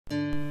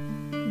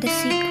The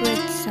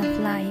Secrets of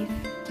Life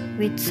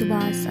with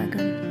Suvas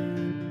Agam.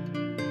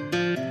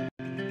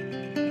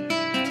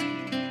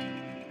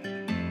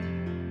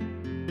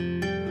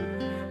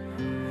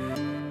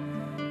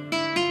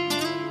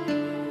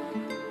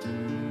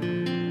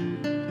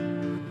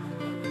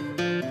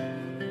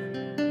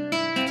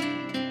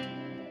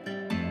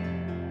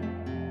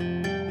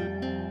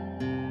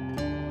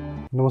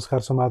 नमस्कार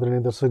समादरणीय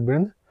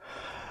दर्शकवृन्द,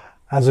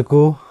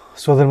 आजको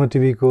स्वधर्म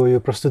टिभीको यो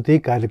प्रस्तुति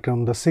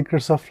कार्यक्रम द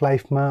सिक्रेट्स अफ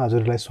लाइफमा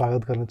हजुरलाई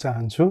स्वागत गर्न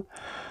चाहन्छु।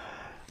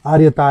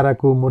 आर्य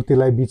ताराको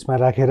मूर्तिलाई बीचमा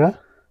राखेर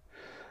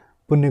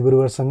पुण्य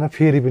गुरुवरसँग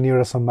फेरि पनि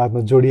एउटा संवादमा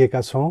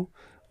जोडिएका छौँ।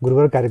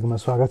 गुरुवर, कार्यक्रममा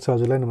स्वागत छ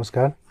हजुरलाई।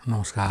 नमस्कार।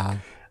 नमस्कार।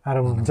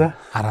 आराम हुनुहुन्छ?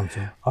 आराम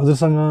छु।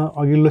 हजुरसँग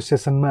अघिल्लो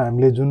सेसनमा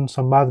हामीले जुन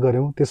संवाद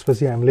गऱ्यौँ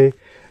त्यसपछि हामीले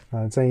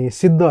चाहिँ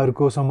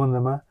सिद्धहरूको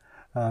सम्बन्धमा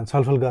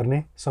छलफल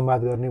गर्ने,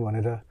 संवाद गर्ने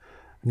भनेर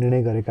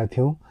निर्णय गरेका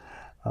थियौँ।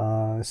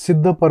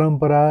 सिद्ध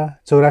परम्परा,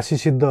 84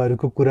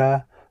 सिद्धहरूको कुरा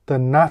त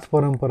नाथ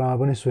परम्परामा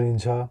पनि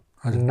सुनिन्छ।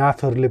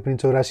 नाथहरूले पनि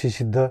 84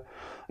 सिद्ध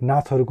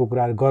नाथहरूको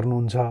कुराहरू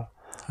गर्नुहुन्छ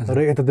र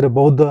यतातिर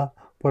बौद्ध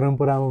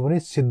परम्परामा पनि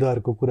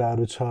सिद्धहरूको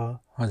कुराहरू छ।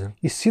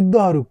 यी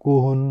सिद्धहरू को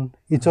हुन्?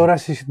 यी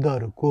 84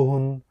 सिद्धहरू को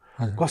हुन्?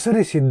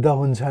 कसरी सिद्ध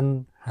हुन्छन्?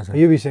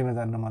 यो विषयमा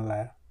जान्न मन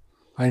लाग्यो।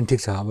 अनि ठिक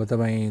छ। अब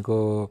तपाईँको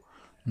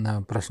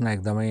प्रश्न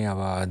एकदमै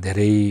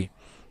धेरै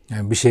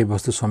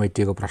विषयवस्तु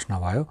समेटिएको प्रश्न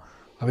भयो।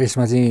 अब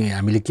यसमा चाहिँ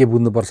हामीले के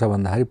बुझ्नुपर्छ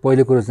भन्दाखेरि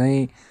पहिलो कुरो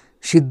चाहिँ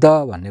सिद्ध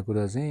भन्ने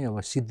कुरो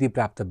चाहिँ सिद्धि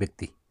प्राप्त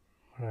व्यक्ति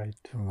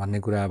भन्ने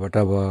कुराबाट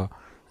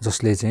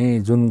जसले चाहिँ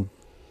जुन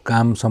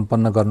काम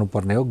सम्पन्न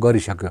गर्नुपर्ने हो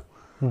गरिसक्यो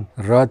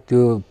र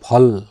त्यो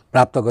फल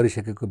प्राप्त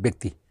गरिसकेको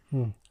व्यक्ति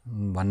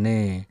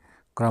भन्ने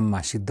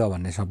क्रममा सिद्ध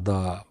भन्ने शब्द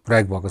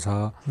प्रयोग भएको छ।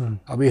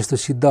 अब यस्तो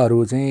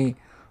सिद्धहरू चाहिँ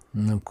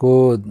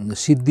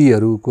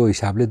सिद्धिहरूको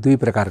हिसाबले दुई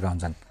प्रकारका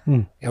हुन्छन्।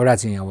 एउटा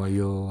चाहिँ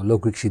यो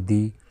लौकिक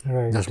सिद्धि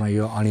जसमा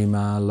यो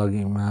अणिमा,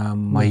 लघिमा,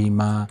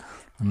 महिमा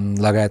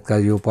लगायतका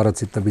यो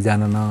परचित्त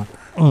विजानन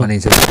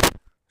भनिन्छ।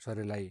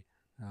 शरीरलाई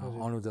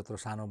अणु जत्रो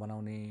सानो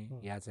बनाउने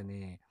या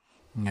चाहिँ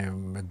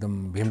एकदम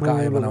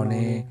भीमकाय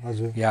बनाउने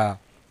या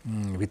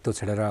भित्तो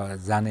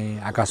छेडेर जाने,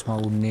 आकाशमा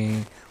उड्ने,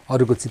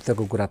 अरूको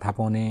चित्तको कुरा थाहा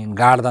पाउने,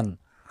 गार्दन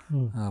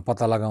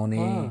पत्ता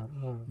लगाउने,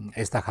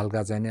 यस्ता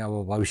खालका चाहिँ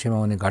अब भविष्यमा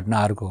हुने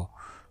घटनाहरूको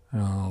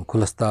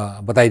खुलस्त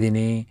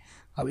बताइदिने,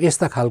 अब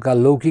यस्ता खालका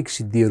लौकिक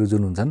सिद्धिहरू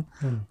जुन हुन्छन्,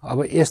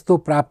 अब यस्तो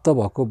प्राप्त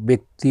भएको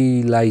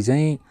व्यक्तिलाई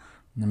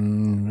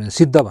चाहिँ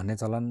सिद्ध भन्ने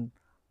चलन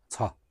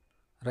छ।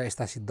 र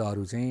यस्ता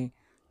सिद्धहरू चाहिँ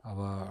अब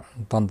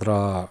तन्त्र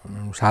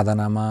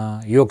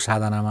साधनामा, योग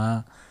साधनामा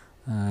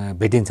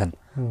भेटिन्छन्।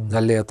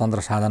 जसले तन्त्र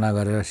साधना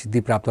गरेर सिद्धि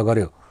प्राप्त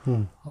गर्यो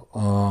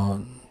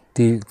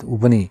ऊ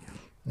पनि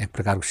एक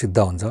प्रकारको सिद्ध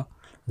हुन्छ।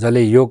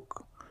 जसले योग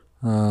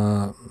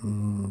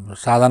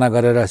साधना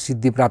गरेर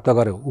सिद्धि प्राप्त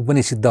गर्यो ऊ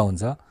पनि सिद्ध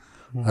हुन्छ।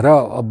 र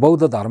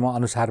बौद्ध धर्म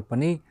अनुसार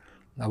पनि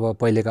अब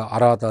पहिलेका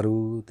अरहतहरू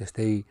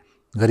त्यस्तै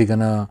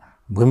गरिकन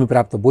भूमि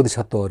प्राप्त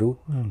बोधिसत्वहरू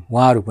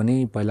उहाँहरू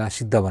पनि पहिला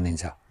सिद्ध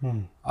भनिन्छ।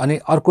 अनि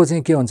अर्को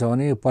चाहिँ के हुन्छ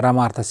भने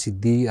परमार्थ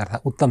सिद्धि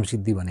अर्थात् उत्तम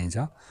सिद्धि भनिन्छ।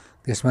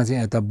 त्यसमा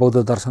चाहिँ यता बौद्ध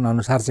दर्शन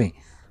अनुसार चाहिँ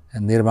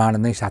निर्वाण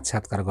नै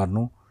साक्षात्कार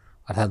गर्नु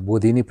अर्थात्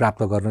बोधि नै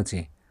प्राप्त गर्नु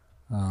चाहिँ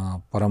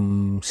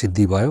परम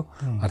सिद्धि भयो,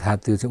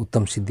 अर्थात् त्यो चाहिँ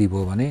उत्तम सिद्धि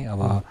भयो भने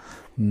अब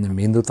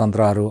हिन्दू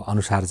तन्त्रहरू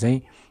अनुसार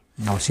चाहिँ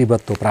अब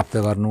शिवत्व प्राप्त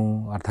गर्नु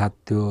अर्थात्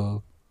त्यो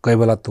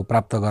कैवलत्व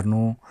प्राप्त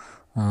गर्नु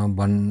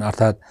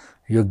अर्थात्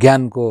यो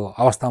ज्ञानको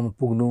अवस्थामा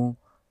पुग्नु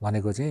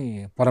भनेको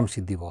चाहिँ परम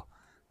सिद्धि भयो।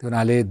 त्यो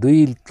हुनाले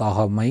दुई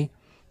तहमै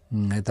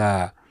यता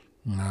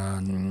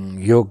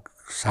योग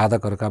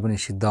साधकहरूका पनि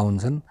सिद्ध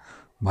हुन्छन्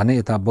भने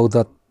यता बौद्ध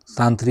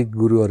तान्त्रिक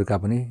गुरुहरूका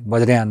पनि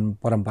वज्रयान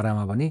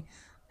परम्परामा पनि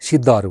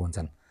सिद्धहरू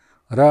हुन्छन्।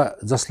 र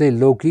जसले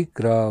लौकिक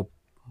र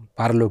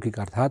पारलौकिक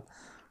अर्थात्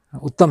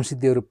उत्तम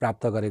सिद्धिहरू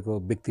प्राप्त गरेको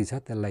व्यक्ति छ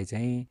त्यसलाई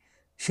चाहिँ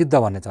सिद्ध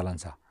भन्ने चलन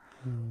छ।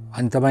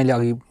 अनि तपाईँले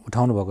अघि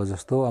उठाउनु भएको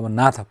जस्तो अब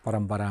नाथ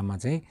परम्परामा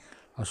चाहिँ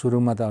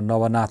सुरुमा त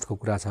नवनाथको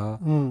कुरा छ,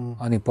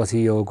 अनि पछि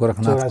यो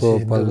गोरखनाथको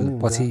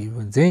पछि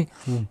चाहिँ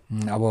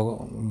अब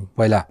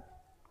पहिला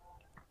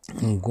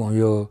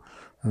यो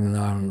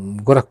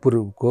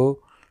गोरखपुरको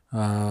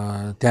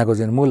त्यहाँको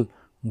चाहिँ मूल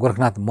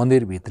गोरखनाथ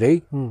मन्दिरभित्रै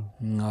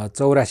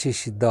 84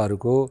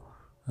 सिद्धहरूको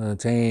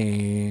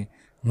चाहिँ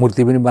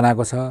मूर्ति पनि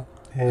बनाएको छ,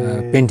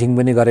 पेन्टिङ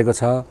पनि गरेको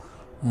छ।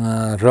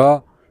 र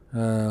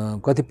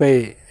कतिपय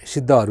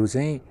सिद्धहरू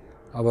चाहिँ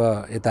अब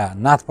यता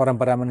नाथ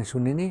परम्परामा पनि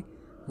सुनिने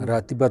र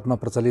तिब्बतमा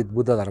प्रचलित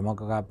बुद्ध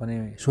धर्मका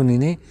पनि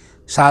सुनिने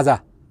साझा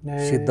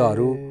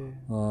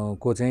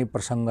सिद्धहरूको चाहिँ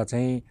प्रसङ्ग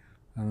चाहिँ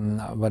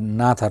अब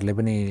नाथहरूले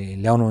पनि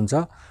ल्याउनुहुन्छ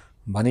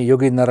भने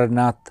योगी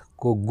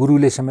नरनाथको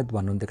गुरुले समेत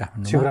भन्नुहुन्थ्यो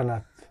काठमाडौँमा।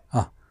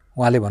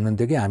 उहाँले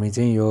भन्नुहुन्थ्यो कि हामी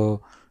चाहिँ यो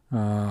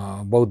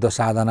बौद्ध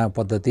साधना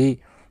पद्धति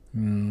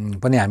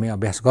पनि हामी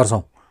अभ्यास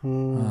गर्छौँ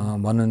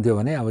भन्नुहुन्थ्यो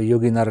भने अब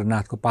योगी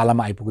नरनाथको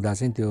पालामा आइपुग्दा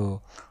चाहिँ त्यो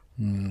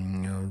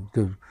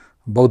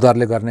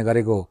बौद्धहरूले गर्ने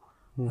गरेको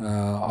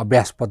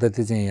अभ्यास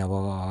पद्धति चाहिँ अब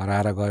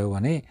हराएर गयो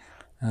भने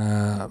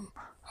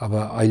अब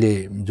अहिले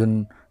जुन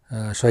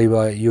शैव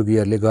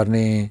योगीहरूले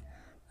गर्ने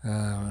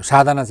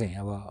साधना चाहिँ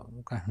अब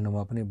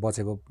काठमाडौँमा पनि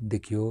बचेको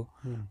देखियो।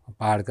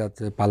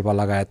 पहाडका पाल्पा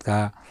लगायतका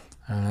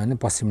होइन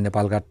पश्चिम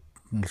नेपालका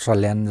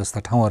सल्यान जस्ता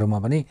ठाउँहरूमा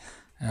पनि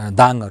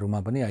दाङहरूमा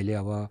पनि अहिले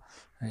अब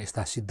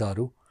यस्ता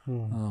सिद्धहरू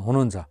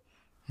हुनुहुन्छ।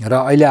 र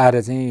अहिले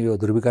आएर चाहिँ यो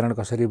ध्रुवीकरण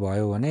कसरी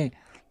भयो भने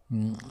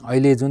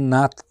अहिले जुन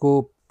नाथको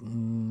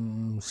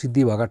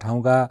सिद्धि भएका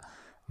ठाउँका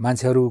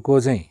मान्छेहरूको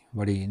चाहिँ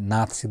बढी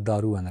नाथ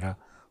सिद्धहरू भनेर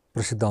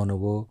प्रसिद्ध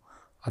हुनुभयो।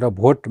 र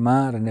भोटमा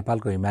र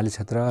नेपालको हिमाली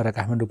क्षेत्र र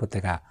काठमाडौँ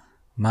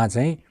उपत्यकामा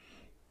चाहिँ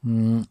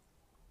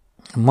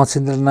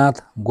मच्छिन्द्रनाथ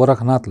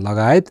गोरखनाथ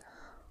लगायत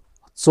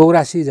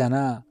 84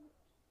 जना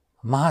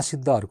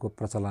महासिद्धहरूको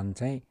प्रचलन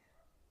चाहिँ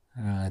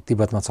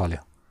तिब्बतमा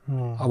चल्यो।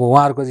 अब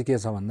उहाँहरूको चाहिँ के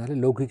छ भन्दाखेरि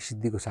लौकिक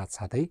सिद्धिको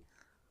साथसाथै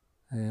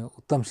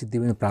उत्तम सिद्धि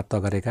पनि प्राप्त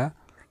गरेका,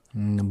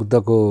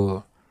 बुद्धको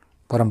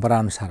परम्परा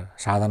अनुसार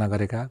साधना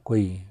गरेका,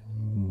 कोही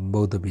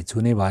बौद्ध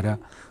भिक्षु नै भएर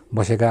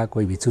बसेका,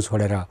 कोही भिक्षु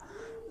छोडेर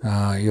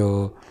यो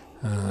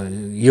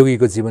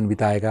योगीको जीवन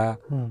बिताएका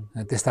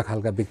त्यस्ता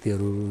खालका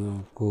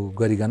व्यक्तिहरूको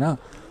गरिकन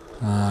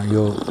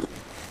यो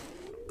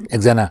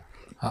एकजना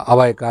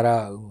अभयकारा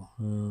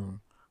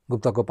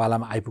गुप्तको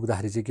पालामा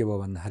आइपुग्दाखेरि चाहिँ के भयो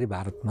भन्दाखेरि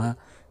भारतमा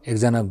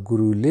एकजना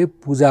गुरुले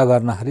पूजा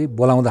गर्दाखेरि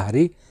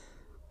बोलाउँदाखेरि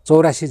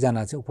 84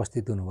 जना चाहिँ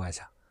उपस्थित हुनुभएछ।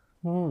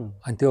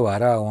 अनि त्यो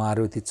भएर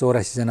उहाँहरू ती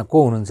 84 जना को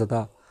हुनुहुन्छ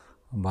त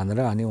भनेर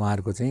अनि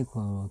उहाँहरूको चाहिँ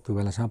त्यो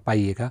बेलासम्म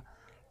पाइएका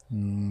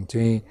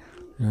चाहिँ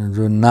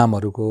जुन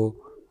नामहरूको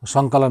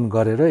सङ्कलन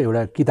गरेर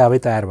एउटा किताबै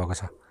तयार भएको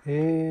छ,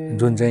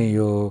 जुन चाहिँ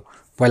यो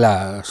पहिला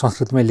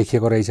संस्कृतमै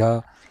लेखिएको रहेछ।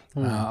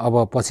 अब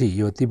पछि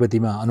यो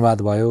तिब्बतीमा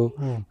अनुवाद भयो।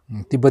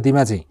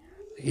 तिब्बतीमा चाहिँ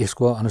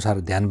यसको अनुसार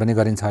ध्यान पनि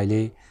गरिन्छ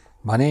अहिले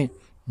भने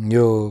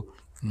यो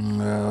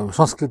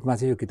संस्कृतमा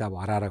चाहिँ यो किताब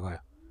हराएर गयो।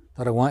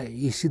 तर उहाँ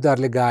यी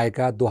सिद्धहरूले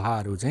गाएका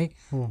दोहाहरू चाहिँ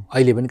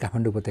अहिले पनि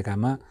काठमाडौँ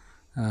उपत्यकामा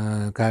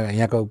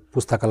यहाँको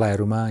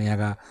पुस्तकालयहरूमा,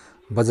 यहाँका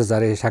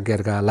बज्राचार्य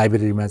शाक्यहरूका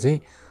लाइब्रेरीमा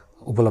चाहिँ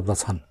उपलब्ध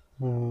छन्।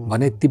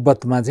 भने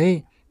तिब्बतमा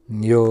चाहिँ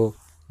यो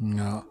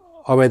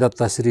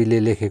अभयदत्त श्रीले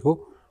लेखेको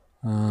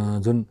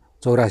जुन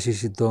 84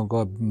 सिद्धको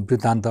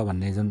वृत्तान्त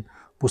भन्ने जुन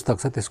पुस्तक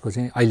छ त्यसको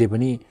चाहिँ अहिले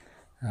पनि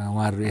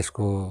उहाँहरू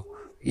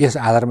यस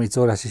आधारमा यी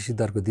 84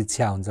 सिद्धहरूको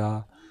दीक्षा हुन्छ,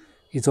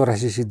 यी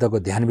 84 सिद्धको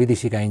ध्यानविधि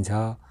सिकाइन्छ।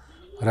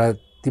 र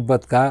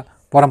तिब्बतका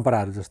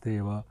परम्पराहरू जस्तै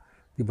अब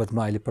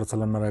तिब्बतमा अहिले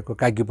प्रचलनमा रहेको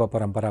काग्युपा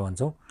परम्परा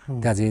भन्छौँ,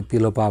 त्यहाँ चाहिँ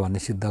तिलोपा भन्ने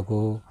सिद्धको,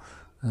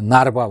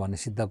 नारपा भन्ने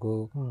सिद्धको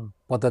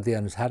पद्धति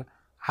अनुसार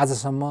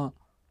आजसम्म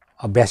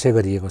अभ्यासै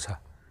गरिएको छ।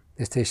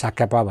 त्यस्तै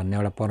साक्यापा भन्ने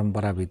एउटा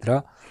परम्पराभित्र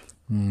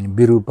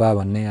विरूपा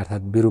भन्ने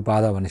अर्थात्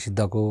विरूपाद भन्ने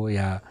सिद्धको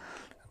या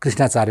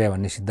कृष्णाचार्य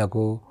भन्ने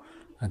सिद्धको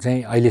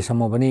चाहिँ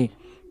अहिलेसम्म पनि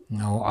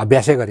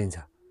अभ्यासै गरिन्छ।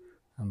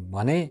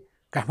 भने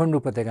काठमाडौँ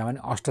उपत्यकामा पनि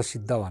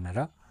अष्टसिद्ध भनेर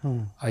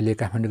अहिले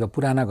काठमाडौँका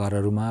पुराना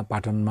घरहरूमा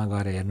पाटनमा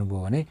गएर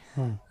हेर्नुभयो भने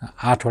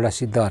 8 वटा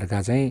सिद्धहरूका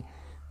चाहिँ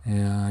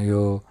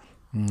यो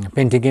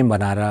पेन्टिङ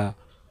बनाएर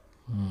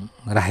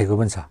राखेको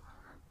पनि छ।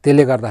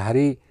 त्यसले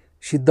गर्दाखेरि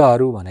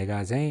सिद्धहरू भनेका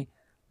चाहिँ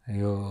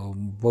यो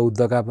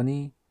बौद्धका पनि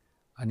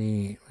अनि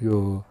यो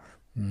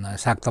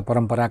शाक्त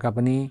परम्पराका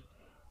पनि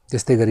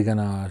त्यस्तै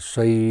गरिकन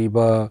शैव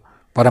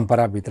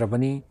परम्पराभित्र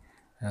पनि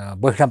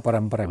वैष्णव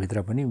परम्पराभित्र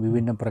पनि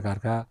विभिन्न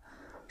प्रकारका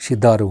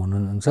सिद्धहरू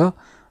हुनुहुन्छ,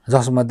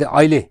 जसमध्ये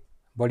अहिले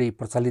बढी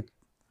प्रचलित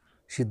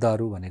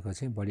सिद्धहरू भनेको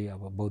चाहिँ बढी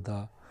अब बौद्ध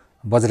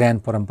वज्रयान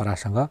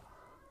परम्परासँग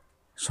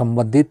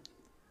सम्बन्धित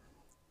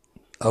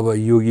अब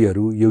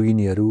योगीहरू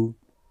योगिनीहरूलाई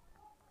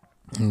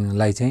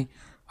चाहिँ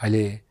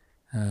अहिले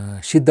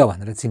सिद्ध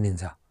भनेर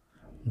चिनिन्छ,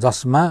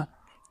 जसमा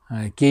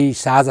केही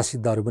साझा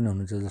सिद्धहरू पनि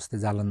हुनुहुन्छ। जस्तै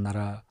जालन्धर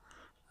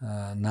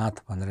नाथ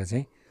भनेर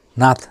चाहिँ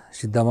नाथ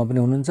सिद्धमा पनि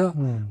हुनुहुन्छ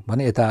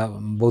भने यता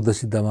बौद्ध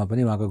सिद्धमा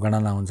पनि उहाँको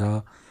गणना हुन्छ।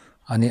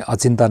 अनि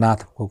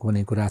अचिन्तनाथको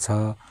पनि कुरा छ।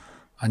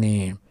 अनि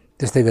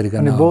त्यस्तै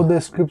गरिकन बौद्ध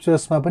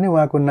स्क्रिप्चर्समा पनि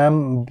उहाँको नाम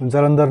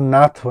जालन्धर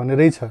नाथ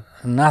भनेरै छ।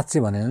 नाथ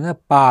चाहिँ भनेर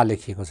पा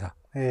लेखिएको छ।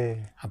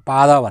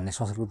 पाद भन्ने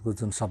संस्कृतको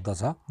जुन शब्द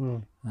छ,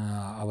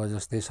 अब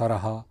जस्तै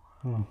सरह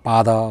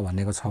पाद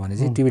भनेको छ भने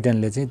चाहिँ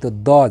टिबिटेनले चाहिँ त्यो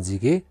द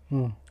झिके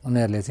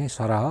उनीहरूले चाहिँ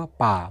सरह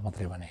पा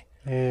मात्रै भने।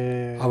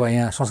 अब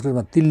यहाँ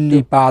संस्कृतमा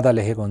तिल्ली पाद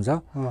लेखेको हुन्छ,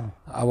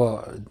 अब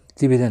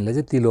टिबिटेनले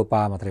चाहिँ तिलो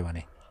पा मात्रै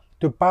भने।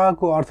 त्यो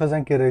पाको अर्थ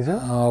चाहिँ के रहेछ?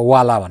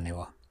 वाला भन्ने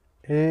भयो।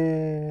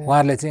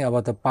 उहाँहरूले चाहिँ अब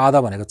त पाद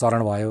भनेको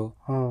चरण भयो,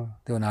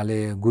 त्यो हुनाले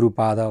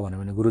गुरुपाद भन्यो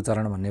भने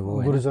गुरुचरण भन्ने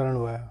भयो। गुरुचरण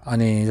भयो।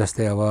 अनि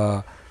जस्तै अब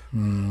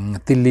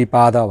तिल्ली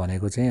पाद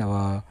भनेको चाहिँ अब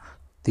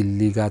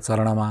तिल्लीका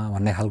चरणमा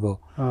भन्ने खालको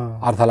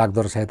अर्थ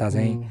लाग्दो रहेछ यता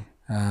चाहिँ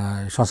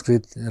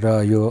संस्कृत र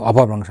यो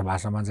अपभ्रंश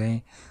भाषामा चाहिँ।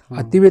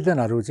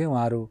 तिब्बतीयनहरू चाहिँ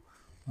उहाँहरू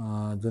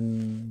जुन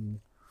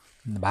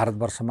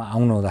भारतवर्षमा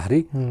आउनु हुँदाखेरि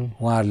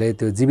उहाँहरूले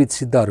त्यो जीवित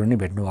सिद्धहरू नै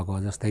भेट्नुभएको।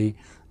 जस्तै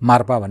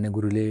मार्पा भन्ने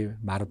गुरुले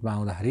भारतमा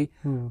आउँदाखेरि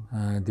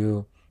त्यो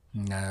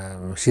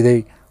सिधै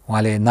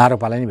उहाँले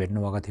नारोपालाई नै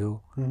भेट्नुभएको थियो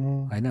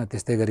होइन।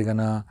 त्यस्तै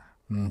गरिकन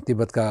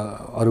तिब्बतका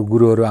अरू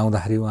गुरुहरू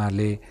आउँदाखेरि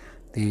उहाँहरूले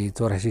ती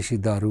 84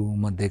 सिद्धहरू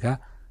मध्येका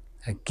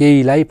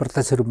केहीलाई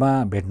प्रत्यक्ष रूपमा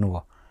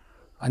भेट्नुभयो।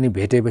 अनि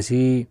भेटेपछि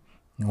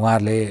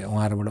उहाँहरूले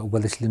उहाँहरूबाट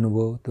उपदेश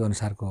लिनुभयो, त्यो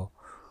अनुसारको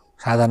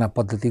साधना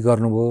पद्धति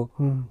गर्नुभयो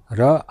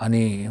र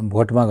अनि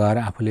भोटमा गएर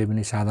आफूले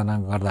पनि साधना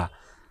गर्दा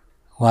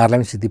उहाँहरूलाई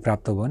पनि सिद्धि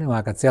प्राप्त भयो भने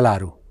उहाँका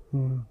चेलाहरू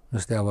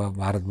जस्तै अब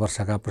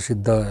भारतवर्षका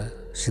प्रसिद्ध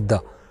सिद्ध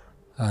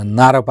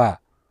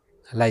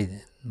नारपालाई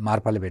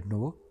मार्पाले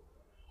भेट्नुभयो,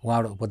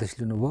 उहाँबाट उपदेश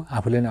लिनुभयो,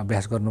 आफूले पनि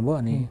अभ्यास गर्नुभयो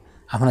अनि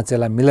आफ्ना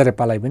चेला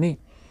मिलरेपालाई पनि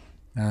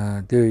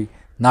त्यो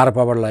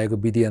नारपाबाट लगेको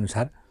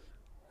विधिअनुसार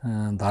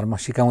धर्म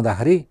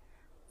सिकाउँदाखेरि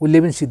उसले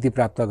पनि सिद्धि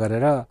प्राप्त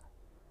गरेर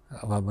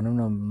अब भनौँ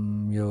न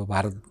यो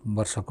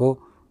भारतवर्षको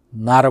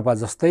नारपा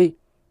जस्तै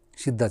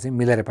सिद्ध चाहिँ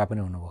मिलरेपा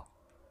पनि हुनुभयो।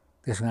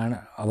 त्यस कारण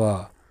अब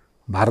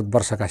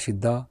भारतवर्षका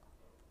सिद्ध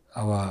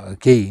अब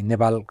केही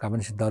नेपालका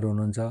पनि सिद्धहरू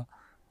हुनुहुन्छ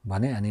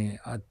भने अनि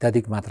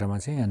अत्याधिक मात्रामा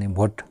चाहिँ अनि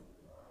भोट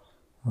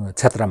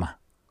क्षेत्रमा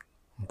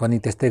पनि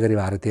त्यस्तै गरी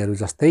भारतीयहरू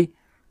जस्तै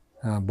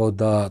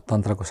बौद्ध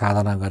तन्त्रको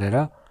साधना गरेर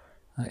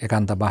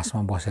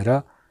एकान्तवासमा बसेर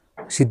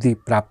सिद्धि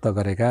प्राप्त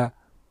गरेका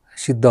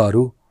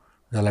सिद्धहरू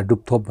जसलाई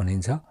डुपथोप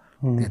भनिन्छ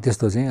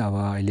त्यस्तो चाहिँ अब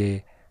अहिले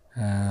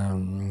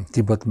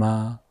तिब्बतमा,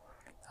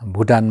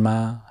 भुटानमा,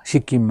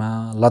 सिक्किममा,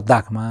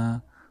 लद्दाखमा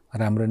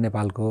र हाम्रो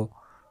नेपालको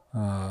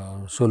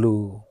सोलु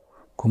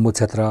खुम्बु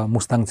क्षेत्र,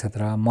 मुस्ताङ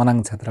क्षेत्र, मनाङ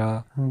क्षेत्र,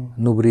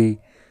 नुब्री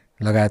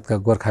लगायतका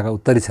गोर्खाका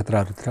उत्तरी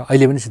क्षेत्रहरूतिर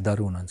अहिले पनि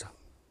सिद्धहरू हुनुहुन्छ।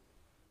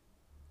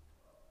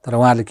 तर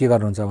उहाँहरूले के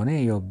गर्नुहुन्छ भने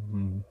यो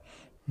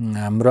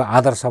हाम्रो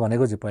आदर्श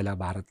भनेको चाहिँ पहिला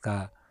भारतका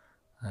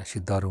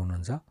सिद्धहरू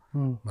हुनुहुन्छ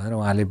भनेर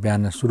उहाँले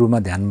बिहान सुरुमा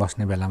ध्यान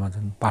बस्ने बेलामा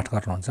जुन पाठ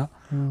गर्नुहुन्छ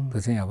त्यो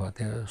चाहिँ अब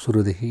त्यो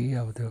सुरुदेखि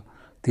अब त्यो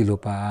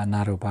तिलोपा,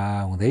 नारोपा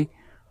हुँदै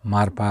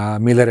मार्पा,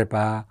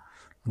 मिलरेपा,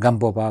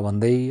 गाम्पोपा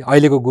भन्दै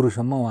अहिलेको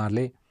गुरुसम्म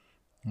उहाँहरूले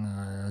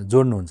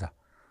जोड्नुहुन्छ।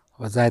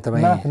 अब चाहे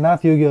तपाईँ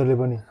नाथ योगीहरूले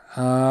पनि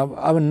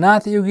अब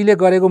नाथ योगीले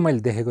गरेको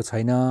मैले देखेको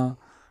छैन,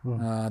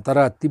 तर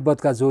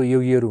तिब्बतका जो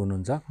योगीहरू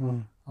हुनुहुन्छ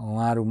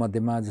उहाँहरू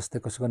मध्येमा जस्तै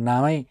कसैको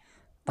नामै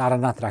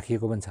तारानाथ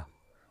राखिएको पनि छ,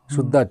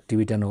 शुद्ध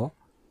टिबिटन हो,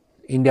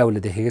 इन्डिया उसले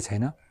देखेकै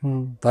छैन।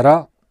 तर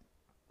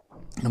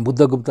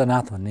बुद्धगुप्त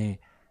नाथ भन्ने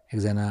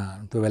एकजना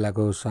त्यो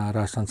बेलाको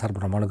सारा संसार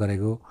भ्रमण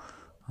गरेको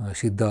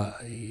सिद्ध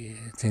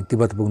चाहिँ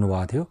तिब्बत पुग्नु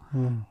भएको थियो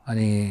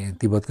अनि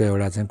तिब्बतको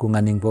एउटा चाहिँ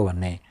कुङ्गानिङपो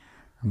भन्ने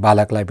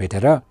बालकलाई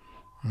भेटेर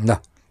ल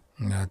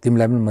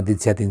तिमीलाई पनि म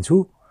दीक्षा दिन्छु,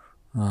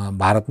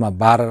 भारतमा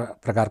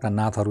 12 प्रकारका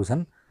नाथहरू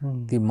छन्,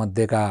 ती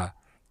मध्येका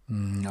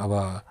अब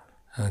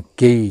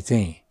केही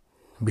चाहिँ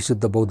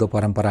विशुद्ध बौद्ध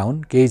परम्परा हुन्,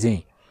 केही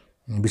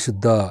चाहिँ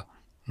विशुद्ध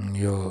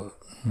यो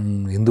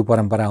हिन्दू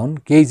परम्परा हुन्,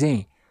 केही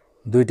चाहिँ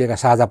दुईटैका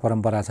साझा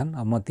परम्परा छन्।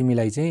 अब म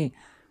तिमीलाई चाहिँ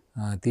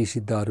ती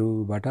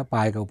सिद्धहरूबाट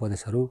पाएका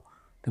उपदेशहरू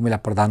तिमीलाई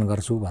प्रदान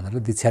गर्छु भनेर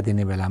दीक्षा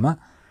दिने बेलामा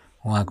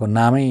उहाँको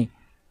नामै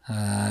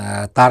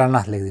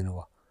तारानाथ लेखिदिनु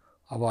भयो।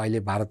 अब अहिले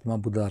भारतमा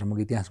बुद्ध धर्मको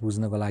इतिहास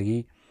बुझ्नको लागि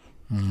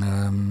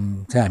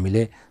चाहिँ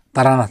हामीले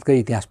तारानाथकै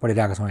इतिहास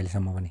पढिरहेका छौँ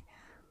अहिलेसम्म पनि।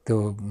 त्यो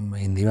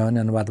हिन्दीमा पनि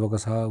अनुवाद भएको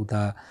छ,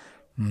 उता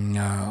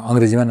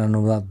अङ्ग्रेजीमा पनि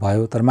अनुवाद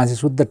भयो, तर मान्छे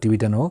शुद्ध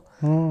टिबिटन हो,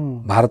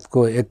 भारतको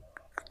एक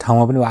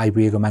ठाउँमा पनि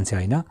आइपुगेको मान्छे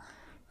होइन।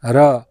 र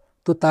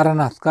त्यो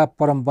तारानाथका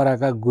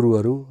परम्पराका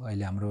गुरुहरू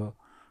अहिले हाम्रो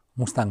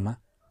मुस्ताङमा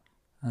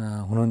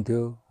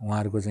हुनुहुन्थ्यो।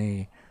 उहाँहरूको चाहिँ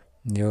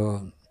यो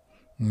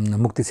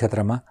मुक्ति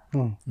क्षेत्रमा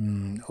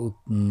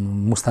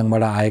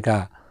मुस्ताङबाट आएका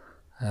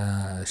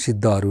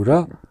सिद्धहरू र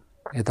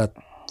यता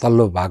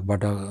तल्लो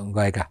भागबाट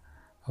गएका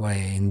अब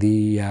हिन्दी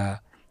या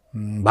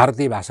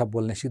भारतीय भाषा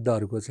बोल्ने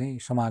सिद्धहरूको चाहिँ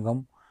समागम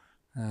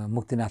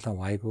मुक्तिनाथमा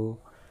भएको,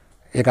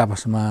 एक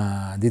आपसमा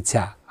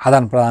दीक्षा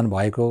आदान प्रदान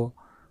भएको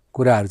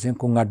कुराहरू चाहिँ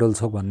कुङ्गा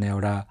डोल्छोक भन्ने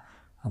एउटा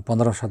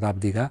 15औं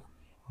शताब्दीका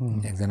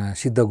एकजना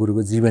सिद्ध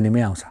गुरुको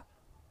जीवनीमै आउँछ।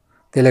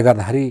 त्यसले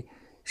गर्दाखेरि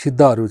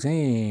सिद्धहरू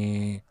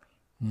चाहिँ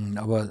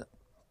अब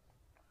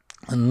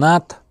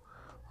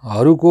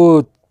नाथहरूको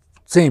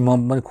चाहिँ म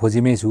पनि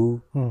खोजीमै छु,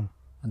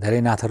 धेरै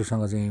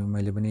नाथहरूसँग चाहिँ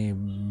मैले पनि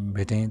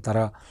भेटेँ, तर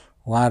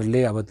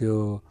उहाँहरूले अब त्यो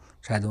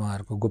सायद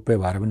उहाँहरूको गोप्य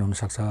भएर पनि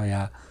हुनसक्छ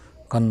या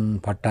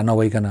कनफट्टा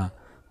नभइकन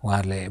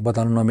उहाँहरूले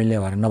बताउनु नमिल्ने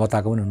भएर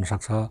नबताएको पनि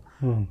हुनसक्छ।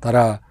 तर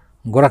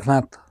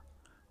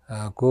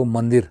गोरखनाथको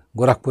मन्दिर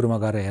गोरखपुरमा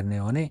गएर हेर्ने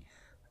हो भने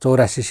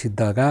 84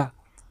 सिद्धका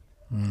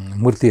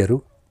मूर्तिहरू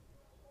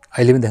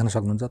अहिले पनि देख्न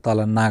सक्नुहुन्छ। तल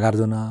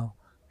नागार्जुन,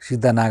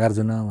 सिद्ध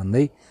नागार्जुन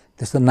भन्दै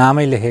त्यस्तो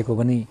नामै लेखेको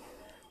पनि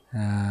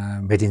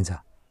भेटिन्छ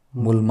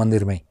मूल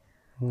मन्दिरमै।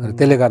 र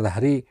त्यसले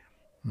गर्दाखेरि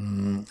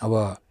अब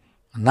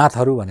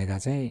नाथहरू भनेका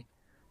चाहिँ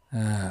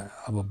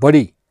अब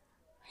बढी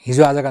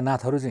हिजोआजका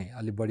नाथहरू चाहिँ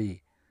अलि बढी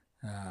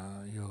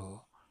यो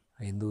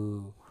हिन्दू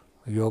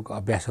योग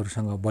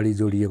अभ्यासहरूसँग बढी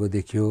जोडिएको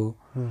देखियो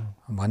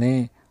भने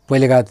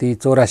पहिलेका ती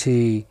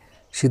 84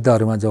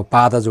 सिद्धहरूमा जो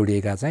पाद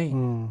जोडिएका चाहिँ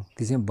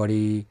ती चाहिँ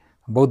बढी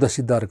बौद्ध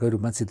सिद्धहरूकै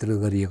रूपमा चित्रित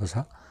गरिएको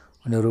छ।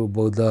 उनीहरू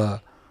बौद्ध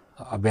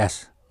अभ्यास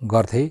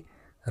गर्थे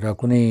र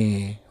कुनै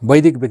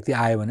वैदिक व्यक्ति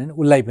आयो भने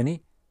उसलाई पनि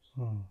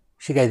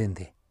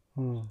सिकाइदिन्थे।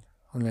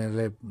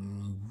 उनीहरूले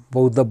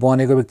बौद्ध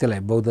बनेको व्यक्तिलाई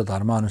बौद्ध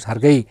धर्म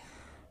अनुसारकै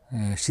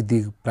सिद्धि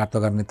प्राप्त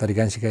गर्ने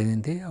तरिका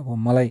सिकाइदिन्थे। अब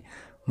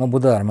म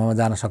बुद्ध धर्ममा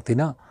जान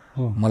सक्दिनँ,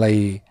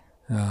 मलाई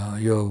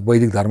यो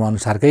वैदिक धर्म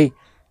अनुसारकै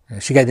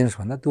सिकाइदिनुहोस्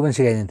भन्दा त्यो पनि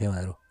सिकाइदिन्थे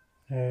उनीहरू।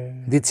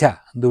 दीक्षा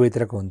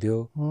दुवैतिरको हुन्थ्यो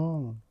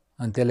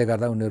अनि त्यसले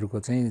गर्दा उनीहरूको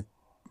चाहिँ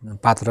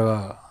पात्र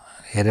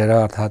हेरेर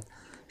अर्थात्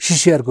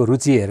शिष्यहरूको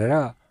रुचि हेरेर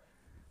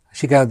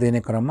सिकाइ दिने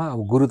क्रममा अब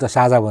गुरु त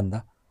साझा भयो नि त।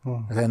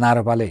 जस्तै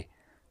नारपाले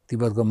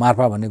तिब्बतको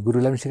मार्पा भन्ने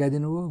गुरुलाई पनि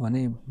सिकाइदिनु भयो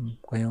भने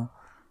कयौँ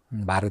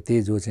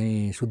भारतीय जो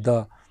चाहिँ शुद्ध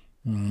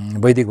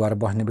वैदिक भएर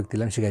बस्ने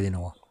व्यक्तिलाई पनि सिकाइदिनु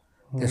भयो।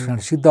 त्यस कारण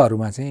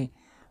सिद्धहरूमा चाहिँ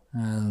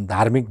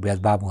धार्मिक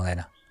भेदभाव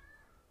हुँदैन।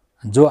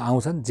 जो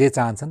आउँछन् जे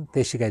चाहन्छन्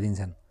त्यही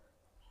सिकाइदिन्छन्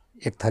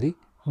एक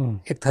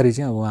थरी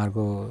चाहिँ अब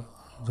उहाँहरूको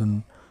जुन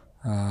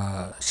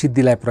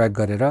सिद्धिलाई प्रयोग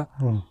गरेर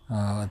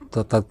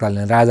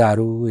तत्कालीन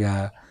राजाहरू या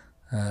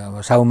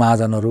साहु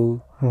महाजनहरू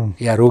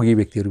या रोगी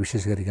व्यक्तिहरू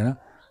विशेष गरिकन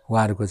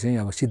उहाँहरूको चाहिँ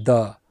अब सिद्ध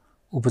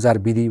उपचार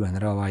विधि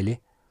भनेर अब अहिले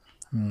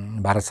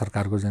भारत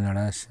सरकारको जुन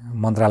एउटा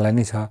मन्त्रालय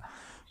नै छ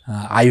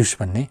आयुष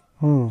भन्ने,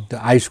 त्यो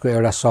आयुषको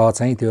एउटा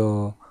चाहिँ त्यो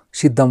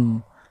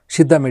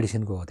सिद्ध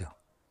मेडिसिनको हो।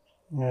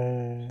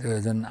 त्यो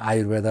जुन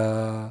आयुर्वेद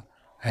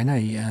होइन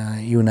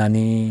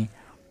युनानी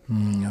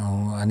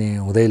अनि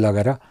हुँदै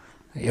लगेर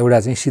एउटा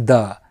चाहिँ सिद्ध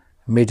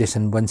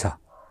मेडिसिन बन्छ।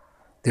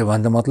 त्यो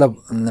भन्दा मतलब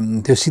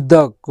त्यो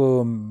सिद्धको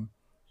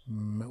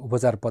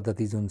उपचार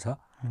पद्धति जुन छ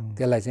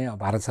त्यसलाई चाहिँ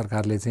भारत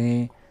सरकारले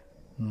चाहिँ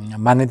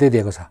मान्यता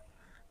दिएको छ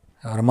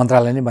र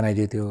मन्त्रालय नै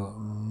बनाइदियो। त्यो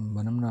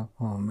भनौँ न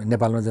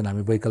नेपालमा जुन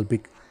हामी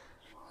वैकल्पिक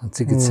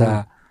चिकित्सा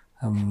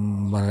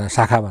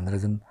शाखा भनेर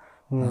जुन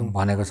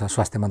भनेको छ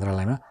स्वास्थ्य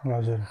मन्त्रालयमा,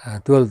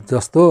 त्यो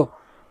जस्तो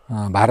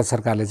भारत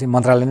सरकारले चाहिँ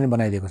मन्त्रालय नै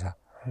बनाइदिएको छ।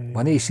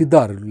 भने यी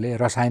सिद्धहरूले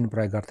रसायन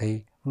प्रयोग गर्थे।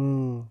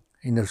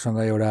 यिनीहरूसँग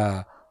एउटा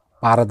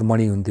पारद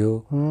मणि हुन्थ्यो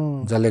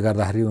जसले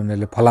गर्दाखेरि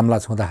उनीहरूले फलामला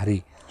छुँदाखेरि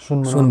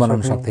सुन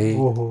बनाउन सक्थे।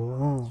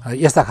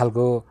 यस्ता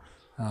खालको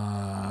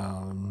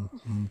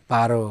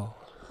पारो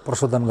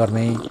प्रशोधन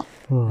गर्ने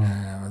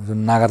जुन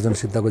नागार्जुन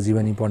सिद्धको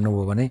जीवनी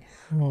पढ्नुभयो भने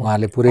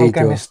उहाँले पुरै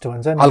त्यो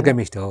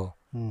अल्केमिस्ट हो।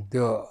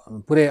 त्यो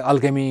पुरै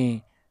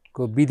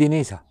अल्केमीको विधि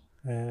नै छ।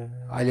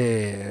 अहिले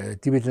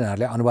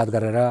तिब्बतीहरूले अनुवाद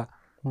गरेर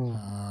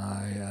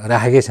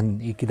राखेकै छन्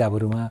यी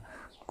किताबहरूमा।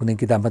 कुनै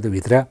किताबमा त्यो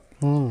भित्र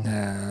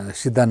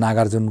सिद्ध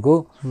नागार्जुनको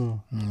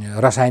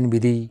रसायन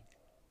विधि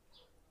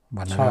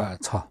भनेर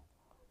छ।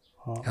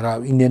 र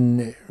इन्डियन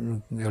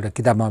एउटा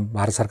किताबमा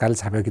भारत सरकारले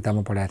छापेको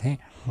किताबमा पढाएको थिएँ।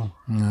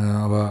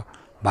 अब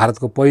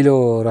भारतको पहिलो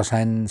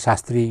रसायन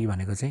शास्त्री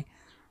भनेको चाहिँ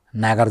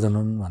नागार्जुन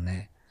हुन् भन्ने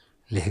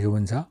लेखेको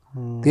पनि छ।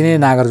 तिनै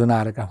नागार्जुन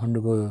आएर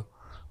काठमाडौँको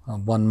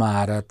वनमा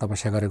आएर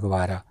तपस्या गरेको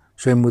भएर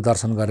स्वयम्भू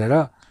दर्शन गरेर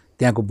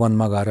त्यहाँको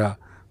वनमा गएर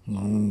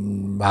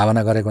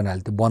भावना गरेको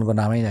हुनाले त्यो वनको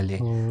नामै अहिले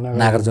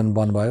नागार्जुन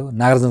वन भयो।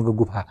 नागार्जुनको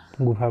गुफा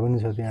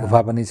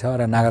पनि छ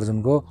र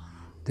नागार्जुनको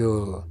त्यो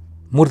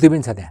मूर्ति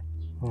पनि छ त्यहाँ।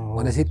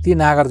 भनेपछि ती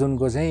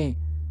नागार्जुनको चाहिँ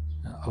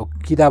अब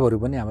किताबहरू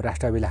पनि हाम्रो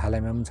राष्ट्रिय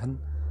अभिलेखालयमा पनि छन्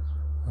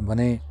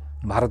भने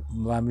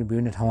भारतमा पनि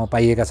विभिन्न ठाउँमा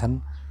पाइएका छन्।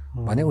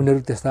 भने उनीहरू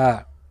त्यस्ता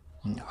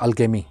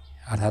अल्केमी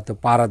अर्थात् त्यो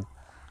पारद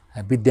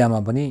विद्यामा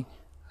पनि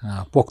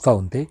पोख्त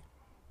हुन्थे।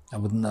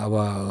 अब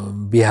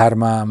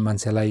बिहारमा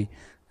मान्छेलाई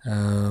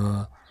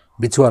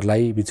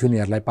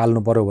भिक्षुनीहरूलाई पाल्नु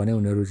पर्यो भने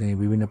उनीहरू चाहिँ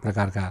विभिन्न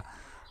प्रकारका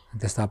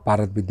त्यस्ता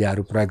पारद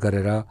विद्याहरू प्रयोग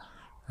गरेर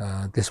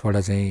त्यसबाट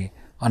चाहिँ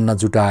अन्न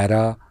जुटाएर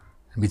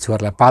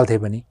भिक्षुहरूलाई पाल्थे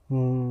पनि।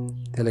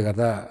 त्यसले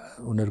गर्दा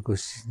उनीहरूको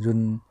जुन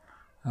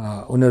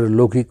उनीहरू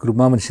लौकिक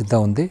रूपमा पनि सिद्ध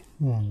हुन्थे,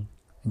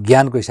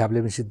 ज्ञानको हिसाबले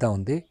पनि सिद्ध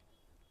हुन्थे।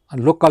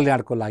 अनि लोक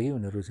कल्याणको लागि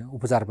उनीहरू चाहिँ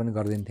उपचार पनि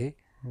गरिदिन्थे।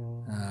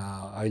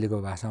 अहिलेको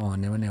भाषामा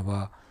भन्ने भने अब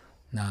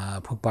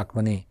फुकपाक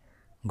पनि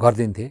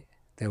गरिदिन्थे।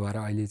 त्यही भएर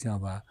अहिले चाहिँ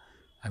अब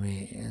हामी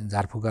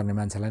झारफुक गर्ने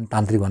मान्छेलाई पनि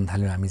तान्त्रिक भन्न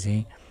थाल्यौँ हामी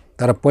चाहिँ।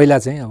 तर पहिला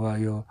चाहिँ अब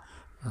यो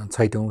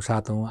 6औँ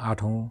 7औँ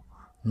 8औँ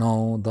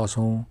 9औँ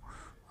 10औँ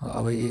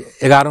अब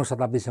 11औँ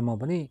शताब्दीसम्म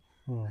पनि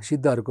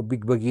सिद्धहरूको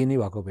बिगबगी नै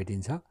भएको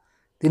भेटिन्छ।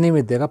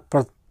 तिनैमध्येका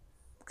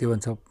के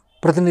भन्छ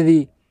प्रतिनिधि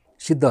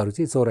सिद्धहरू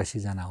चाहिँ 84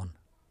 जना हुन्।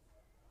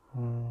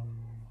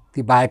 ती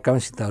बाहेकका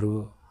पनि सिद्धहरू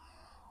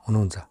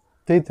हुनुहुन्छ।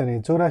 त्यही त नि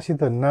 84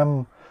 त नाम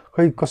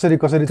खै कसरी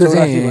 84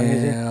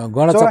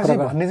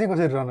 भन्ने चाहिँ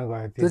कसरी रहन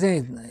गयो त्यो चाहिँ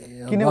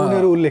किन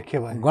उनीहरू उल्लेख्य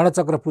भए?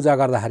 गणचक्र पूजा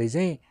गर्दाखेरि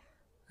चाहिँ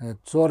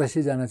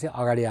 84 जना चाहिँ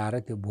अगाडि आएर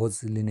त्यो भोज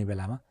लिने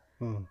बेलामा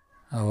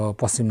अब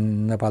पश्चिम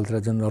नेपालतिर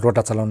जुन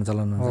रोटा चलाउने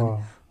चलन हुन्छ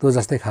त्यो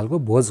जस्तै खालको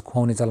भोज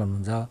खुवाउने चलन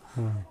हुन्छ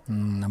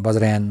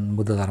वज्रयान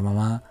बुद्ध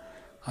धर्ममा।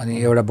 अनि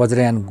एउटा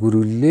वज्रयान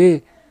गुरुले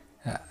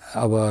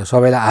अब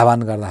सबैलाई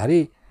आह्वान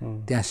गर्दाखेरि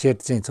त्यहाँ सेट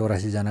चाहिँ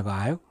 84 जनाको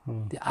आयो।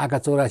 त्यो आएका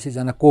 84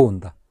 जना को हुन्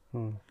त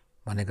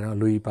भनेको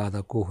लुई पाद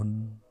को हुन्,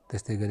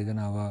 त्यस्तै गरिकन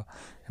अब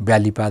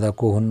ब्याली पाद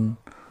को हुन्,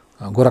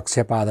 गोरक्ष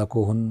पाद को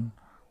हुन्,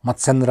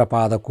 मत्स्येन्द्र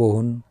पाद को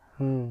हुन्,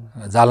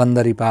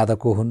 जालन्धरी पाद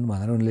को हुन्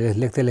भनेर उनले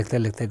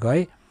लेख्दै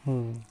गए।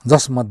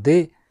 जसमध्ये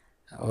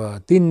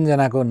अब 3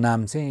 जनाको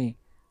नाम चाहिँ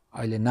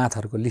अहिले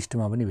नाथहरूको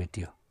लिस्टमा पनि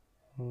भेटियो।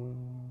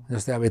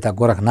 जस्तै अब यता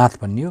गोरखनाथ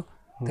भनियो,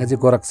 त्यहाँ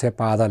चाहिँ गोरक्ष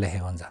पाद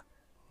लेखेको हुन्छ,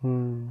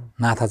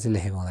 नाथा चाहिँ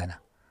लेखेको हुँदैन।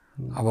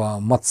 अब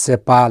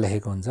मत्स्यपा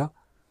लेखेको हुन्छ,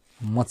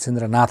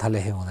 मत्स्येन्द्र नाथा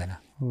लेखेको हुँदैन।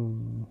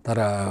 तर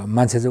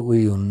मान्छे चाहिँ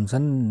उही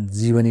हुन्छन्,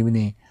 जीवनी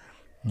पनि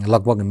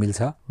लगभग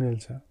मिल्छ।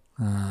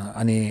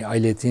 अनि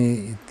अहिले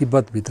चाहिँ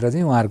तिब्बतभित्र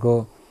चाहिँ उहाँहरूको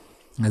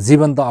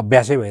जीवन्त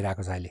अभ्यासै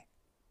भइरहेको छ अहिले।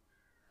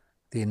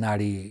 ती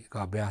नाडीको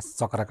अभ्यास,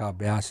 चक्रका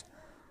अभ्यास,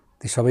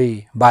 ती सबै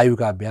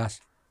वायुका अभ्यास,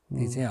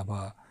 ती चाहिँ अब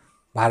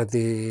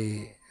भारतीय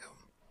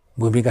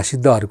भूमिका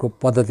सिद्धहरूको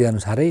पद्धति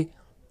अनुसारै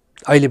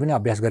अहिले पनि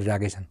अभ्यास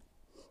गरिरहेकै छन्।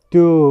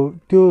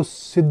 त्यो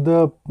सिद्ध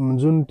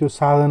जुन त्यो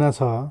साधना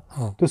छ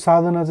त्यो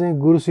साधना चाहिँ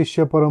गुरु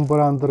शिष्य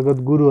परम्परा अन्तर्गत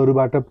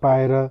गुरुहरूबाट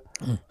पाएर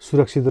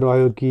सुरक्षित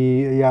रह्यो कि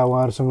या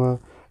उहाँहरूसँग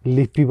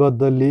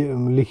लिपिबद्ध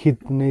लिखित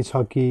नै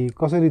छ कि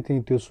कसरी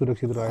चाहिँ त्यो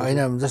सुरक्षित रह्यो?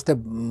 होइन, जस्तै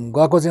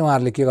गएको चाहिँ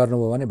उहाँहरूले के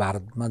गर्नुभयो भने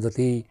भारतमा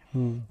जति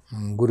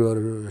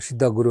गुरुहरू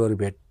सिद्ध गुरुहरू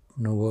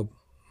भेट्नुभयो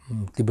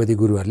तिब्बती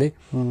गुरुहरूले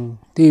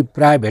ती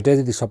प्राय भेटे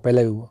जति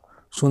सबैलाई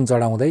सुन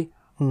चढाउँदै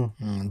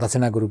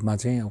दक्षिणाको रूपमा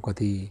चाहिँ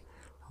कति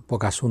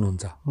पोका सुन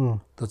हुन्छ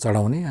त्यो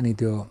चढाउने, अनि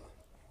त्यो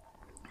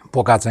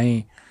पोका चाहिँ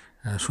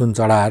सुन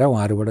चढाएर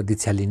उहाँहरूबाट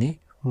दीक्षा लिने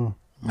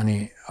अनि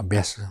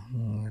अभ्यास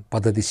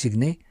पद्धति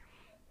सिक्ने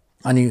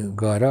अनि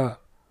गएर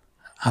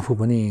आफू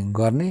पनि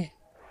गर्ने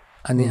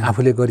अनि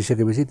आफूले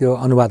गरिसकेपछि त्यो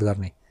अनुवाद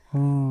गर्ने।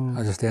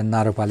 जस्तै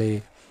नारोपाले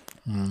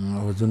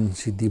जुन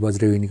सिद्धि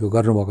वज्रयोगिनीको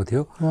गर्नुभएको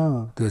थियो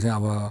त्यो चाहिँ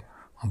अब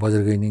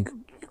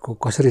वज्रयोगिनीको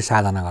कसरी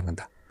साधना गर्ने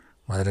त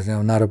भनेर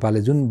चाहिँ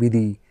नारोपाले जुन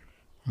विधि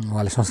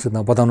उहाँले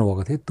संस्कृतमा बताउनु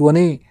भएको थियो त्यो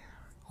नै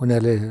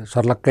उनीहरूले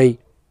सर्लक्कै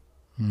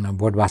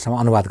बोट भाषामा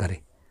अनुवाद गरे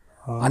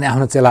अनि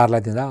आफ्नो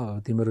चेलाहरूलाई दिँदा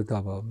तिमीहरू त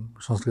अब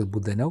संस्कृत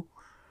बुझ्दैनौ,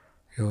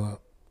 यो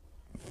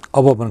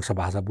अपभ्रंश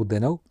भाषा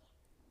बुझ्दैनौ,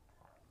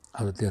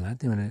 अब त्यो होइन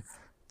तिमीले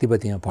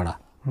तिब्बतीमा पढ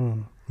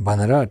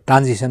भनेर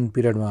ट्रान्जिसन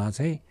पिरियडमा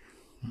चाहिँ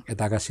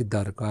यताका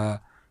सिद्धहरूका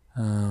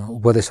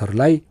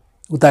उपदेशहरूलाई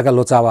उताका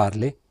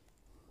लोचावाहरूले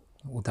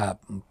उता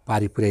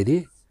पारी पुर्याइदिए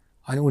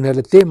अनि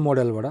उनीहरूले त्यही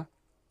मोडलबाट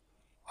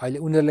अहिले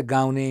उनीहरूले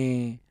गाउने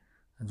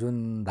जुन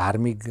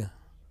धार्मिक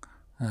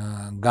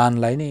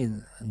गानलाई नै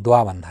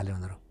दोहा भन्न थाल्यो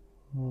उनीहरू।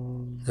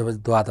 जब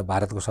दोहा त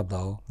भारतको शब्द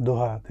हो,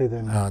 दोहा त्यही त,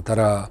 तर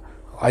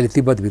अहिले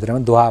तिब्बतभित्रमा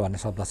दोहा भन्ने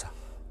शब्द छ।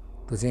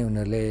 त्यो चाहिँ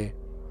उनीहरूले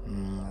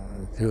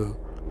त्यो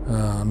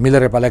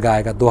मिलरेपाले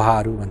गाएका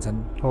दोहाहरू भन्छन्,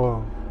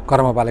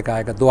 कर्मपाले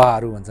गाएका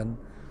दोहाहरू भन्छन्।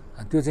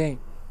 त्यो चाहिँ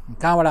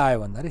कहाँबाट आयो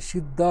भन्दाखेरि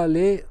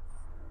सिद्धले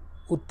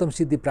उत्तम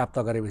सिद्धि प्राप्त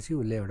गरेपछि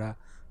उसले एउटा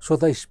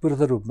स्वतः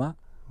स्फूर्त रूपमा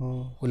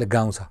उसले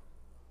गाउँछ।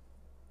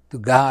 त्यो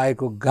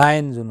गाएको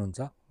गायन जुन हुन्छ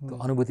त्यो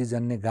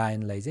अनुभूतिजन्य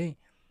गायनलाई चाहिँ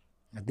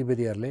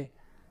तिब्बतीहरूले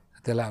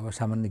त्यसलाई अब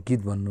सामान्य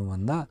गीत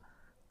भन्नुभन्दा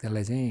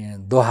त्यसलाई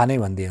चाहिँ दोहा नै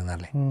भनिदिए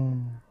उनीहरूले।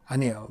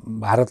 अनि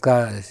भारतका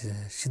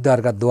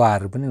सिद्धहरूका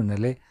दोहाहरू पनि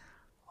उनीहरूले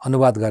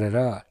अनुवाद गरेर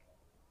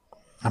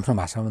आफ्नो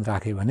भाषामा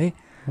राखे भने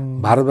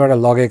भारतबाट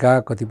लगेका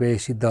कतिपय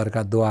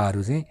सिद्धहरूका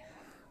दोहाहरू चाहिँ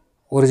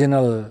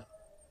ओरिजिनल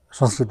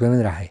संस्कृतमा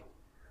पनि राखे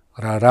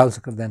र राहुल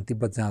शङ्करदेव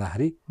तिब्बत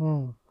जाँदाखेरि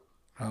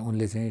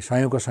उनले चाहिँ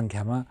सयौँको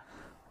सङ्ख्यामा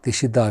ती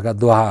सिद्धहरूका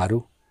दोहाहरू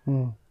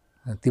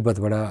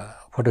तिब्बतबाट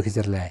फोटो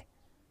खिचेर ल्याए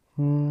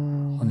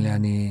उनले।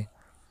 अनि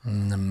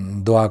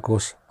दोहा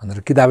कोश भनेर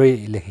किताबै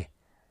लेखे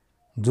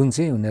जुन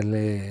चाहिँ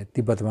उनीहरूले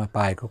तिब्बतमा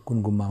पाएको कुन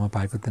गुम्बामा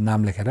पाएको त्यो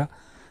नाम लेखेर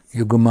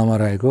यो गुम्बामा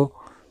रहेको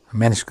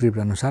म्यानुस्क्रिप्ट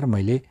अनुसार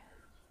मैले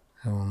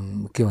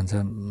के भन्छ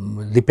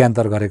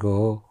लिप्यान्तर गरेको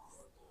हो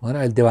भनेर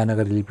अहिले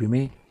देवानगरी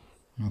लिपिमै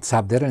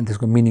छापिदिएर अनि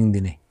त्यसको मिनिङ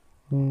दिने,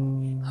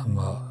 अब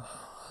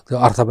त्यो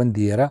अर्थ पनि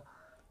दिएर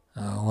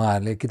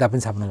उहाँहरूले किताब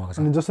पनि छाप्नु भएको छ।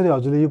 अनि जसरी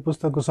हजुरले यो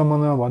पुस्तकको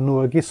सम्बन्धमा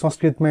भन्नुभयो कि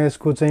संस्कृतमा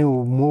यसको चाहिँ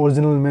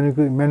ओरिजिनल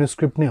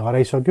म्यानुस्क्रिप्ट नै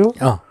हराइसक्यो,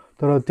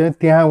 तर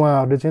त्यहाँ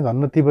उहाँहरूले चाहिँ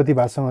धन्न तिब्बती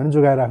भाषामा पनि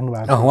जोगाएर राख्नु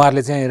भएको छ।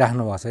 उहाँहरूले चाहिँ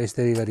राख्नु भएको छ।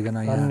 यस्तै गरिकन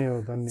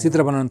यहाँ चित्र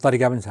बनाउने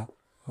तरिका पनि छ,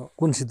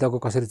 कुन सिद्धको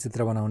कसरी चित्र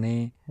बनाउने,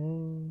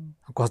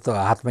 कस्तो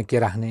हातमा के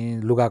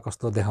राख्ने, लुगा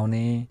कस्तो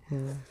देखाउने,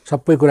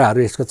 सबै कुराहरू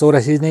यसको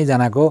 84 नै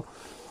जनाको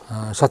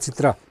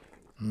सचित्र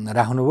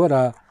राख्नुभयो। र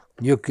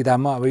यो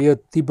किताबमा अब यो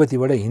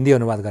तिब्बतीबाट हिन्दी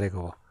अनुवाद गरेको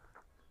हो।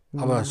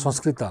 अब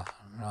संस्कृत त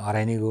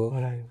हराइ नै गयो।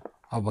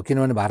 अब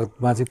किनभने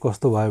भारतमा चाहिँ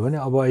कस्तो भयो भने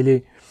अब अहिले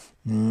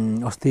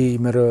अस्ति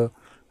मेरो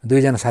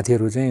 2 जना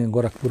साथीहरू चाहिँ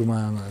गोरखपुरमा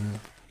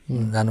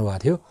जानुभएको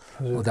थियो।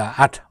 उता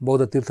 8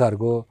 बौद्ध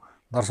तीर्थहरूको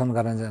दर्शन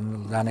गर्न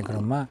जाने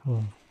क्रममा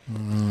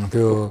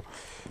त्यो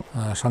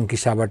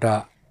सङ्किसाबाट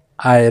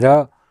आएर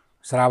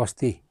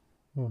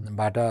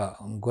श्रावस्तीबाट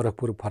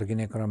गोरखपुर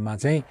फर्किने क्रममा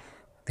चाहिँ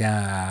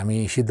त्यहाँ हामी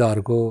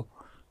सिद्धहरूको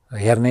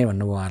हेर्ने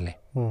भन्नुभयो उहाँहरूले।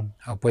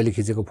 अब पहिले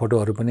खिचेको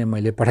फोटोहरू पनि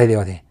मैले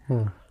पठाइदिएको थिएँ।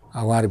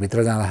 अब उहाँहरू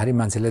भित्र जाँदाखेरि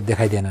मान्छेले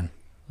देखाइदिएनन्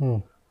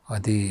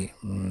ती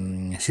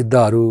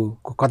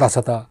सिद्धहरूको कता छ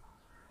त,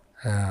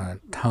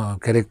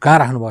 के अरे कहाँ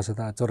राख्नुभएको छ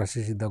त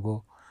 84 सिद्धको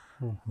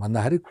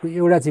भन्दाखेरि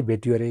एउटा चाहिँ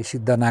भेटियो अरे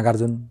सिद्ध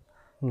नागार्जुन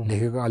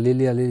लेखेको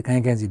अलिअलि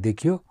कहीँ चाहिँ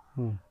देखियो।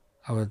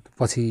 अब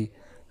पछि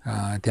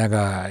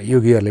त्यहाँका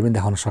योगीहरूले पनि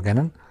देखाउन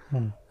सकेनन्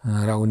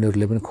र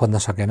उनीहरूले पनि खोज्न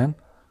सकेनन्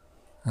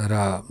र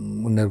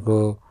उनीहरूको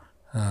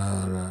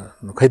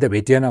खै त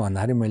भेटिएन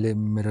भन्दाखेरि मैले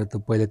मेरो त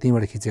पहिला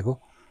त्यहीँबाट खिचेको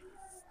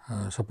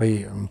सबै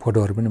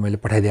फोटोहरू पनि मैले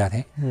पठाइदिएको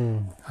थिएँ।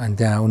 अनि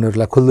त्यहाँ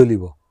उनीहरूलाई खुल्दुली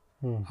भयो।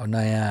 अब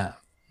नयाँ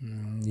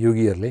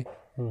योगीहरूले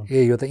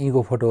यो त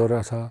यीँको फोटो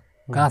रहेछ,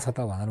 कहाँ छ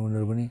त भनेर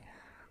उनीहरू पनि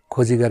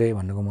खोजी गरे।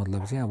 भन्नुको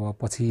मतलब चाहिँ अब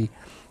पछि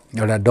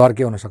एउटा डर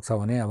के हुनसक्छ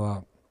भने अब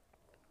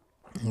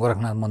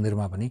गोरखनाथ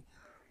मन्दिरमा पनि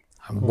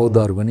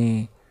बौद्धहरू पनि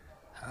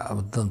अब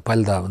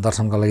पहिला त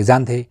दर्शनको लागि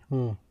जान्थे।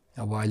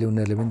 अब अहिले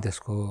उनीहरूले पनि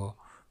त्यसको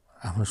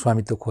आफ्नो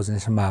स्वामित्व खोज्ने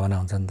सम्भावना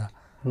हुन्छ नि त।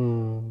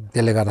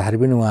 त्यसले गर्दाखेरि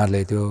पनि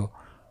उहाँहरूले त्यो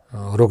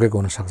रोकेको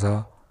हुनसक्छ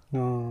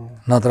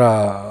नत्र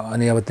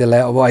अनि अब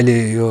त्यसलाई अब अहिले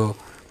यो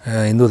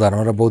हिन्दू धर्म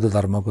र बौद्ध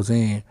धर्मको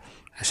चाहिँ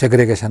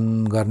सेग्रिगेसन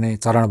गर्ने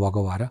चरण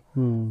भएको भएर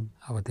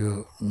अब त्यो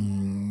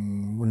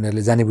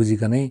उनीहरूले जानी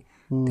बुझिकनै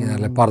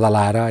तिनीहरूलाई पर्दा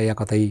लाएर या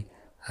कतै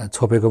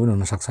छोपेको पनि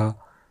हुनसक्छ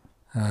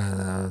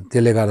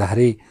त्यसले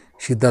गर्दाखेरि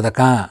सिद्ध त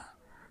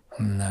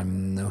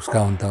कहाँ उसका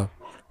हुन् त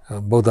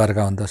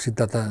बौद्धहरूका हुन् त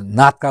सिद्ध त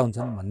नाथका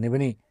हुन्छन्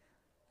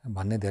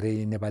भन्ने धेरै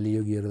नेपाली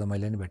योगीहरू त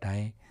मैले पनि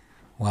भेटाएँ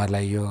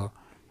उहाँहरूलाई यो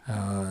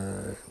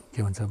के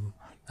भन्छ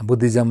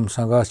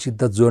बुद्धिज्मसँग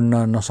सिद्ध जोड्न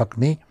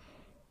नसक्ने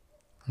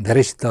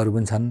धेरै सिद्धहरू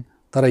पनि छन्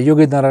तर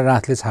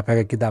योगेन्द्रनाथले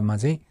छापेका किताबमा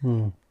चाहिँ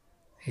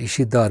यी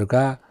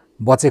सिद्धहरूका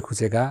बचे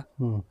खुचेका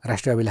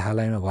राष्ट्रिय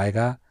अभिलेखालयमा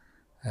भएका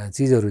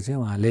चिजहरू चाहिँ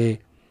उहाँले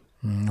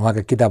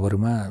उहाँका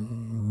किताबहरूमा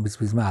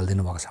बिचबिचमा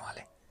हालिदिनु भएको छ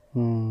उहाँले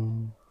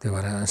त्यो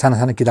भएर साना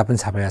साना किताब पनि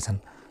छापेका छन्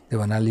त्यो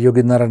भन्नाले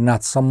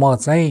योगेन्द्रनाथसम्म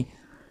चाहिँ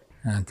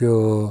त्यो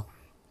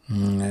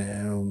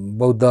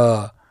बौद्ध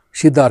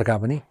सिद्धहरूका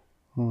पनि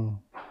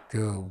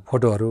त्यो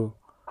फोटोहरू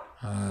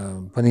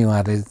पनि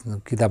उहाँहरूले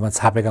किताबमा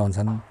छापेका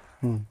हुन्छन्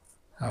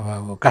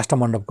अब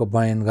काष्ठमण्डपको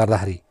बयान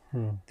गर्दाखेरि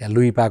त्यहाँ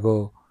लुइपाको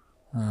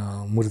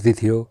मूर्ति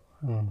थियो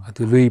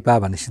त्यो लुइपा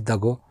भन्ने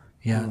सिद्धको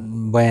यहाँ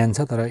बयान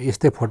छ तर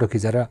यस्तै फोटो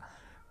खिचेर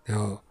त्यो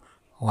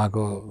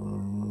उहाँको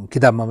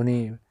किताबमा पनि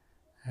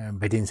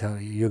भेटिन्छ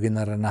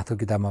योगेन्द्रनाथको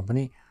किताबमा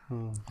पनि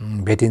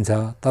भेटिन्छ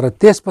तर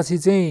त्यसपछि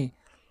चाहिँ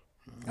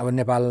अब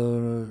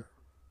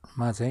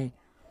नेपालमा चाहिँ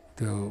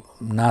त्यो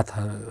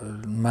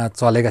नाथमा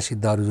चलेका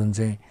सिद्धहरू जुन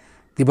चाहिँ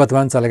तिब्बतमा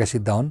पनि चलेका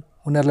सिद्ध हुन्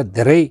उनीहरूलाई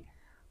धेरै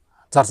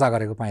चर्चा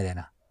गरेको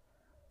पाइँदैन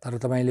तर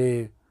तपाईँले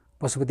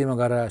पशुपतिमा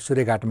गएर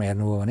सूर्यघाटमा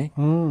हेर्नुभयो भने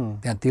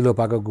त्यहाँ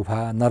तिलोपाको गुफा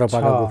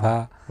नरपाको गुफा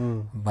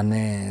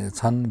भन्ने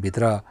छन्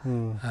भित्र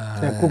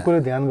कुकुरले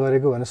ध्यान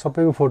गरेको भने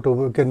सबैको फोटो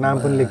के नाम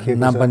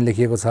पनि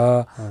लेखिएको छ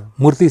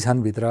मूर्ति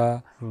छन् भित्र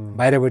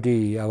बाहिरपट्टि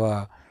अब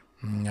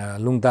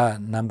लुङता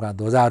नामका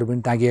ध्वजाहरू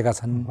पनि टाँगिएका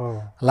छन्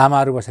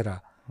लामाहरू बसेर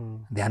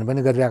ध्यान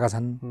पनि गरिरहेका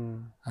छन्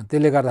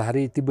त्यसले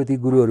गर्दाखेरि तिब्बती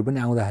गुरुहरू पनि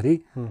आउँदाखेरि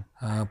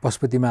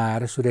पशुपतिमा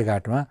आएर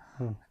सूर्यघाटमा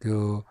त्यो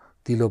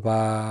तिलोपा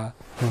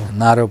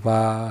नारोपा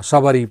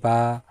सबरीपा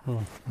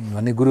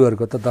भन्ने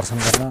गुरुहरूको त दर्शन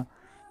गर्न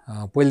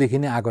पहिलेदेखि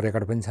नै आएको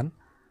रेकर्ड पनि छन्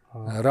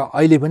र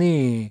अहिले पनि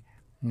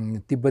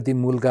तिब्बती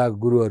मूलका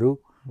गुरुहरू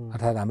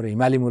अर्थात् हाम्रो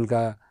हिमाली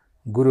मूलका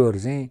गुरुहरू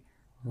चाहिँ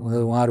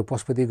उहाँहरू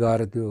पशुपति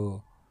गएर त्यो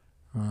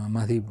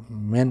माथि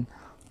मेन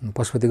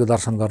पशुपतिको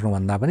दर्शन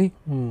गर्नुभन्दा पनि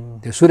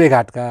त्यो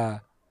सूर्यघाटका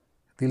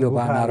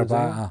तिलोपा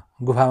नारोपा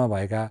गुफामा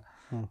भएका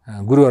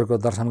गुरुहरूको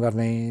दर्शन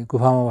गर्ने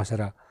गुफामा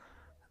बसेर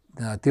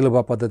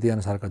तिलोपा पद्धति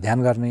अनुसारको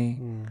ध्यान गर्ने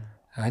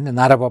होइन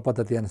नारोपा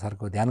पद्धति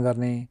अनुसारको ध्यान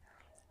गर्ने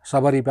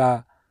सबरीपा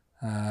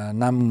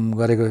नाम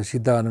गरेको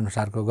सिद्ध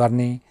अनुसारको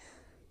गर्ने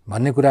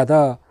भन्ने कुरा त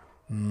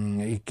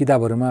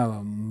किताबहरूमा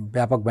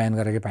व्यापक बयान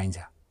गरेकै पाइन्छ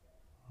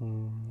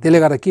त्यसले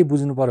गर्दा के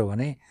बुझ्नु पर्यो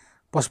भने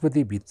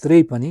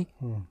पशुपतिभित्रै पनि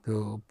त्यो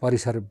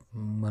परिसर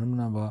भनौँ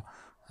न अब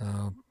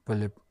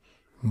पहिले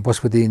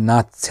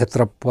पशुपतिनाथ क्षेत्र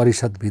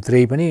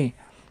परिषदभित्रै पनि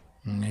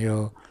यो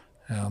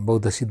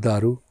बौद्ध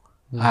सिद्धहरू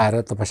आएर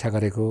तपस्या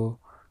गरेको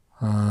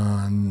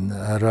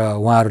र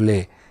उहाँहरूले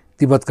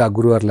तिब्बतका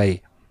गुरुहरूलाई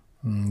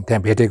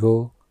त्यहाँ भेटेको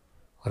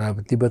र अब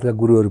तिब्बतका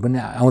गुरुहरू पनि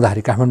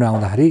आउँदाखेरि काठमाडौँ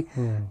आउँदाखेरि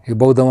यो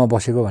बौद्धमा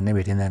बसेको भन्ने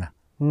भेटिँदैन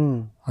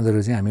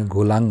उनीहरू चाहिँ हामी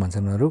घोलाङ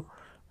भन्छन् उनीहरू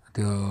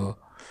त्यो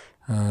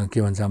के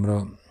भन्छ हाम्रो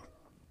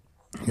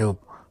यो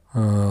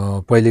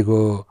पहिलेको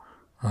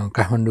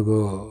काठमाडौँको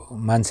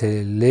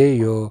मान्छेले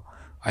यो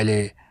अहिले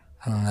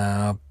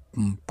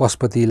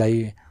पशुपतिलाई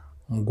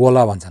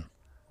गोला भन्छन्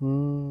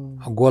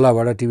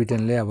गोलाबाट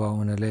टिबिटेनले अब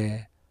उनीहरूले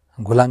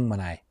घोलाङ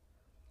बनाए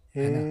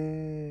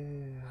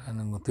होइन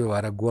त्यो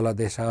भएर गोला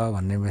देश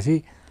भनेपछि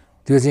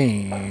त्यो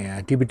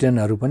चाहिँ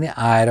टिबिटेनहरू पनि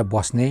आएर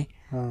बस्ने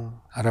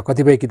र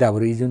कतिपय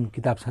किताबहरू यी जुन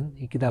किताब छन्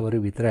यी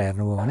किताबहरूभित्र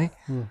हेर्नुभयो भने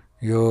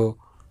यो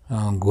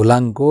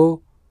घोलाङको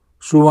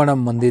सुवर्ण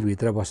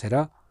मन्दिरभित्र बसेर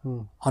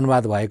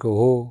अनुवाद भएको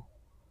हो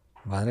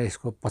भनेर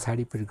यसको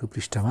पछाडिपट्टिको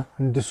पृष्ठमा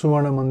त्यो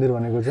सुवर्ण मन्दिर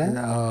भनेको चाहिँ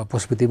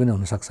पशुपति पनि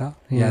हुनसक्छ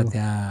या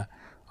त्यहाँ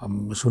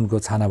सुनको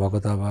छाना भएको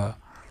त अब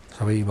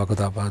सबै भएको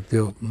त अब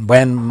त्यो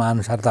बयानमा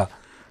अनुसार त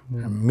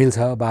मिल्छ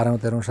 12औं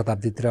 13औं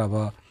शताब्दीतिर अब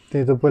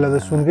त्यही त पहिला त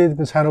सुनकै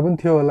छानो पनि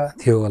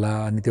थियो होला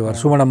अनि त्यो भएर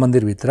सुवर्ण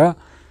मन्दिरभित्र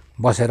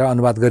बसेर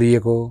अनुवाद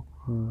गरिएको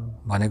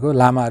भनेको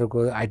लामाहरूको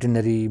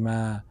आइटिनरीमा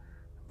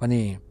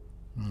पनि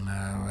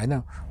होइन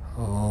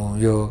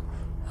यो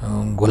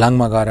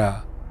घोलाङमा गएर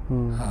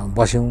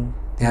बस्यौँ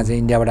त्यहाँ चाहिँ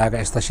इन्डियाबाट आएका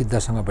यस्ता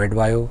सिद्धसँग भेट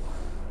भयो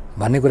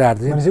भन्ने कुराहरू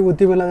चाहिँ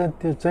उति बेला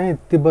त्यो चाहिँ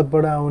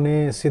तिब्बतबाट आउने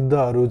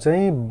सिद्धहरू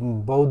चाहिँ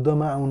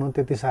बौद्धमा आउनु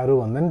त्यति साह्रो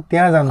भन्दा नि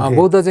त्यहाँ जान्थे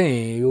बौद्ध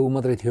चाहिँ यो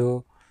मात्रै थियो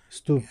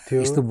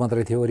स्तूप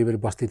मात्रै थियो वरिपरि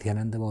बस्ती थिएन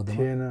नि त बौद्धमा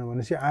थिएन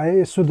भनेपछि आए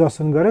यसो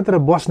दर्शन गरे तर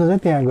बस्न चाहिँ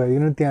त्यहाँ गयो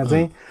किनभने त्यहाँ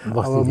चाहिँ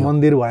अब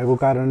मन्दिर भएको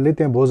कारणले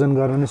त्यहाँ भोजन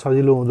गर्न नि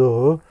सजिलो हुँदो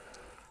हो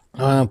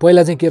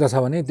पहिला चाहिँ के रहेछ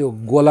भने त्यो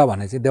गोला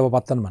भने चाहिँ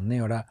देवपत्तन भन्ने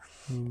एउटा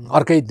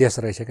अर्कै देश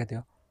रहेछ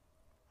क्या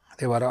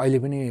त्यो भएर अहिले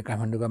पनि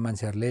काठमाडौँका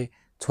मान्छेहरूले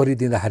छोरी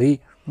दिँदाखेरि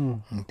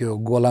त्यो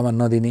गोलामा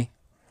नदिने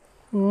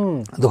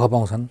दुःख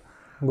पाउँछन्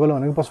गोला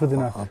भनेको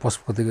पशुपतिनाथ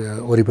पशुपति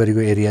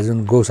वरिपरिको एरिया जुन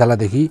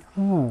गौशालादेखि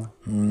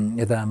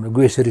यता हाम्रो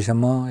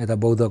गुहेश्वरीसम्म यता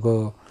बौद्धको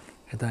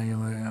यता यो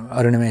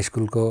अरुणिमा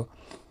स्कुलको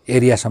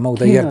एरियासम्म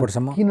उता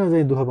एयरपोर्टसम्म किन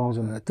चाहिँ दुःख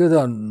पाउँछन्? त्यो त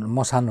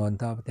मसान हो नि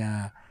त। अब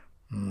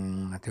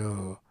त्यहाँ त्यो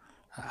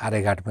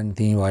आर्यघाट पनि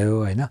त्यहीँ भयो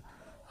होइन।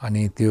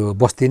 अनि त्यो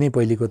बस्ती नै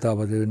पहिलेको त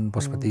अब जुन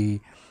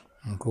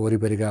पशुपतिको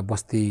वरिपरिका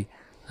बस्ती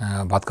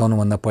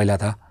भत्काउनुभन्दा पहिला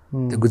त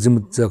त्यो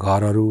गुज्मुज्ज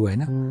घरहरू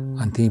होइन।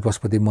 अनि त्यहीँ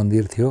पशुपति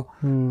मन्दिर थियो।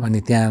 अनि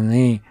त्यहाँ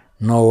नै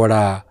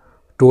 9वटा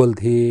टोल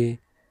थिए,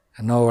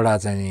 9वटा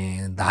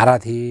चाहिँ धारा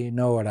थिए,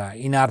 9वटा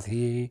इनार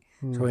थिए,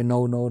 सबै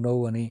 9 9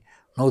 9 अनि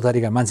 9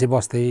 थरीका मान्छे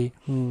बस्थे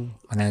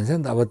भने हुन्छ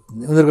नि त। अब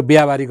उनीहरूको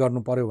बिहाबारी गर्नु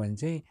पऱ्यो भने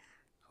चाहिँ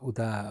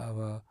उता अब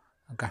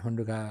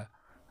काठमाडौँका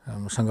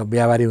सँग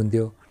बिहाबारी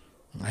हुन्थ्यो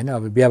होइन।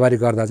 अब बिहाबारी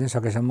गर्दा चाहिँ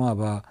सकेसम्म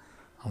अब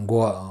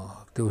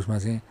त्यो उसमा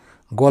चाहिँ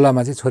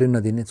गोलामा चाहिँ छोरी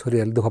नदिने,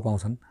 छोरीहरूले दुःख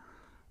पाउँछन्।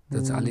 त्यो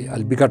चाहिँ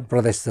अलि विकट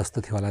प्रदेश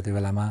जस्तो थियो होला त्यो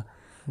बेलामा।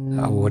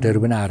 अब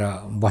भोटेहरू पनि आएर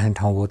बस्ने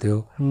ठाउँ भयो त्यो।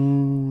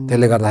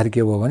 त्यसले गर्दाखेरि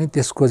के भयो भने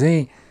त्यसको चाहिँ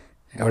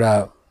एउटा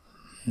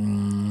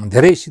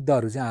धेरै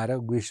सिद्धहरू चाहिँ आएर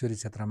गुहेश्वरी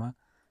क्षेत्रमा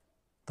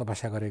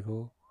तपस्या गरेको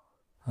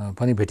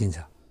पनि भेटिन्छ।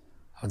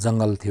 अब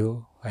जङ्गल थियो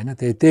होइन।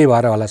 त्यही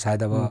भएर होला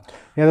सायद। अब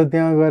यहाँ त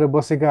त्यहाँ गएर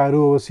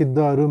बसेकाहरू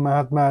सिद्धहरू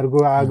महात्माहरूको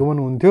आगमन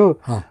हुन्थ्यो।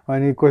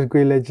 अनि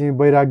कोहीलाई चाहिँ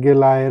वैराग्य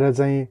लाएर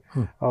चाहिँ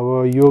अब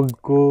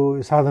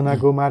योगको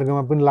साधनाको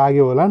मार्गमा पनि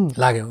लाग्यो होलान्।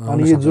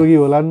 अनि यो जोगी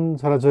होलान्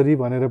छोराछोरी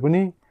भनेर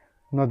पनि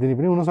नदिने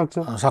पनि हुनसक्छ।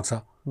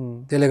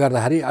 त्यसले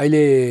गर्दाखेरि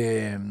अहिले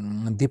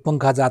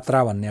दिपङ्खा जात्रा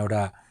भन्ने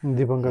एउटा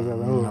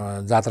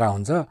जात्रा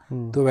हुन्छ।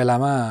 त्यो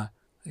बेलामा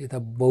यता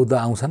बौद्ध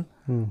आउँछन्,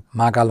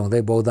 महाकाल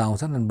हुँदै बौद्ध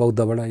आउँछन्। अनि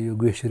बौद्धबाट यो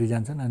गुहेश्वरी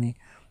जान्छन् अनि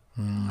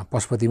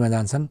पशुपतिमा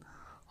जान्छन्।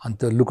 अनि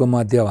त्यो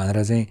लुकोमध्य भनेर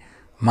चाहिँ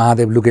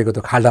महादेव लुकेको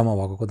त्यो खाल्डामा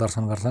भएकोको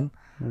दर्शन गर्छन्।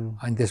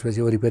 अनि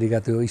त्यसपछि वरिपरिका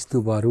त्यो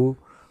स्तूपहरू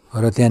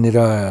र त्यहाँनिर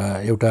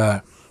एउटा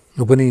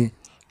ऊ पनि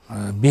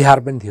बिहार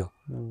पनि थियो।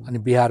 अनि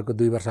बिहारको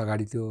 2 वर्ष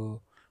अगाडि त्यो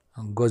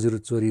गजुर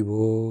चोरी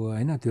भयो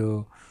होइन। त्यो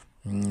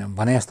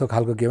भने जस्तो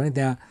खालको के भने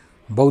त्यहाँ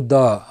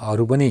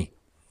बौद्धहरू पनि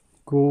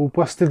को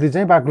उपस्थिति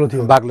चाहिँ बाक्लो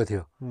थियो।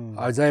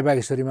 जय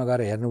बागेश्वरीमा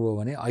गएर हेर्नुभयो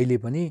भने अहिले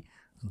पनि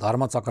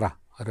धर्मचक्र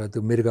र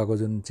त्यो मृगको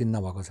जुन चिन्ह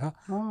भएको छ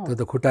त्यो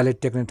त खुट्टाले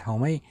टेक्ने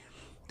ठाउँमै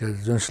त्यो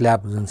जुन स्ल्याब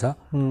जुन छ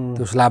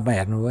त्यो स्ल्याबमा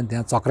हेर्नुभयो भने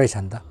त्यहाँ चक्रै छ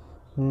नि त।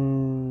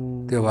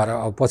 त्यो भएर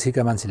अब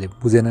पछिका मान्छेले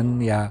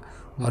बुझेनन् या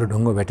अरू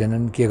ढुङ्गो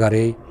भेटेनन्, के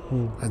गरे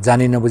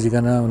जानी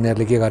नबुझिकन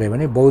उनीहरूले के गरे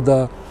भने बौद्ध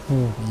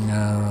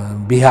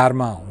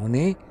बिहारमा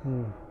हुने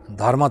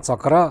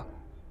धर्मचक्र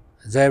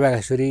जय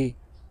बागेश्वरी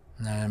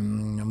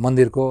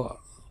मन्दिरको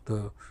त्यो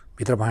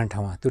भित्र भाँड्ने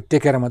ठाउँमा त्यो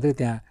टेकेर मात्रै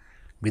त्यहाँ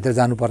भित्र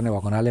जानुपर्ने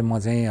भएको हुनाले म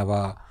चाहिँ अब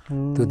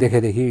त्यो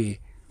देखेदेखि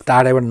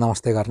टाढैबाट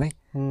नमस्ते गर्ने।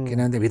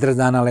 किनभने त्यो भित्र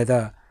जानलाई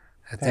त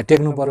त्यहाँ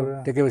टेक्नु पर्यो।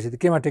 टेकेपछि त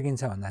केमा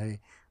टेकिन्छ भन्दाखेरि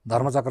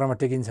धर्मचक्रमा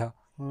टेकिन्छ।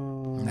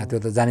 त्यो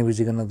त जानी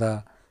बुझिकन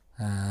त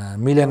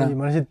मिलेन।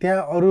 भनेपछि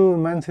त्यहाँ अरू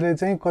मान्छेले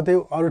चाहिँ कतै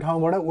अरू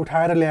ठाउँबाट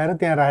उठाएर ल्याएर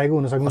त्यहाँ राखेको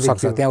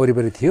हुनसक्छ। त्यहाँ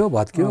वरिपरि थियो,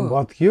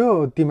 भत्कियो,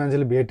 ती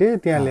मान्छेले भेटे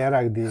त्यहाँ ल्याएर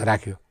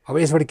राख्यो। अब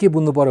यसबाट के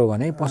बुझ्नु पर्यो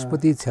भने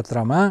पशुपति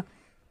क्षेत्रमा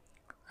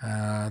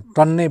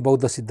टन्नै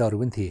बौद्ध सिद्धहरू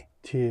पनि थिए।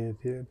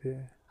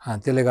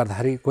 त्यसले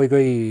गर्दाखेरि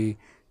कोही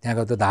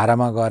त्यहाँको त्यो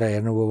धारामा गएर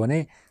हेर्नुभयो भने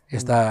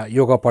यस्ता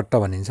योगपट्ट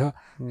भनिन्छ।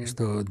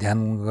 यस्तो ध्यान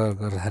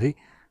गर्दाखेरि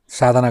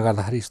साधना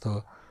गर्दाखेरि यस्तो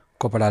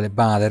कपडाले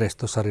बाँधेर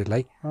यस्तो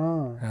शरीरलाई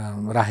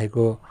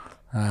राखेको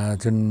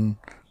जुन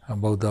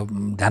बौद्ध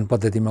ध्यान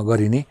पद्धतिमा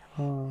गरिने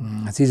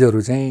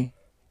चिजहरू चाहिँ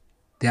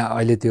त्यहाँ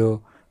अहिले त्यो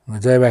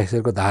जय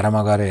बागेश्वरको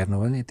धारामा गएर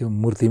हेर्नुभयो भने त्यो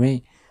मूर्तिमै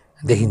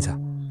देखिन्छ।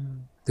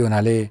 त्यो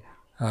हुनाले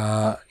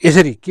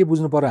यसरी के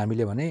बुझ्नु पर्यो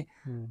हामीले भने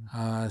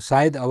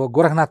सायद अब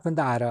गोरखनाथ पनि त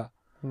आएर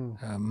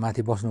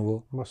माथि बस्नुभयो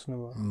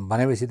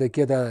भनेपछि त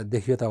के त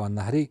देखियो त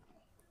भन्दाखेरि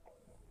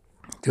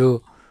त्यो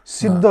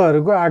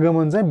सिद्धहरूको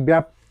आगमन चाहिँ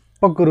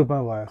व्यापक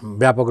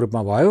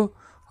रूपमा भयो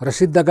र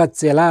सिद्धका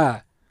चेला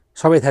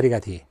सबै थरीका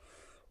थिए।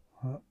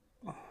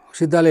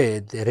 सिद्धले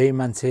धेरै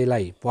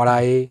मान्छेलाई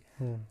पढाए,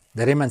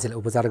 धेरै मान्छेलाई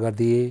उपचार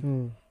गरिदिए।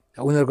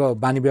 उनीहरूको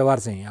बानी व्यवहार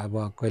चाहिँ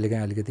अब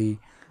कहिलेकाहीँ अलिकति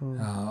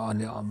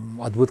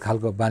अद्भुत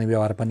खालको बानी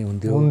व्यवहार पनि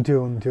हुन्थ्यो।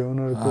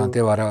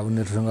 त्यो भएर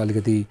उनीहरूसँग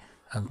अलिकति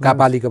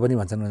कापालीको पनि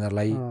भन्छन्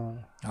उनीहरूलाई।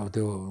 अब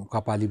त्यो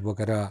कपाली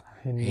बोकेर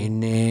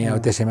हिँड्ने, अब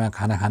त्यसैमा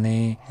खाना खाने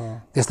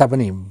त्यस्ता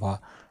पनि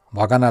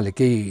भकनाले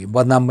केही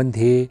बदनाम पनि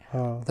थिए।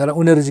 तर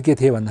उनीहरू चाहिँ के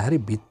थिए भन्दाखेरि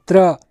भित्र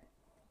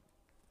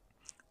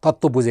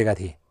तत्त्व बुझेका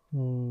थिए।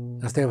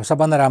 जस्तै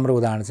सबभन्दा राम्रो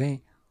उदाहरण चाहिँ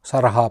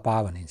सरहपा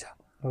भनिन्छ।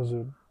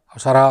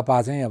 सरहपा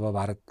चाहिँ अब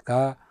भारतका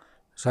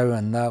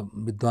सबैभन्दा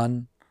विद्वान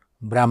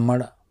ब्राह्मण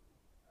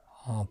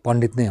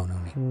पण्डित नै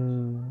हुनुहुने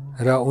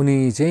र उनी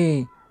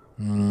चाहिँ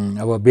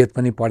अब वेद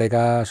पनि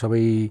पढेका,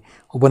 सबै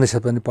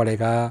उपनिषद पनि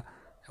पढेका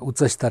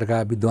उच्च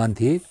स्तरका विद्वान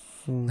थिए।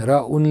 र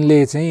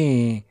उनले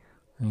चाहिँ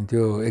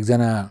त्यो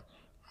एकजना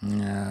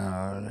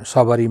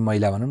सबरी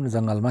महिला भनौँ न,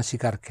 जङ्गलमा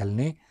शिकार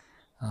खेल्ने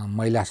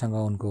महिलासँग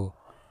उनको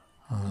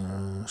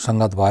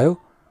सङ्गत भयो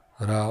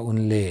र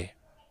उनले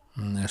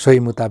सोही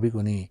मुताबिक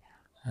उनी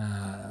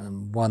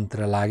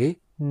वनतिर लागे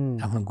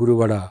आफ्नो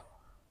गुरुबाट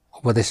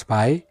उपदेश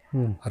पाए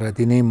र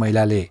तिनै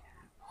महिलाले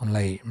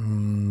उनलाई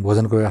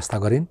भोजनको व्यवस्था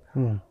गरिन्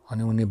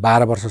अनि उनी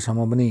 12 वर्षसम्म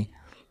पनि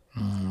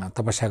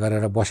तपस्या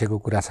गरेर बसेको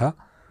कुरा छ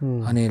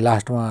अनि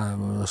लास्टमा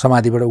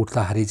समाधिबाट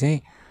उठ्दाखेरि चाहिँ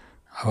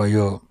अब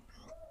यो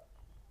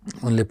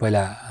उनले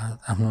पहिला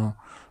आफ्नो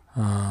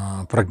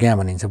प्रज्ञा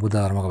भनिन्छ बुद्ध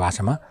धर्मको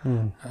भाषामा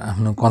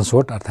आफ्नो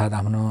कन्सोर्ट अर्थात्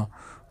आफ्नो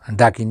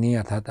डाकिनी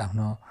अर्थात्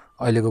आफ्नो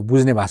अहिलेको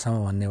बुझ्ने भाषामा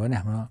भन्ने हो भने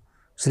आफ्नो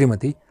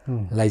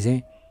श्रीमतीलाई चाहिँ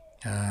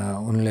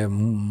उनले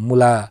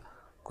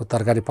मुलाको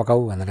तरकारी पकाऊ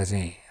भनेर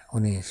चाहिँ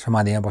उनी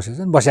समाधिमा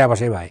बसेछन् बसे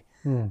भए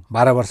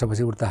 12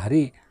 वर्षपछि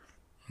उठ्दाखेरि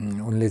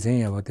उनले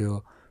चाहिँ अब त्यो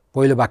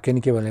पहिलो वाक्य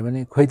नि के भन्यो भने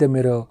खोइ त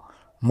मेरो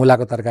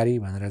मुलाको तरकारी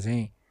भनेर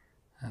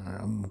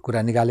चाहिँ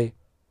कुरा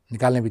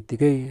निकाल्ने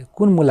बित्तिकै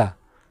कुन मुला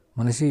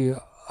भनेपछि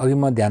अघि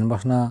म ध्यान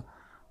बस्न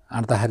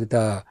आँट्दाखेरि त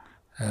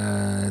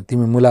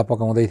तिमी मुला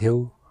पकाउँदै थियौ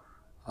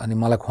अनि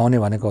मलाई खुवाउने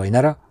भनेको होइन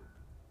र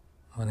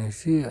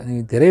भनेपछि अनि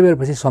धेरै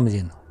बेरपछि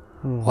सम्झिनु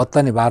हो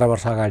त नि 12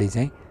 वर्ष अगाडि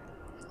चाहिँ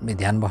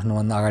ध्यान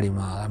बस्नुभन्दा अगाडि म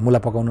मुला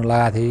पकाउनु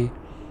लगाएको थिएँ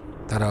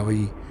तर अब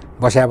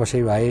बस्या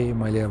भए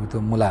मैले अब त्यो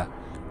मुला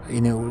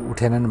यिनी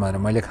उठेनन् भनेर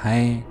मैले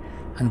खाएँ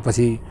अनि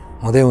पछि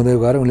हुँदै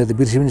गएर उनले त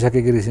बिर्सि पनि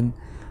सकेकी रहेछन्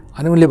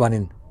अनि उनले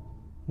भनिन्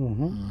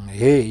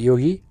हे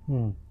योगी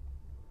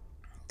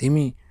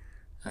तिमी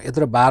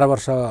यत्रो 12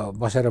 वर्ष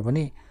बसेर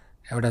पनि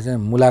एउटा चाहिँ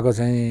मुलाको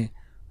चाहिँ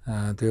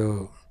त्यो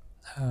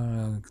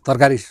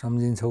तरकारी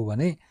सम्झिन्छौ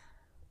भने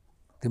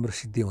तिम्रो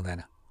सिद्धि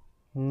हुँदैन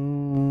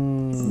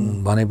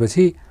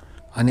भनेपछि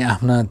अनि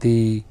आफ्ना ती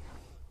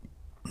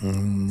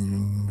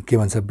के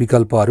भन्छ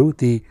विकल्पहरू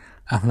ती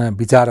आफ्ना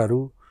विचारहरू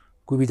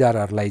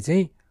कुविचारहरूलाई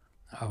चाहिँ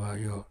अब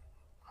यो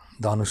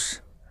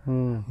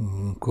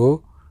धनुषको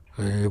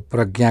यो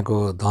प्रज्ञाको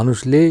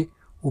धनुषले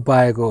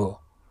उपायको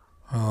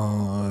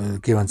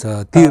के भन्छ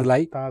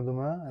तीरलाई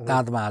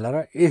ताँतमा हालेर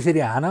यसरी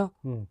हान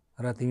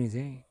र तिमी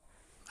चाहिँ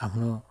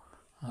आफ्नो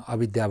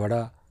अविद्याबाट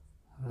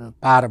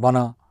पार बन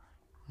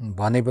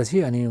भनेपछि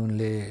अनि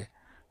उनले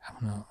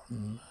आफ्नो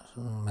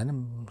हैन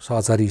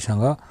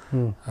सहचरीसँग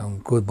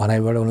को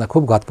भनाइबाट उनलाई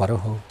खुब घत पर्यो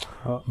हो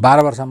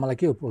 12 वर्ष मलाई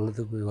के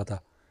हो त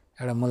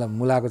एउटा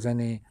मुलाको चाहिँ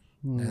नि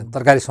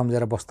तरकारी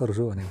सम्झेर बस्दो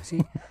रहेछु भनेपछि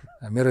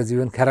मेरो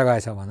जीवन खेर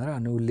गएछ भनेर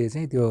अनि उसले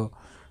चाहिँ त्यो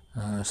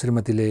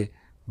श्रीमतीले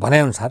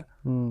भनेअनुसार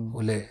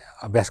उसले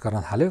अभ्यास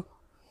गर्न थाल्यो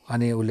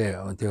अनि उसले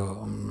त्यो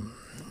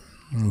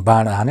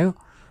बाण हान्यो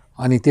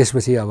अनि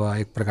त्यसपछि अब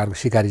एक प्रकारको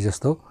शिकारी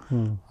जस्तो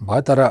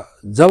भयो तर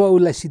जब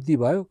उसलाई सिद्धि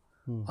भयो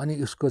अनि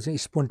उसको चाहिँ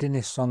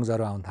स्पोन्टेनियस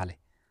सङ्ग्सहरू आउन थाले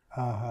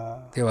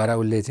त्यो भएर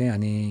उसले चाहिँ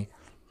अनि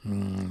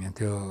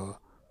त्यो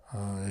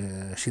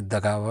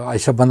सिद्धका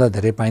सबभन्दा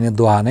धेरै पाइने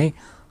दोहा नै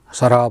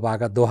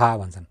सरहपाका दोहा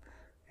भन्छन्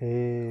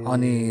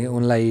अनि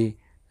उनलाई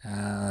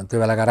त्यो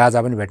बेलाका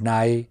राजा पनि भेट्न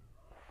आए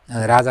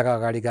राजाका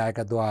अगाडि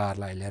गाएका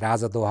दोहाहरूलाई अहिले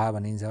राजा दोहा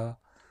भनिन्छ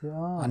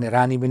अनि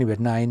रानी पनि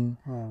भेट्न आइन्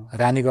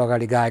रानीको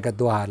अगाडि गाएका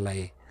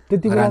दोहाहरूलाई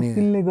त्यतिबेला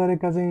तिनले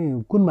गरेका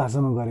चाहिँ कुन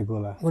भाषामा गरेको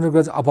होला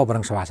उनीहरूको चाहिँ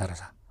अपभ्रंश भाषा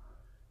रहेछ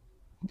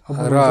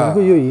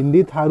र यो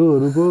हिन्दी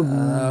थारूहरूको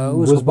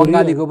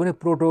बङ्गालीको पनि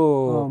प्रोटो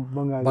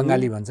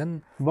बङ्गाली भन्छन्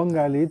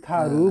बङ्गाली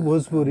थारू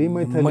भोजपुरी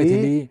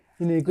मैथिली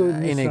यिनीको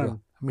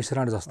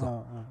मिश्रण जस्तो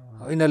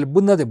यिनीहरूले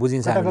बुझ्न चाहिँ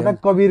बुझिन्छ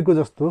कबीरको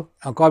जस्तो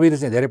कबीर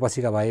चाहिँ धेरै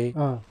पछिका भए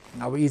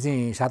अब यी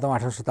चाहिँ 7औं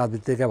 8औं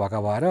शताब्दीतिरका भएका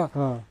भएर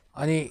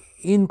अनि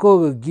यिनको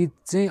गीत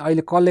चाहिँ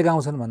अहिले कसले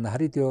गाउँछन्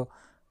भन्दाखेरि त्यो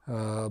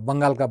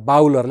बङ्गालका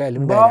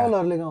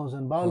बाउलहरूले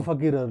गाउँछन् बाउल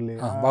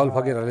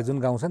फकिरहरूले जुन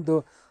गाउँछन् त्यो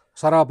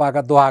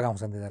सरहपाका दोहा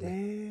गाउँछन्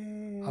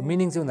तिनीहरूले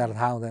मिनिङ चाहिँ उनीहरूलाई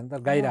थाहा हुँदैन तर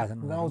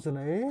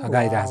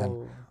गाइरहेछन्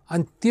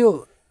अनि त्यो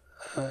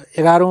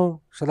 11औं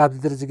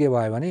शताब्दीतिर चाहिँ के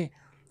भयो भने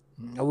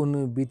अब उनी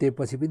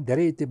बितेपछि पनि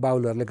धेरै त्यो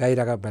बाउलहरूले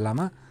गाइरहेका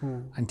बेलामा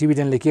अनि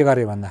टिबिटेनले के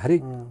गरे भन्दाखेरि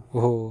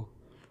ओहो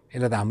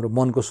यसले त हाम्रो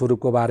मनको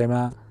स्वरूपको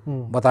बारेमा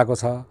बताएको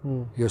छ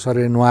यो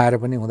शरीर नुहाएर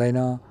पनि हुँदैन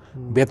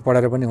वेद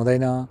पढेर पनि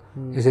हुँदैन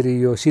यसरी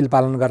यो शील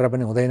पालन गरेर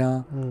पनि हुँदैन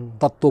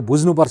तत्त्व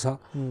बुझ्नुपर्छ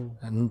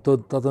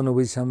तत्त्व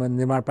नबुझेसम्म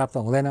निर्माण प्राप्त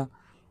हुँदैन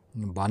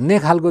भन्ने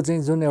खालको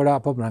चाहिँ जुन एउटा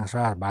अपभ्रंश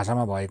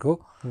भाषामा भएको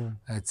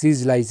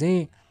चिजलाई चाहिँ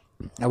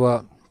अब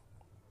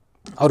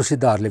अरू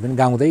सिद्धहरूले पनि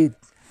गाउँदै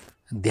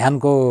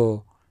ध्यानको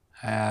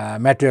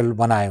मेटेरियल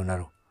बनाए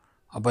उनीहरू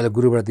अब पहिला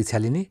गुरुबाट दीक्षा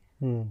लिने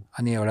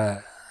अनि एउटा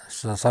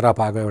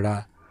सरहपाको एउटा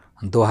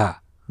दोहा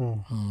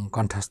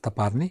कण्ठस्थ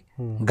पार्ने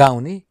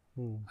गाउने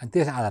अनि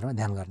त्यस आधारमा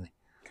ध्यान गर्ने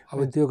अब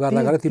त्यो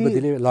गर्दा गर्दा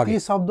तिब्बतीले लगे ती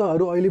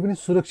शब्दहरू अहिले पनि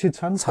सुरक्षित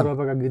छन्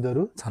सरहपाका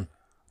गीतहरू छन्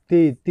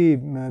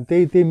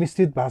त्यही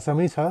मिश्रित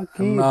भाषामै छ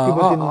कि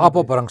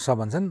अपभ्रंश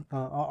भन्छन्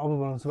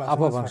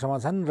अपभ्रंशमा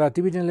छन् र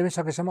टिबिटेनले पनि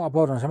सकेसम्म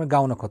अपभ्रंशमै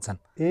गाउन खोज्छन्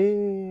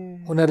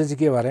उनीहरूले चाहिँ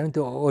के भएर भने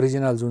त्यो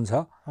ओरिजिनल जुन छ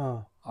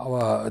अब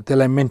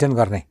त्यसलाई मेन्टेन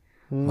गर्ने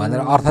भनेर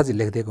अर्थ चाहिँ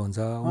लेखिदिएको हुन्छ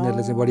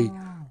उनीहरूले चाहिँ बढी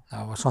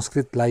अब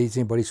संस्कृतलाई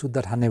चाहिँ बढी शुद्ध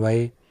ठान्ने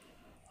भए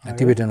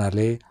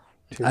टिबेटनहरूले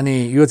अनि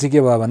यो चाहिँ के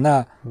भयो भन्दा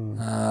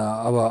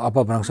अब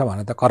अपभ्रंश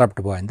भनेर त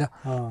करप्ट भयो नि त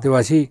त्यो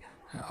भएपछि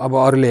अब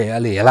अरूले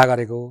अलि हेला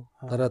गरेको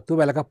तर त्यो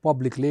बेलाका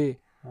पब्लिकले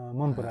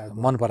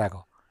मन पराएको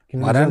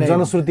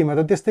जनश्रुतिमा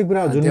त त्यस्तै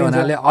कुरा जुन त्यो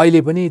हुनाले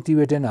अहिले पनि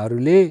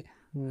टिबेटनहरूले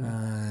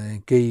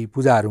केही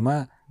पूजाहरूमा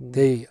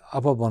त्यही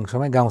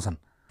अपभ्रंशमै गाउँछन्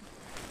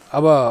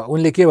अब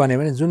उनले के भन्यो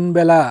भने जुन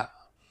बेला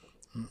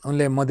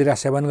उनले मदिरा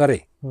सेवन गरे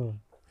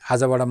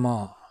आजबाट म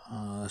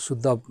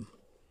शुद्ध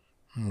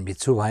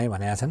भिक्षु भएँ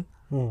भनेका छन्।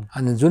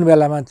 अनि जुन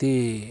बेलामा ती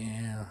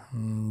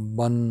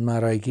वनमा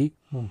रहेकी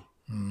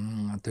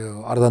त्यो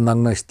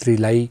अर्धनग्न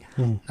स्त्रीलाई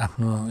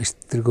आफ्नो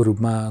स्त्रीको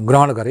रूपमा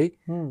ग्रहण गरे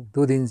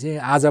त्यो दिन चाहिँ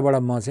आजबाट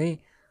म चाहिँ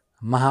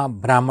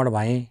महाब्राह्मण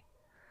भएँ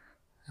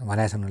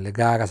भनेका छन्। उनले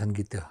गाएका छन्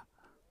गीत। त्यो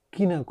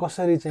किन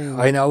कसरी चाहिँ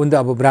होइन उनले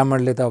अब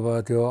ब्राह्मणले त अब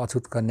त्यो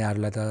अछुत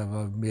कन्याहरूलाई त अब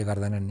बिहे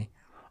गर्दैनन् नि।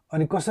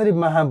 अनि कसरी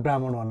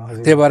महाब्राह्मण भन्नु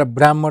खोजेको? त्यही भएर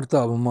ब्राह्मण त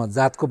अब म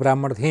जातको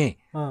ब्राह्मण थिएँ,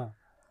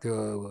 त्यो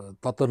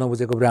तत्त्व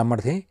नबुझेको ब्राह्मण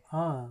थिएँ।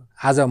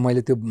 आज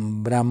मैले त्यो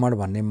ब्राह्मण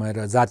भन्ने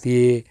मेरो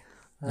जातीय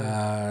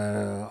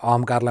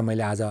अहङ्कारलाई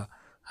मैले आज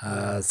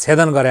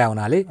छेदन गरे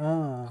हुनाले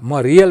म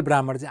रियल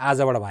ब्राह्मण चाहिँ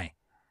आजबाट भएँ।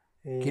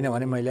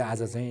 किनभने मैले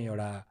आज चाहिँ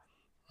एउटा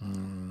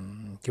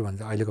के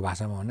भन्छ अहिलेको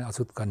भाषामा भने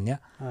अछुत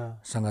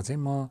कन्यासँग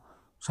चाहिँ म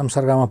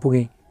संसर्गमा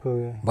पुगेँ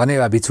भने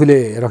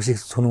भिक्षुले रक्सी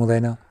छुनु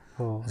हुँदैन।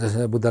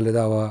 जसरी बुद्धले त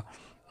अब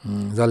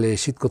जसले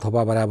शीतको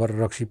थोपा बराबर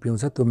रक्सी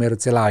पिउँछ त्यो मेरो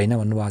चेला होइन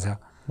भन्नुभएको छ।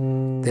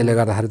 त्यसले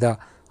गर्दाखेरि त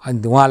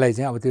अनि उहाँलाई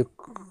चाहिँ अब त्यो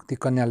ती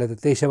कन्याले त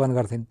त्यही सेवन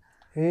गर्थिन्।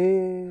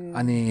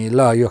 अनि ल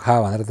यो खा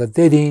भनेर त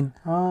त्यही दिन।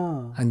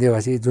 अनि त्यो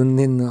भएपछि जुन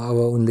दिन अब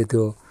उनले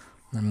त्यो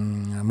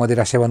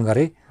मदिरा सेवन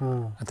गरे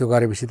त्यो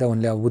गरेपछि त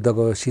उनले अब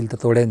बुद्धको शिल त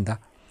तोडे नि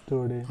त।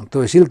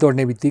 त्यो शिल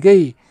तोड्ने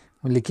बित्तिकै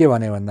उनले के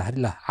भने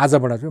भन्दाखेरि ल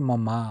आजबाट चाहिँ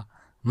म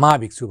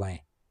महाभिक्षु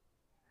भएँ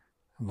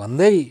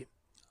भन्दै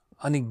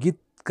अनि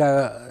गीतका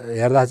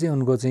हेर्दा चाहिँ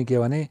उनको चाहिँ के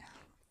भने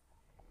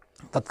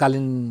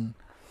तत्कालीन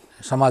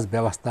समाज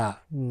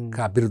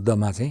व्यवस्थाका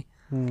विरुद्धमा चाहिँ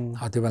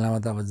त्यो बेलामा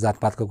त अब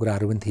जातपातको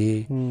कुराहरू पनि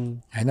थिए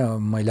होइन,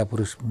 महिला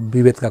पुरुष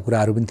विभेदका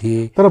कुराहरू पनि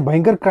थिए। तर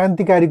भयङ्कर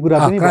क्रान्तिकारी कुरा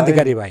पनि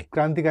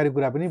क्रान्तिकारी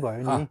कुरा पनि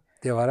भयो नि।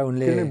 त्यो भएर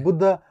उनले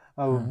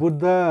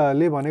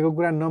बुद्धले भनेको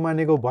कुरा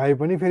नमानेको भए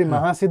पनि फेरि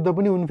महासिद्ध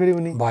पनि उनी फेरि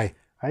उनी भए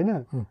होइन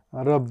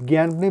र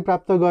ज्ञान पनि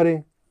प्राप्त गरे।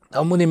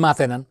 उनी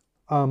मातेनन्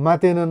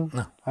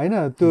होइन,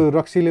 त्यो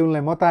रक्सीले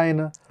उनलाई मताएन।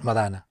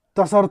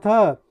 तसर्थ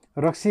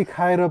रक्सी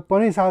खाएर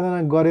पनि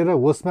साधना गरेर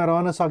होसमा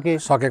रहन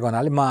सकेको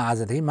हुनाले म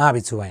आजदेखि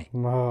महाभिक्षु भएँ।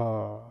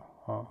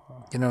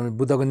 किनभने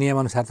बुद्धको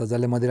नियमअनुसार त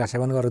जसले मदिरा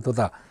सेवन गर्यो त्यो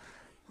त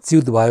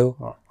च्युत भयो।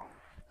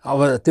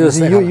 अब त्यो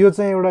यो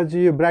चाहिँ एउटा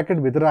यो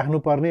ब्राकेटभित्र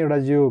राख्नुपर्ने एउटा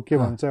यो के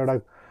भन्छ एउटा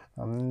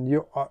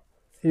यो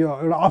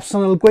एउटा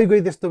अप्सनल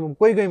कोही त्यस्तो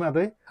कोही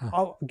मात्रै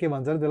के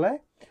भन्छ त्यसलाई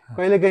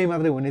कहिलेकाहीँ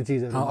मात्रै हुने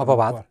चिजहरू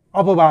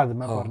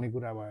अपवादमा पर्ने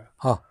कुरा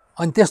भयो।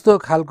 अनि त्यस्तो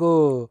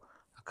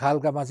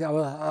खालकामा चाहिँ अब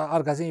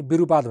अर्का चाहिँ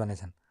विरूपाद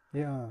भनेछन्।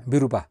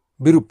 विरूप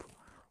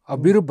अब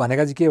विरूप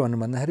भनेका चाहिँ के भन्नु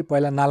भन्दाखेरि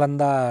पहिला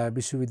नालन्दा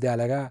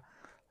विश्वविद्यालयका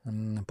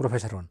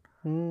प्रोफेसर हुन्।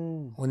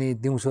 उनी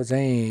दिउँसो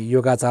चाहिँ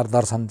योगाचार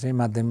दर्शन चाहिँ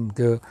माध्यम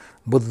त्यो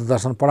बुद्ध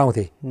दर्शन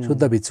पढाउँथे,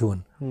 शुद्ध भिक्षु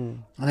हुन्।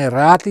 अनि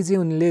राति चाहिँ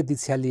उनले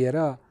दीक्षा लिएर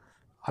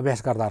अभ्यास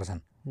गर्दा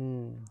रहेछन्।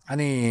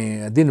 अनि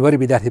दिनभरि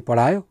विद्यार्थी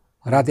पढायो,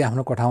 राति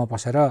आफ्नो कोठामा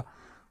पसेर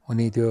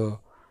उनी त्यो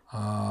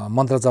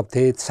मन्त्र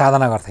जप्थे,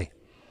 साधना गर्थे।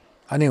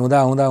 अनि हुँदा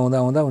हुँदा हुँदा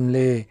हुँदा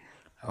उनले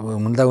अब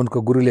हुन त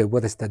उनको गुरुले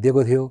उपदेश त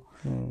दिएको थियो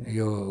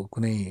यो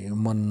कुनै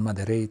मनमा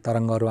धेरै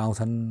तरङ्गहरू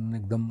आउँछन्,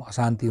 एकदम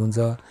अशान्ति हुन्छ,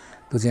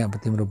 त्यो चाहिँ अब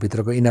तिम्रो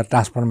भित्रको इनर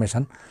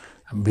ट्रान्सफर्मेसन,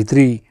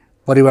 भित्री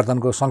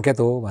परिवर्तनको सङ्केत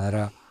हो भनेर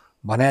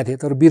भनेका थिए।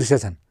 तर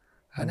बिर्सेछन्।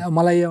 अनि अब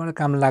मलाई एउटा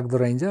काम लाग्दो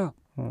रहेछ,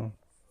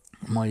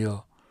 म यो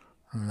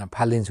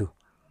फालिदिन्छु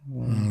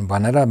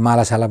भनेर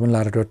मालासाला पनि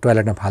लगाएर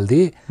टोयलेटमा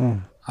फालिदिएँ।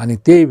 अनि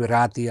त्यही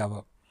राति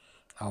अब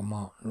म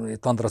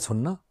तन्त्र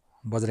छुन्न,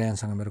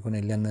 वज्रयानसँग मेरो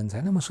कुनै लेनदेन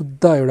छैन, म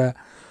शुद्ध एउटा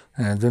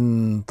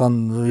जुन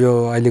यो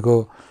अहिलेको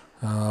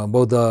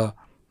बौद्ध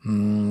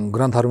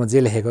ग्रन्थहरूमा जे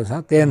लेखेको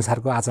छ त्यही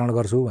अनुसारको आचरण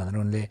गर्छु भनेर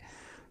उनले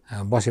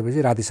बसेपछि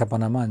राति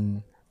सपनामा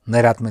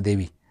नैरात्म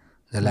देवी,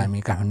 जसलाई हामी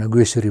काठमाडौँ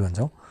गुहेश्वरी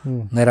भन्छौँ,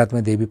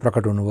 नैरात्म देवी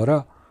प्रकट हुनुभयो र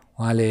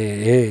उहाँले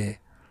हे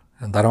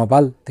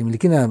धर्मपाल तिमीले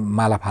किन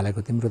माला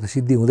फालेको, तिम्रो त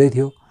सिद्धि हुँदै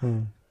थियो,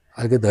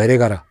 अलिकति धैर्य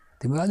गर,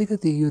 तिम्रो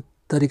अलिकति यो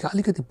तरिका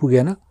अलिकति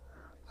पुगेन,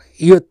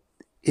 यो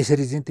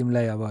यसरी चाहिँ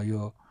तिमीलाई अब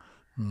यो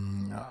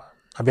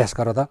अभ्यास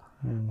गर त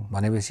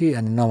भनेपछि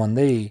अनि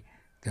नभन्दै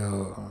त्यो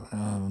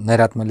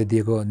नैरात्मले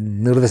दिएको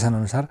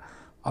निर्देशनअनुसार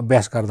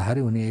अभ्यास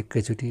गर्दाखेरि उनी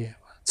एकैचोटि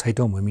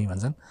 6औँ भूमि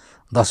भन्छन्,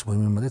 10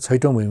 भूमिमध्ये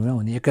 6औँ भूमिमा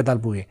उनी एकैताल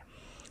पुगे।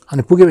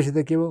 अनि पुगेपछि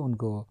त के भयो,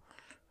 उनको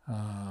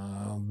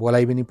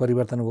बोलाइ पनि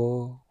परिवर्तन भयो,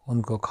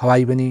 उनको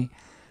खवाई पनि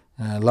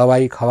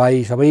लवाई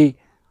खवाई सबै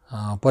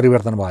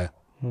परिवर्तन भयो।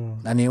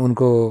 अनि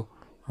उनको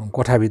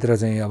कोठाभित्र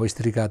चाहिँ अब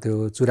स्त्रीका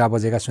त्यो चुरा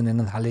बजेका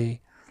सुनिन थाले।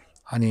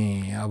 अनि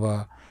अब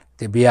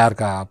त्यो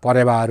बिहारका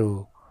परेवाहरू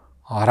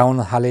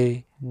हराउन थाले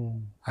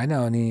होइन।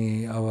 अनि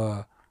अब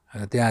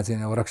त्यहाँ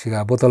चाहिँ अब रक्सीका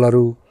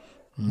बोतलहरू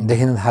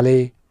देखिन थाले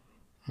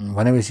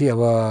भनेपछि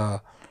अब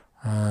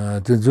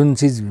त्यो जुन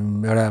चिज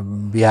एउटा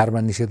बिहारमा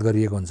निषेध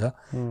गरिएको हुन्छ,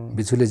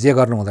 भिक्षुले जे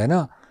गर्नु हुँदैन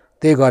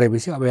त्यही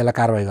गरेपछि अब यसलाई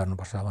कारवाही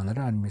गर्नुपर्छ भनेर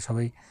अनि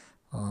सबै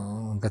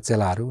उनका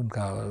चेलाहरू,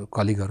 उनका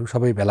कलिगहरू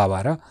सबै भेला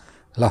भएर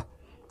ल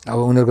अब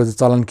उनीहरूको चाहिँ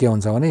चलन के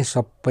हुन्छ भने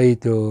सबै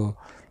त्यो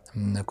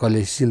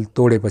कसले सिल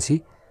तोडेपछि,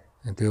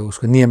 त्यो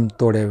उसको नियम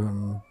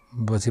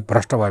तोडेपछि,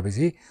 भ्रष्ट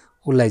भएपछि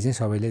उसलाई चाहिँ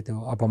सबैले त्यो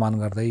अपमान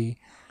गर्दै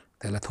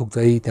त्यसलाई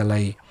थुक्दै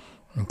त्यसलाई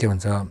के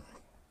भन्छ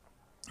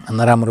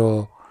नराम्रो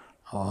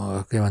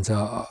के भन्छ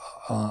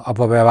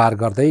अपव्यवहार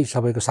गर्दै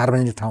सबैको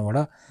सार्वजनिक ठाउँबाट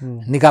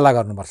निकाला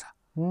गर्नुपर्छ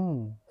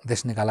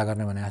देश निकाला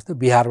गर्ने भने जस्तो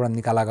बिहारबाट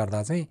निकाला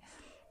गर्दा चाहिँ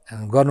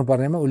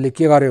गर्नुपर्नेमा उसले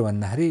के गर्यो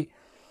भन्दाखेरि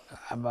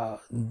अब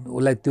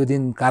उसलाई त्यो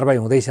दिन कारबाही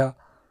हुँदैछ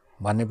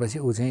भनेपछि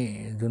ऊ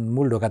चाहिँ जुन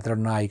मूल ढोकातिर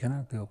नआइकन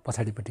त्यो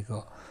पछाडिपट्टिको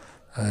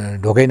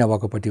ढोकै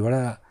नभएकोपट्टिबाट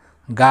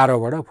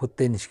गाह्रोबाट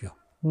फुत्तै निस्क्यो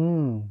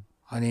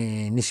अनि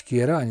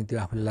निस्किएर अनि त्यो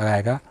आफूले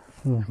लगाएका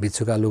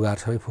भिक्षुका लुगाहरू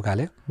सबै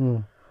फुकाल्यो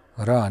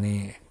र अनि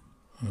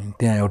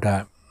त्यहाँ एउटा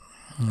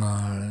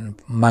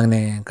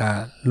माग्नेका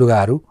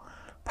लुगाहरू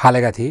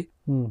फालेका थिए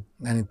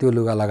अनि त्यो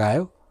लुगा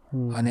लगायो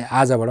अनि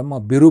आजबाट म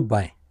विरूप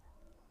भएँ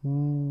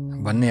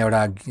भन्ने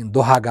एउटा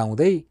दोहा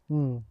गाउँदै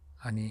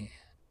अनि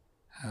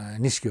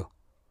निस्क्यो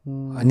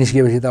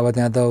निस्किएपछि त अब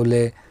त्यहाँ त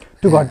उसले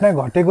त्यो घटना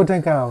घटेको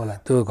चाहिँ कहाँ होला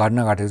त्यो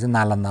घटना घटेको चाहिँ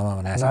नालन्दामा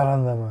भनेको छ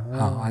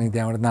अनि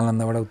त्यहाँबाट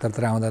नालन्दाबाट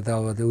उत्तरतिर आउँदा त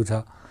अब त्यो छ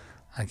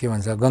के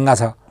भन्छ गङ्गा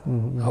छ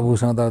अब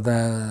उसँग त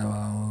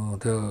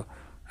त्यो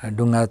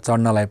डुङ्गा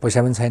चढ्नलाई पैसा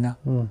पनि छैन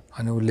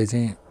अनि उसले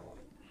चाहिँ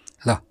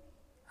ल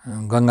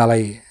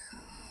गङ्गालाई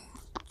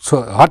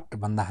हट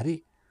भन्दाखेरि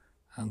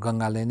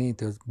गङ्गाले नि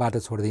त्यो बाटो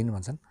छोडिदिनु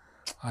भन्छन्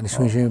अनि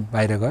सुई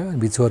बाहिर गयो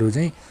बिच्छुहरू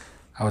चाहिँ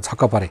अब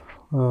छक्क परे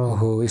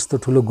ओहो यस्तो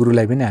ठुलो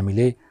गुरुलाई पनि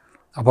हामीले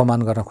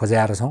अपमान गर्न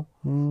खोजेर छौँ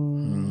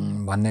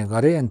भन्ने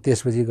गरे अनि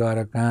त्यसपछि गएर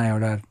कहाँ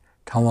एउटा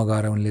ठाउँमा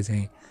गएर उनले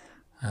चाहिँ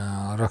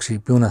रक्सी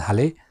पिउन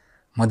थाले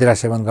मदिरा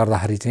सेवन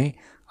गर्दाखेरि चाहिँ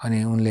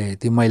अनि उनले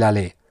ती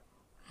महिलाले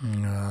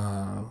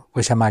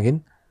पैसा मागिन्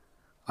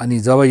अनि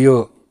जब यो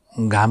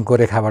घामको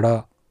रेखाबाट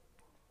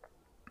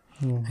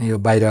यो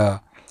बाहिर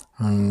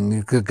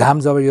घाम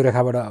जब यो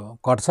रेखाबाट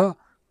कट्छ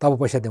तब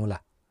पैसा दिउँला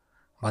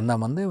भन्दा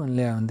भन्दै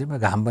उनले अन्तिममा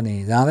घाम पनि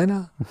जाँदैन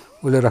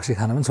उसले रक्सी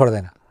खान पनि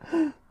छोड्दैन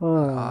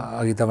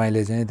अघि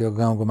तपाईँले चाहिँ त्यो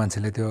गाउँको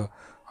मान्छेले त्यो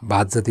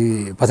भात जति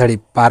पछाडि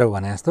पारो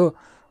भने जस्तो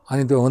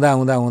अनि त्यो हुँदा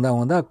हुँदा हुँदा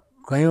हुँदा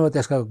कयौँ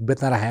त्यसको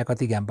बेच्न राखेको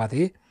कति घाम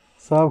पाते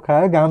सब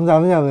खायो घाम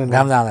जाँदैन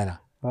घाम जाँदैन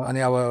अनि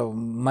अब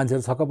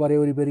मान्छेहरू छक्क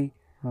पऱ्यो वरिपरि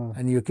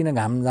अनि यो किन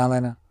घाम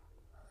जाँदैन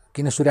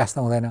किन सूर्यास्त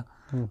हुँदैन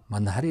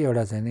भन्दाखेरि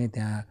एउटा चाहिँ नि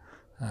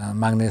त्यहाँ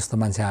माग्ने जस्तो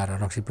मान्छे आएर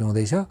रक्सी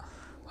पिउँदैछ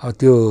अब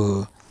त्यो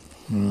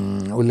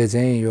उसले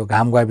चाहिँ यो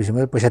घाम गएपछि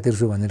मात्रै पैसा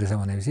तिर्छु भन्ने रहेछ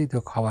भनेपछि त्यो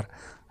खबर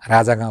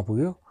राजा कहाँ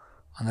पुग्यो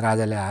अनि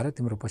राजाले आएर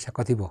तिम्रो पैसा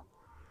कति भयो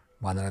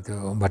भनेर त्यो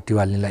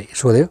भट्टीवालीलाई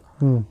सोध्यो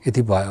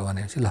यति भयो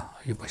भनेपछि ल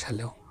यो पैसा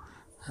ल्याऊ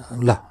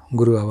ल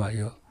गुरु अब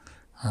यो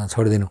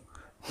छोडिदिनु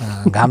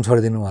घाम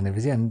छोडिदिनु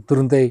भनेपछि अनि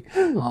तुरुन्तै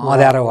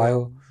अँध्यारो भयो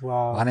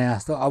भने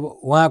जस्तो अब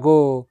उहाँको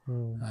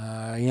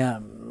यहाँ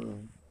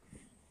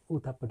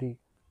उतापट्टि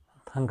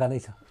थाङ्का नै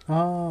छ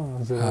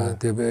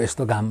त्यो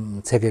यस्तो घाम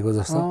छेकेको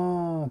जस्तो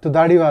त्यो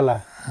दाढीवाला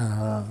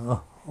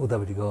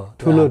उतापट्टिको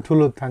ठुलो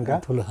ठुलो थाङ्का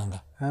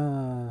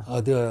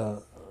त्यो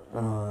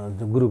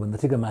गुरुभन्दा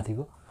ठिकै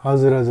माथिको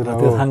हजुर हजुर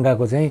त्यो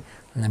थाङ्काको चाहिँ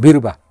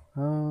विरूपा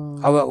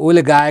अब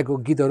उसले गाएको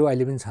गीतहरू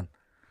अहिले पनि छन्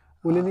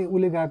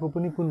उसले गाएको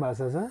पनि कुन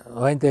भाषा छ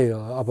होइन त्यही हो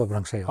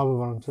अपभ्रंश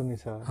नै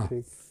छ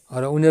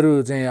र उनीहरू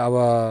चाहिँ अब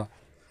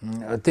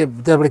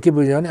त्यहाँबाट के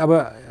बुझ्यो भने अब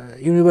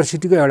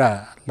युनिभर्सिटीको एउटा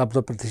लब्ध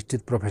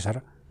प्रतिष्ठित प्रोफेसर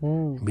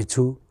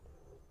भिक्षु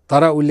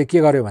तर उसले के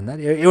गर्यो भन्दा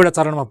एउटा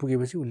चरणमा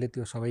पुगेपछि उसले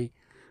त्यो सबै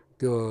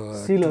त्यो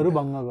सिलहरू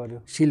भङ्ग गर्यो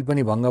सिल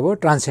पनि भङ्ग भयो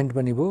ट्रान्सेन्ड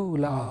पनि भयो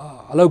उसलाई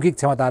अलौकिक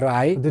क्षमताहरू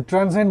आए त्यो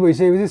ट्रान्सेन्ड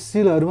भइसकेपछि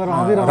सिलहरूमा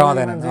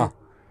रहँदैन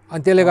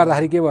अनि त्यसले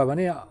गर्दाखेरि के भयो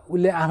भने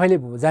उसले आफैले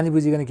जानी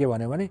बुझिकन के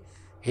भन्यो भने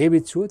हे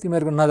भिक्षु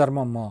तिमीहरूको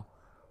नजरमा म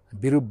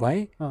विरूप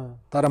भएँ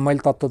तर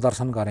मैले तत्त्व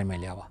दर्शन गरेँ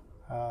मैले अब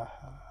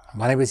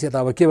भनेपछि त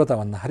अब के भयो त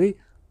भन्दाखेरि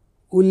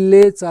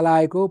उसले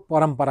चलाएको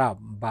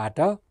परम्पराबाट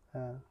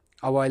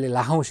अब अहिले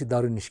लाखौँ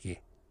सिद्धहरू निस्किए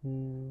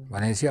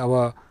भनेपछि अब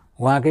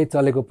उहाँकै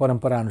चलेको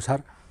परम्परा अनुसार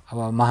अब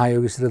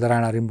महायोगी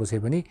श्रीधरायण रिम्पोछे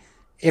पनि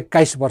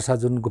 21 वर्ष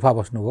जुन गुफा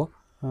बस्नुभयो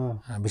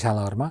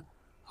विशालनगरमा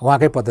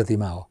उहाँकै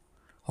पद्धतिमा हो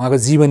उहाँको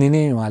जीवनी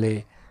नै उहाँले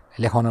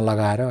लेखाउन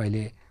लगाएर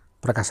अहिले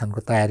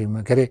प्रकाशनको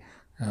तयारीमा के अरे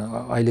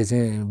अहिले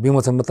चाहिँ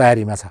विमोचनको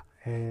तयारीमा छ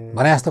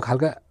भने जस्तो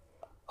खालको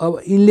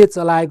अब यिनले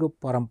चलाएको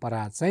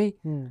परम्परा चाहिँ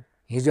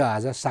हिजो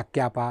आज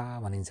साक्यापा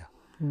भनिन्छ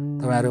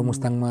तपाईँहरू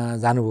मुस्ताङमा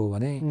जानुभयो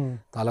भने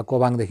तल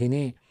कोबाङदेखि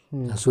नै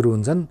सुरु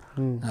हुन्छन्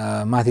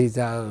माथि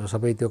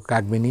सबै त्यो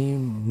कागबिनी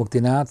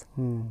मुक्तिनाथ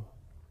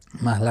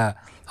माथला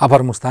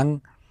अपर मुस्ताङ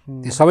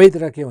त्यो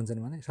सबैतिर के हुन्छन्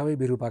भने सबै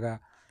विरूपाका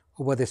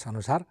उपदेश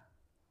अनुसार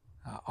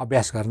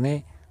अभ्यास गर्ने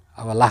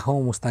अब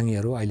लाखौँ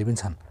मुस्ताङीहरू अहिले पनि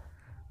छन्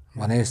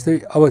भने जस्तै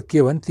अब के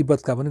भने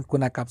तिब्बतका पनि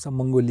कुना काप्चा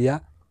मङ्गोलिया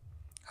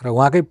र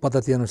उहाँकै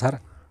पद्धति अनुसार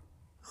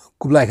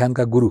कुब्लाई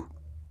खानका गुरु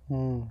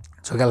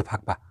छोग्याल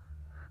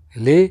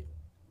फाक्पाले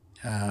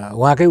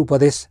उहाँकै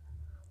उपदेश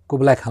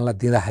कुब्लाई खानलाई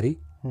दिँदाखेरि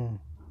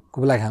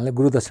कुब्लाई खानले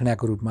गुरु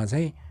दक्षिणाको रूपमा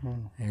चाहिँ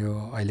यो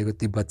अहिलेको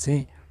तिब्बत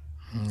चाहिँ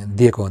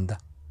दिएको हो नि त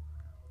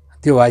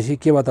त्यो भएपछि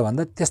के भयो त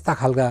भन्दा त्यस्ता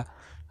खालका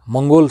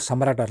मङ्गोल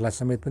सम्राटहरूलाई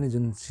समेत पनि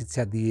जुन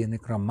शिक्षा दिने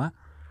क्रममा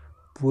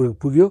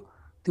पुग्यो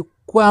त्यो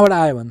कहाँबाट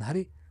आयो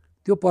भन्दाखेरि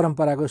त्यो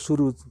परम्पराको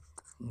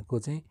सुरुको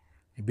चाहिँ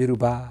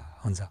विरूपा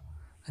हुन्छ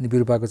अनि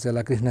विरूपाको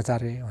चेला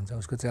कृष्णाचार्य हुन्छ,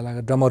 उसको चेला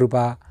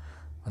डमरूपा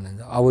भन्ने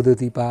हुन्छ,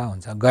 अवधूतिपा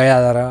हुन्छ,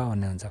 गयाधर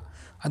भन्ने हुन्छ।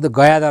 अन्त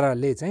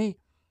गयाधरले चाहिँ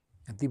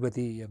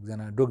तिब्बती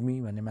एकजना डोग्मी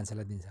भन्ने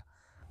मान्छेलाई दिन्छ।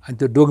 अनि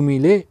त्यो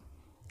डोग्मीले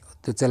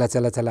त्यो चेला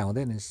चेला चेला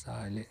हुँदै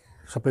अहिले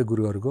सबै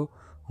गुरुहरूको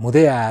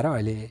हुँदै आएर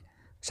अहिले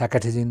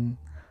साकाठेजिन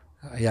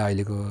या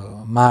अहिलेको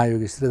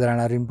महायोगी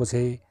श्रीधराणा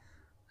रिम्पोछे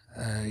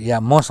या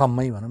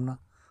मसम्मै भनौँ न,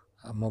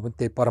 म पनि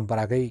त्यही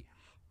परम्पराकै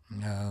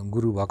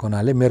गुरु भएको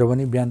हुनाले मेरो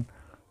पनि बिहान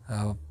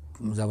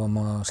जब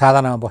म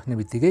साधनामा बस्ने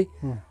बित्तिकै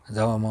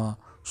जब म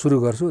सुरु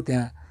गर्छु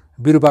त्यहाँ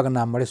विरूपाको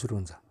नामबाटै सुरु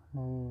हुन्छ।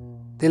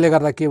 त्यसले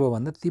गर्दा के भयो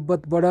भन्दा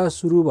तिब्बतबाट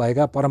सुरु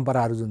भएका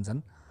परम्पराहरू जुन छन्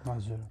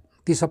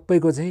ती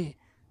सबैको चाहिँ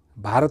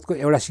भारतको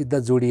एउटा सिद्ध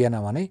जोडिएन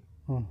भने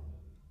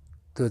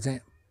त्यो चाहिँ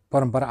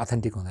परम्परा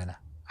अथेन्टिक हुँदैन,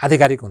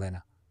 आधिकारिक हुँदैन।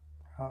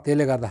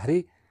 त्यसले गर्दाखेरि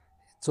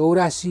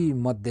 84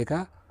 मध्येका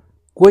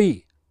कोही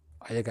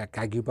अहिलेका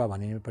काग्युपा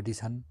भन्नेपट्टि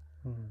छन्,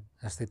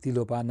 जस्तै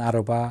तिलोपा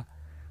नारोपा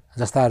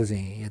जस्ताहरू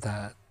चाहिँ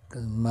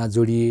यतामा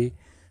जोडिए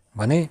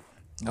भने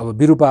अब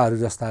विरूपाहरू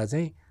जस्ता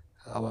चाहिँ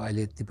अब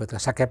अहिले तिब्बतका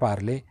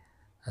साक्यापाहरूले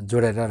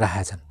जोडेर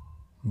राखेका छन्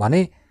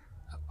भने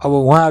अब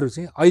उहाँहरू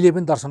चाहिँ अहिले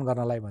पनि दर्शन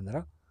गर्नलाई भनेर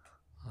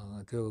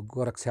त्यो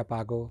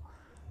गोरक्षापाको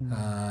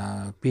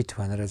पीठ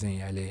भनेर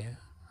चाहिँ अहिले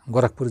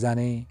गोरखपुर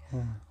जाने,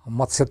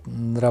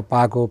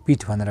 मत्स्यपाको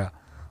पीठ भनेर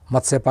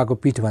मत्स्यपाको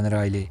पीठ भनेर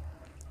अहिले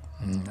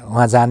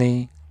उहाँ जाने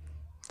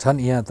छन्।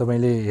 यहाँ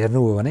तपाईँले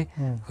हेर्नुभयो भने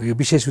यो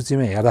विषय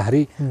सूचीमा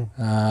हेर्दाखेरि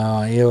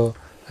यो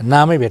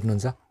नामै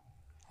भेट्नुहुन्छ।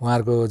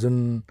 उहाँहरूको जुन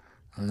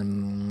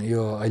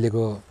यो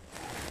अहिलेको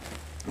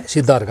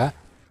सिद्धहरूका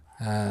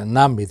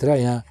नामभित्र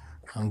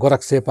यहाँ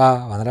गोरक्षेपा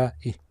भनेर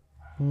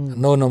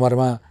 9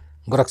 नम्बरमा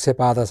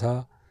गोरक्षेपा त छ,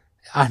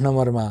 8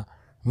 नम्बरमा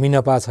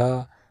मिनपा छ,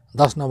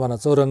 10 नम्बरमा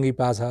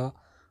चौरङ्गीपा छ,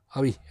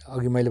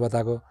 अघि मैले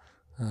बताएको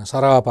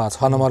सरहपा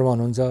 6 नम्बरमा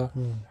हुनुहुन्छ,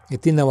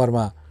 3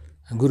 नम्बरमा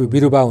गुरु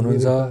विरूपा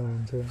हुनुहुन्छ।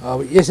 अब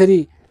यसरी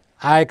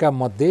आएका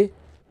मध्ये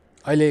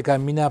अहिलेका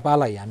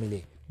मिनापालाई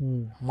हामीले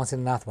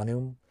मसेननाथ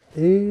भन्यौँ।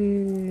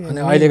 अनि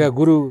अहिलेका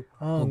गुरु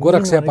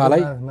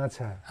गोरक्षेपालाई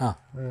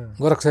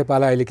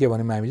अहिले के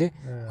भन्यौँ हामीले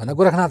भने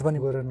गोरखनाथ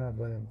भन्यौँ।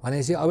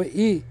 भनेपछि अब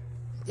यी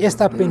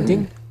यस्ता पेन्टिङ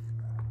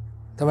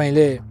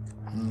तपाईँले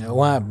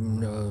उहाँ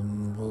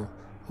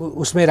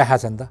उसमै राखेका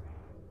छन् त,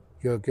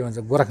 यो के भन्छ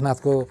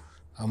गोरखनाथको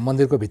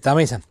मन्दिरको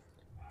भित्तामै छन्।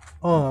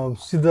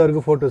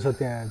 सिद्धहरूको फोटो छ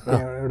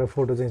त्यहाँ एउटा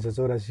फोटो चाहिँ छ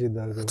 84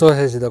 सिद्धहरूको।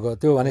 84 सिद्धको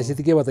त्यो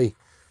भनेपछि के भयो त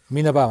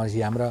मिनपा भनेपछि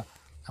हाम्रा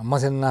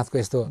मसेननाथको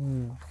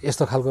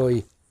यस्तो खालको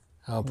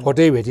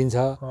फोटै भेटिन्छ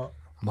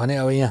भने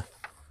अब यहाँ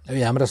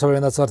हाम्रो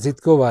सबैभन्दा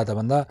चर्चित को भयो त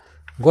भन्दा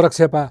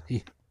गोरक्षेपा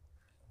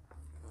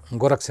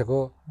गोरक्षको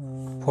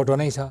फोटो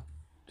नै छ,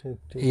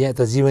 यहाँ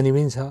त जीवनी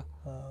पनि छ।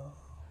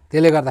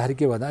 त्यसले गर्दाखेरि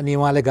के भन्दा अनि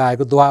उहाँले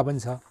गाएको दोहा पनि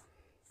छ।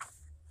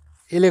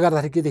 यसले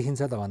गर्दाखेरि के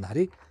देखिन्छ त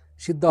भन्दाखेरि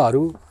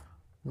सिद्धहरू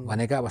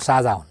भनेका अब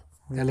साझा हुन्।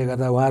 त्यसले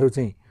गर्दा उहाँहरू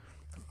चाहिँ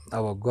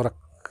अब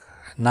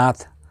गोरखनाथ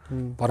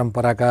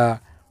परम्पराका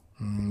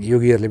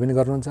योगीहरूले पनि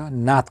गर्नुहुन्छ।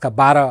 नाथका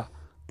 12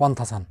 पन्थ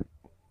छन्।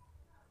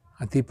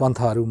 ती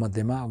पन्थहरू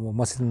मध्येमा अब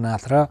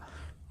मसेननाथ र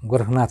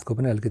गोरखनाथको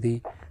पनि अलिकति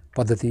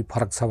पद्धति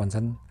फरक छ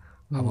भन्छन्।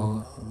 अब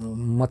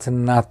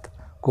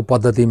मसेननाथको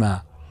पद्धतिमा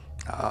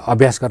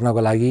अभ्यास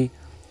गर्नको लागि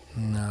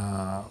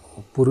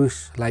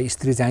पुरुषलाई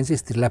स्त्री चाहिन्छ,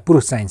 स्त्रीलाई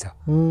पुरुष चाहिन्छ।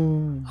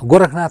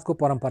 गोरखनाथको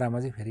परम्परामा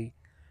चाहिँ फेरि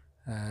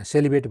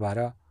सेलिब्रेट भएर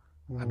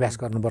अभ्यास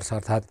गर्नुपर्छ,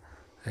 अर्थात्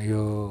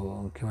यो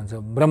के भन्छ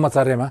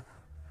ब्रह्मचर्यमा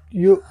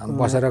यो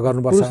बसेर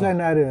गर्नुपर्छ। पुरुषलाई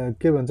नारी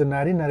के भन्छ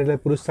नारीलाई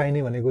पुरुष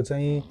चाहिने भनेको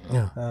चाहिँ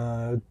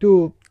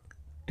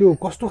त्यो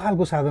कस्तो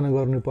खालको साधना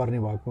गर्नुपर्ने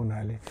भएको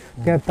हुनाले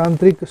त्यहाँ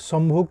तान्त्रिक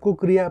सम्भोगको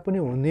क्रिया पनि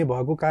हुने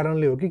भएको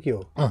कारणले हो कि के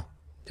हो?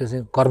 त्यो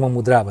चाहिँ कर्म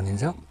मुद्रा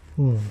भनिन्छ।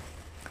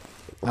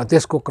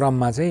 त्यसको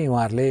क्रममा चाहिँ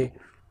उहाँहरूले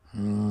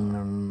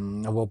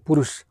अब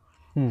पुरुष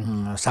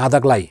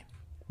साधकलाई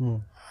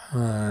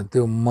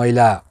त्यो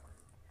महिला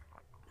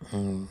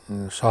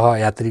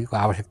सहयात्रीको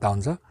आवश्यकता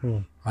हुन्छ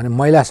भने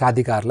महिला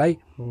साधिकाहरूलाई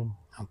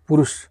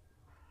पुरुष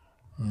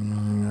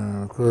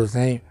को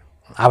चाहिँ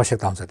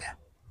आवश्यकता हुन्छ त्यहाँ।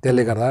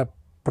 त्यसले गर्दा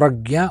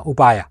प्रज्ञा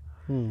उपाय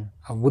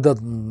बुद्ध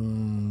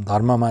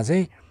धर्ममा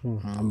चाहिँ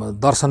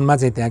दर्शनमा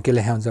चाहिँ त्यहाँ के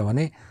लेखा हुन्छ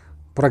भने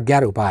प्रज्ञा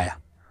र उपाय।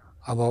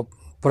 अब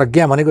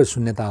प्रज्ञा भनेको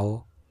शून्यता हो,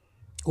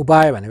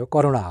 उपाय भनेको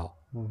करुणा हो।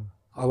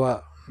 अब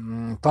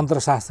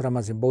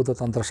तन्त्रशास्त्रमा चाहिँ बौद्ध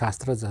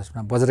तन्त्रशास्त्र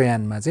जसमा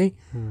वज्रयानमा चाहिँ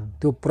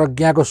त्यो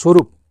प्रज्ञाको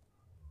स्वरूप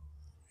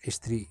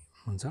स्त्री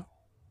हुन्छ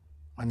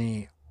अनि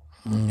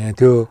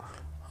त्यो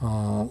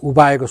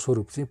उपायको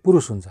स्वरूप चाहिँ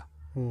पुरुष हुन्छ।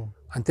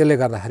 अनि त्यसले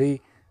गर्दाखेरि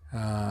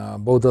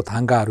बौद्ध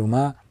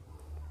थाङ्काहरूमा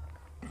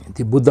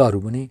ती बुद्धहरू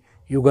पनि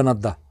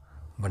युगनद्ध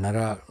भनेर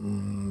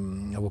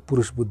अब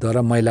पुरुष बुद्ध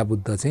र महिला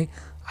बुद्ध चाहिँ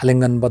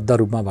आलिङ्गनबद्ध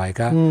रूपमा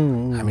भएका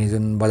हामी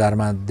जुन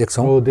बजारमा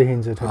देख्छौँ,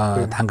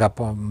 थाङ्का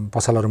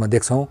पसलहरूमा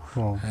देख्छौँ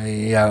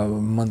या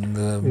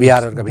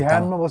बिहारहरूका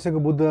भित्तामा बसेको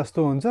बुद्ध जस्तो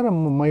हुन्छ र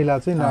महिला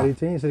चाहिँ नारी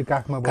चाहिँ यसरी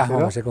काखमा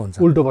बसेको हुन्छ,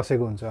 उल्टो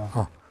बसेको हुन्छ।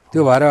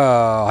 त्यो भएर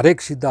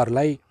हरेक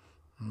सिद्धहरूलाई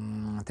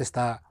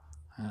त्यस्ता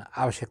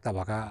आवश्यकता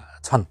भएका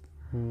छन्।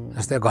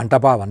 जस्तै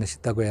घण्टापा भन्ने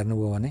सिद्धको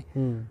हेर्नुभयो भने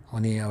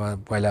उनी अब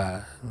पहिला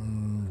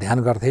ध्यान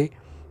गर्थे।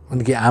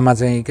 उनकी आमा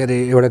चाहिँ के अरे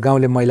एउटा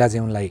गाउँले महिला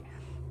चाहिँ उनलाई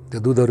त्यो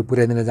दुधहरू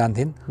पुर्याइदिन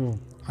जान्थिन्।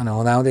 अनि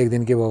हुँदाहुँदै एक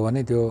दिन के भयो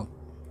भने त्यो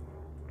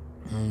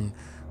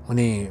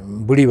उनी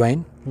बुढी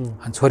भइन्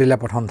अनि छोरीलाई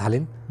पठाउन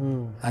थालिन्।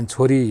 अनि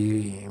छोरी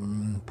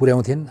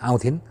पुर्याउँथिन्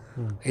आउँथिन्।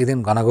 एक दिन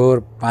घनघोर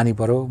पानी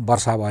पऱ्यो,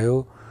 वर्षा भयो,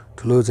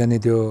 ठुलो चाहिँ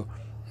त्यो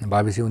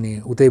भएपछि उनी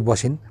उतै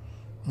बसिन्।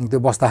 त्यो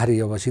बस्दाखेरि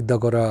अब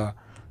सिद्धको र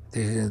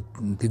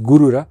ती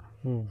गुरु र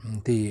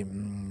ती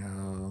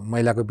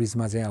महिलाको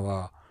बिचमा चाहिँ अब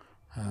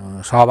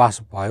सहवास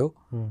भयो।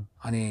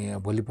 अनि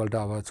भोलिपल्ट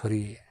अब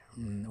छोरी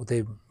उतै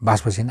बास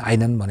बसिन्,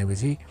 आइनन्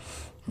भनेपछि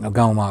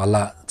गाउँमा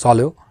हल्ला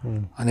चल्यो।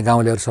 अनि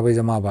गाउँलेहरू सबै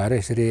जम्मा भएर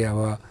यसरी अब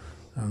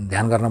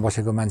ध्यान गर्न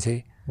बसेको मान्छे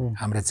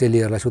हाम्रा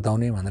चेलीहरूलाई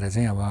सुताउने भनेर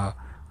चाहिँ अब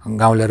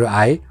गाउँलेहरू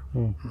आए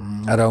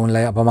र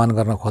उनलाई अपमान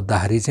गर्न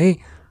खोज्दाखेरि चाहिँ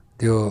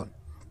त्यो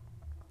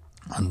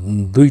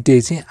दुईटै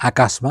चाहिँ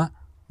आकाशमा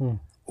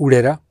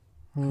उडेर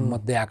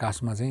मध्य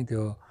आकाशमा चाहिँ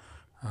त्यो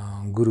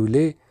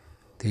गुरुले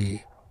ती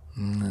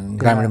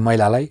ग्रामीण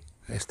महिलालाई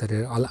यसरी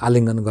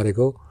आलिङ्गन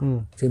गरेको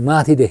चाहिँ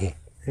माथि देखे।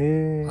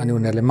 अनि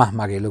उनीहरूले माफ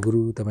मागे, ल गुरु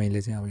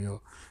तपाईँले चाहिँ अब यो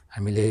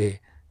हामीले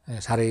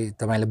साह्रै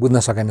तपाईँले बुझ्न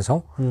सकेनछौँ,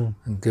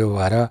 त्यो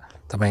भएर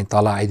तपाईँ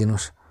तल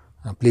आइदिनुहोस्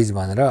प्लिज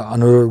भनेर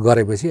अनुरोध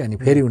गरेपछि अनि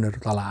फेरि उनीहरू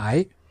तल आए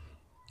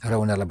र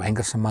उनीहरूलाई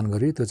भयङ्कर सम्मान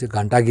गर्यो। त्यो चाहिँ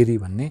घण्टागिरी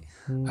भन्ने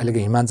अहिलेको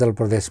हिमाचल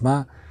प्रदेशमा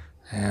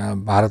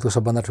भारतको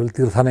सबभन्दा ठुलो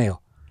तीर्थ नै हो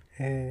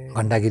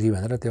घण्टागिरी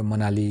भनेर। त्यो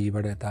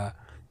मनालीबाट यता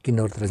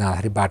किन्नौरतिर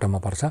जाँदाखेरि बाटोमा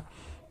पर्छ।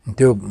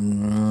 त्यो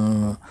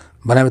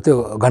भनेपछि त्यो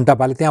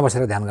घण्टापाले त्यहाँ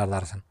बसेर ध्यान गर्दा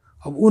रहेछन्।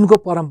 अब उनको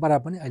परम्परा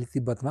पनि अहिले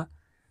तिब्बतमा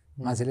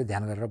मान्छेले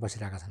ध्यान गरेर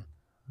बसिरहेका छन्।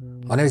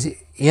 भनेपछि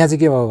यहाँ चाहिँ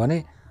के भयो भने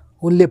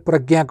उनले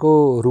प्रज्ञाको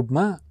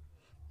रूपमा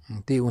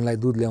ती उनलाई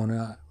दुध ल्याउन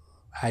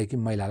आएकी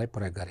महिलालाई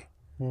प्रयोग गरे।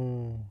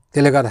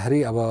 त्यसले गर्दाखेरि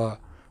अब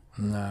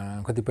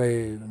कतिपय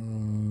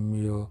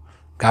यो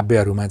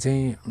काव्यहरूमा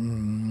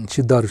चाहिँ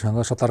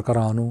सिद्धहरूसँग सतर्क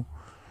रहनु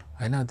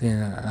होइन, त्यो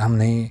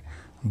आफ्नै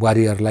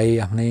बुहारीहरूलाई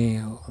आफ्नै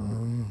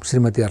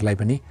श्रीमतीहरूलाई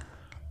पनि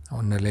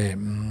उनीहरूले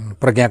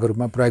प्रज्ञाको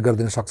रूपमा प्रयोग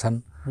गरिदिन सक्छन्।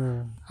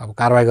 अब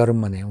कारवाही गरौँ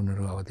भने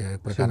उनीहरू अब त्यो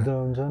एक प्रकार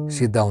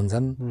सिद्ध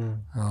हुन्छन्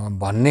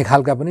भन्ने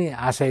खालका पनि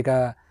आशयका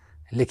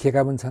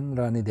लेखिएका पनि छन्। र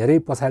अनि धेरै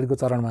पछाडिको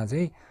चरणमा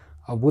चाहिँ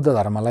अब बुद्ध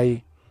धर्मलाई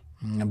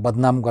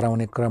बदनाम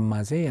गराउने क्रममा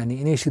चाहिँ अनि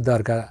यिनै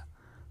सिद्धहरूका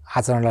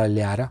आचरणलाई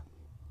ल्याएर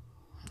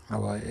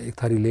अब एक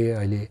थरीले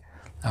अहिले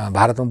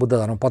भारतमा बुद्ध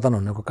धर्म पतन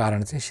हुनुको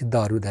कारण चाहिँ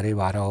सिद्धहरू धेरै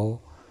भएर हो।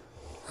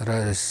 र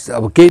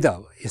अब केही त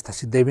यस्ता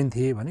सिद्धै पनि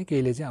थिए भने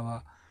केहीले चाहिँ अब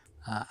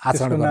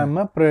आचरण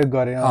नाममा प्रयोग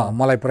गरे,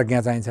 मलाई प्रज्ञा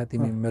चाहिन्छ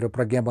तिमी मेरो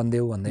प्रज्ञा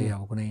बन्देऊ भन्दै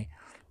अब कुनै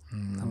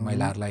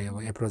महिलाहरूलाई अब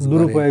एप्रोच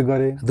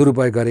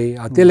दुरुपयोग गरे।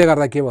 त्यसले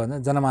गर्दा के भयो भने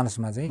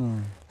जनमानसमा चाहिँ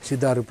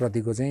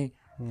सिद्धहरूप्रतिको चाहिँ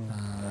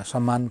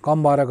सम्मान कम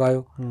भएर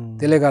गयो।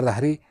 त्यसले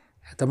गर्दाखेरि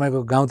तपाईँको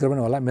गाउँतिर पनि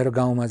होला, मेरो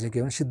गाउँमा चाहिँ के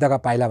भने सिद्धका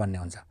पाइला भन्ने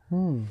हुन्छ।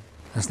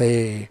 जस्तै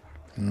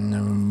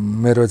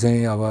मेरो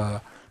चाहिँ अब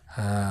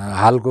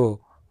हालको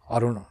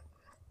अरुण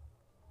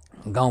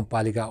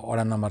गाउँपालिका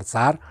वडा नम्बर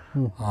 4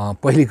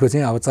 पहिलेको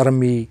चाहिँ अब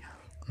चरम्बी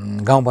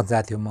गाउँ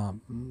पञ्चायत थियो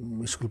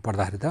म स्कुल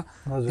पढ्दाखेरि त।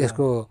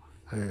 त्यसको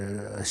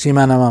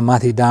सिमानामा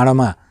माथि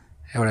डाँडोमा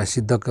एउटा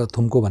सिद्धको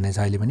थुम्को भन्ने छ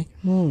अहिले पनि।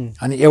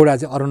 अनि एउटा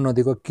चाहिँ अरुण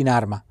नदीको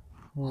किनारमा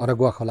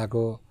रगुवा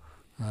खोलाको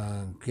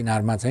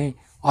किनारमा चाहिँ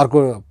अर्को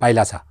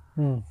पाइला छ।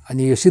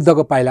 अनि यो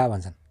सिद्धको पाइला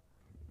भन्छन्।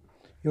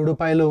 एउटा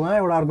पाइलो उहाँ,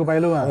 एउटा अर्को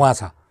पाइलो उहाँ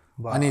छ।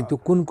 अनि त्यो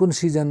कुन कुन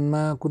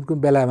सिजनमा कुन कुन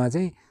बेलामा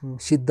चाहिँ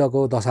सिद्धको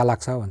दशा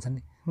लाग्छ भन्छ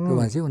नि, त्यो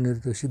भन्छ उनीहरू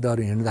त्यो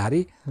सिद्धहरू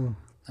हिँड्दाखेरि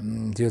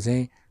त्यो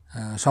चाहिँ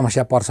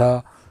समस्या पर्छ,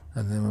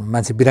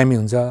 मान्छे बिरामी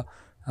हुन्छ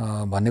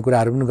भन्ने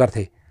कुराहरू पनि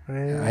गर्थे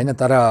होइन।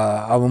 तर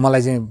अब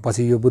मलाई चाहिँ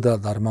पछि यो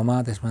बुद्ध धर्ममा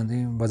त्यसमा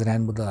चाहिँ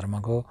वज्रायन बुद्ध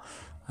धर्मको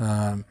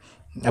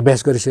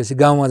अभ्यास गरिसकेपछि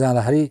गाउँमा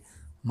जाँदाखेरि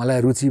मलाई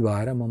रुचि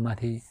भएर म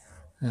माथि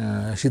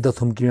सिद्ध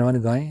थुम्कीमा पनि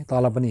गएँ,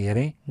 तल पनि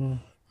हेरेँ।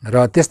 र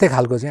त्यस्तै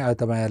खालको चाहिँ अब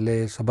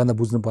तपाईँहरूले सबभन्दा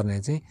बुझ्नुपर्ने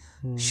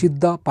चाहिँ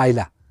सिद्ध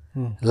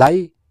पाइलालाई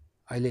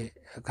अहिले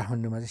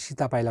काठमाडौँमा चाहिँ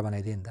सीता पाइला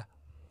बनाइदिए नि त।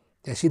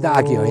 त्यहाँ सीता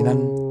आकी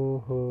होइनन्,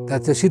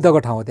 त्यहाँ त्यो सिद्धको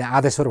ठाउँ हो। त्यहाँ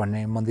आदेश्वर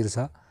भन्ने मन्दिर छ।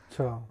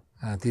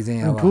 त्यो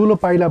चाहिँ अब ठुलो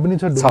पाइला पनि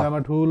छ, ढुङ्गामा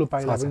ठुलो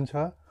पाइला पनि छ।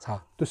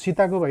 त्यो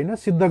सीताको होइन,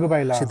 सिद्धको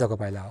पाइला, सिद्धको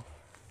पाइला हो।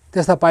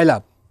 त्यस्ता पाइला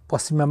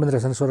पश्चिममा पनि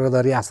रहेछन्।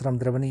 स्वर्गदरी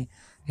आश्रमतिर पनि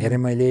हेरेँ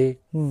मैले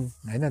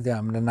होइन। त्यो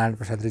हाम्रो नारायण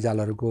प्रसाद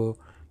रिजालहरूको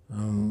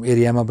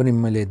एरियामा पनि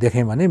मैले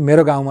देखेँ भने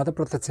मेरो गाउँमा त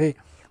प्रत्यक्ष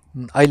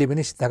अहिले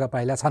पनि सिद्धका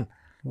पाइला छन्।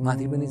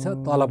 माथि पनि छ,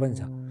 तल पनि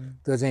छ।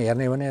 त्यो चाहिँ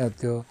हेर्ने भने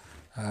त्यो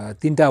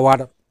 3टा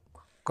वार्ड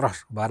क्रस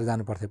भएर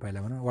जानु पर्थ्यो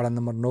पहिला भने। वडा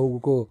नम्बर 9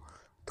 को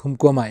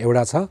थुम्कोमा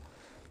एउटा छ।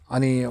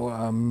 अनि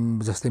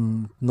जस्तै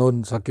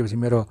 9 सकिएपछि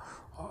मेरो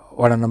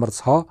वडा नम्बर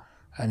 6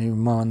 अनि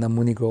मभन्दा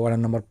मुनिको वडा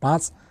नम्बर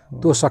 5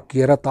 त्यो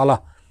सकिएर तल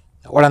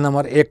वडा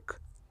नम्बर 1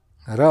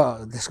 र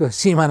त्यसको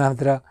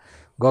सिमानातिर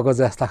गएको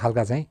जस्ता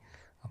खालका चाहिँ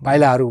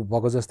पाइलाहरू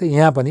भएको जस्तै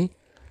यहाँ पनि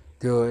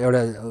त्यो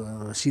एउटा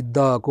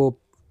सिद्धको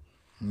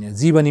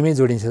जीवनीमै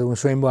जोडिन्छ।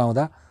 स्वयम्भू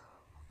आउँदा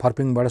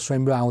फर्पिङबाट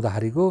स्वयम्भू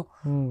आउँदाखेरिको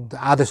त्यो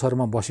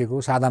आदेशहरूमा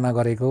बसेको साधना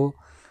गरेको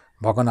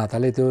भएको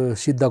नाताले त्यो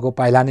सिद्धको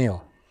पाइला नै हो।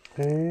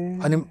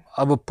 अनि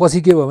अब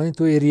पछि के भयो भने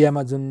त्यो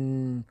एरियामा जुन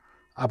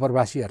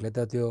आप्रवासीहरूले त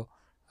त्यो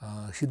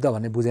सिद्ध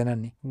भन्ने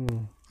बुझेनन् नि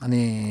अनि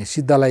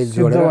सिद्धलाई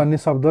जोडेर भन्ने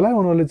शब्दलाई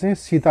उनीहरूले चाहिँ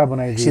सीता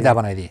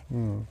बनाइदिए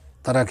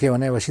तर के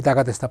भने अब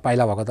सीताका त्यस्ता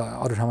पाइला भएको त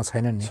अरू ठाउँमा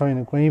छैनन् नि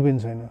छैन कहीँ पनि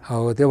छैन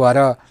हो त्यो भएर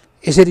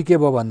यसरी के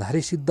भयो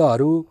भन्दाखेरि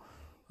सिद्धहरू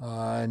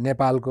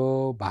नेपालको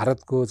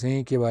भारतको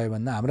चाहिँ के भयो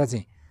भन्दा हाम्रा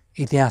चाहिँ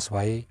इतिहास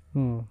भए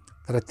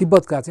तर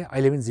तिब्बतका चाहिँ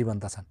अहिले पनि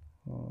जीवन्त छन्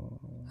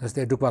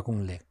जस्तै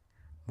डुक्पाकुङले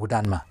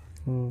भुटानमा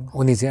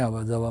उनी चाहिँ अब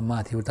जब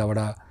माथि उताबाट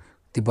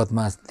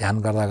तिब्बतमा ध्यान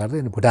गर्दा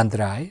गर्दै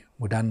भुटानतिर आए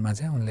भुटानमा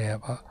चाहिँ उनले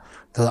अब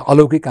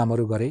अलौकिक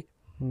कामहरू गरे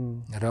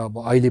र अब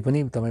अहिले पनि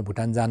तपाईँ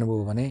भुटान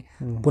जानुभयो भने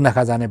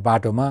पुनाखा जाने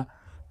बाटोमा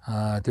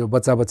त्यो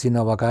बच्चा बच्ची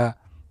नभएका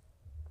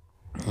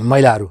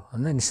महिलाहरू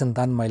होइन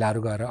निसन्तान महिलाहरू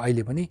गएर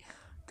अहिले पनि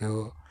त्यो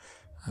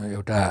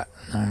एउटा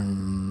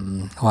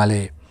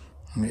उहाँले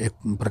एक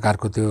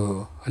प्रकारको त्यो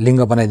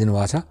लिङ्ग बनाइदिनु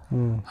भएको छ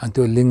अनि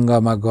त्यो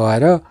लिङ्गमा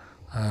गएर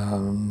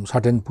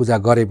सर्टेन पूजा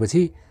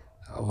गरेपछि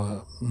अब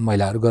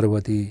महिलाहरू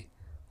गर्भवती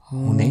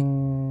हुने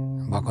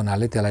भएको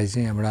हुनाले त्यसलाई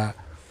चाहिँ एउटा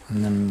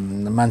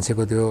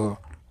मान्छेको त्यो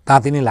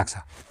ताती नै लाग्छ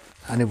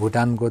अनि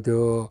भुटानको त्यो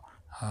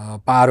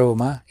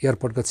पारोमा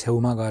एयरपोर्टको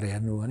छेउमा गएर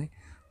हेर्नु भने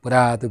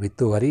पुरा त्यो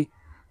भित्तोभरि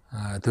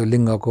त्यो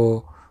लिङ्गको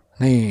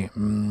नै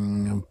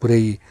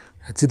पुरै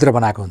चित्र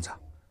बनाएको हुन्छ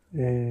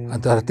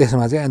तर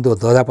त्यसमा चाहिँ त्यो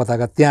ध्वजा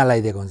पताका त्यहाँ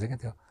लगाइदिएको हुन्छ क्या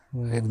त्यो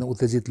एकदम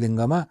उत्तेजित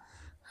लिङ्गमा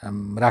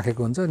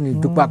राखेको हुन्छ अनि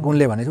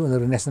डुक्पाकुङले भनेपछि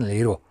उनीहरू नेसनल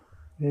हिरो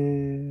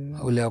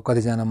उसले अब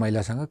कतिजना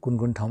महिलासँग कुन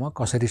कुन ठाउँमा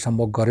कसरी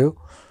सम्भोग गर्यो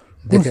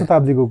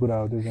शताब्दीको कुरा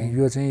हो त्यो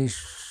यो चाहिँ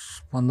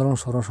 15औं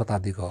 16औं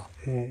शताब्दीको हो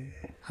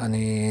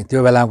अनि त्यो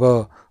बेलाको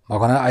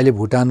भएको अहिले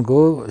भुटानको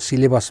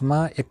सिलेबसमा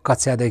 1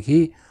 कक्षादेखि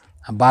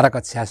 12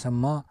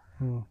 कक्षासम्म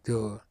त्यो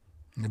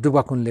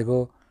डुक्पाकुङलेको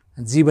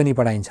जीवनी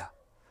पढाइन्छ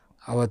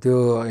अब त्यो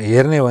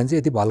हेर्ने हो भने चाहिँ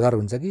यति भल्गर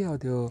हुन्छ कि अब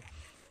त्यो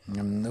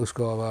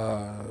उसको अब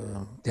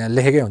त्यहाँ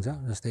लेखेकै हुन्छ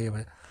जस्तै अब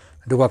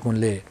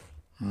डुक्पाकुङले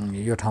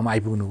यो ठाउँमा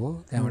आइपुग्नु भयो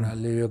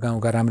त्यहाँबाट यो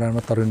गाउँका राम्रो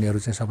राम्रो तरुणीहरू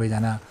चाहिँ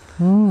सबैजना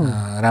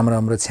राम्रो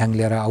राम्रो छ्याङ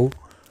लिएर आऊ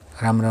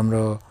राम्रो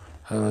राम्रो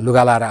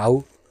लुगा लाएर आऊ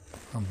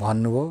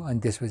भन्नुभयो अनि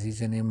त्यसपछि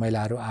चाहिँ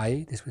महिलाहरू आए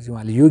त्यसपछि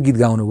उहाँले यो गीत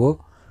गाउनुभयो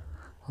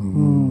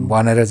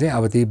भनेर चाहिँ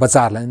अब ती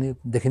बच्चाहरूलाई नि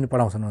देखि नै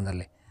पढाउँछन्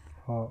उनीहरूले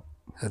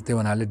त्यो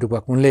हुनाले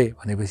डुक्पाकुङले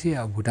भनेपछि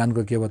अब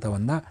भुटानको के भयो त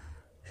भन्दा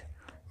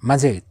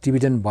मान्छे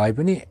टिबिटन भए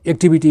पनि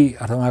एक्टिभिटी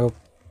अथवा उहाँको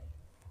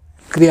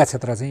क्रिया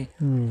क्षेत्र चाहिँ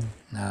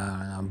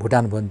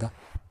भुटान भयो नि त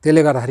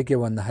त्यसले गर्दाखेरि के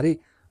भन्दाखेरि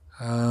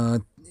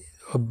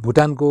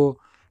भुटानको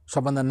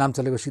सबभन्दा नाम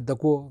चलेको सिद्ध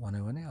को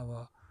भन्यो भने अब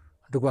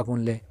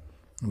डुक्पाकुङले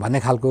भन्ने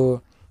खालको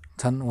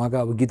छन् उहाँका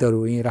अब गीतहरू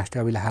यहीँ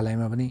राष्ट्रिय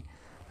अभिलेखालयमा पनि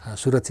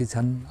सुरक्षित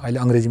छन् अहिले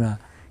अङ्ग्रेजीमा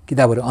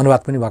किताबहरू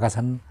अनुवाद पनि भएका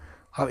छन्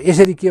अब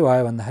यसरी के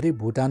भयो भन्दाखेरि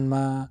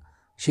भुटानमा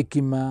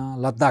सिक्किममा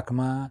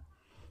लद्दाखमा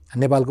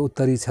नेपालको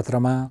उत्तरी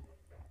क्षेत्रमा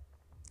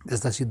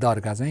त्यस्ता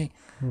सिद्धहरूका चाहिँ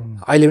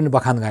अहिले पनि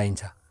बखान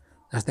गाइन्छ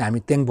जस्तै हामी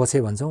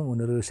तेङपोछे भन्छौँ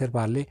उनीहरू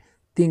शेर्पाहरूले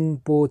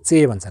तिङपोचे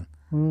भन्छन्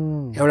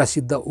एउटा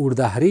सिद्ध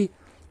उड्दाखेरि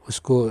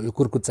उसको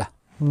कुर्कुच्चा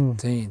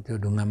चाहिँ त्यो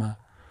ढुङ्गामा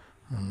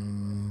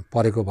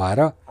परेको भएर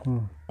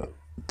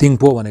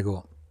तिङपो भनेको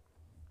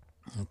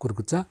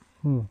कुर्कुच्चा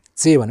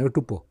चे भनेको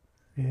टुप्पो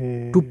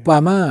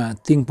टुप्पामा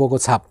तिङपोको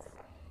छाप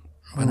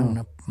भनौँ न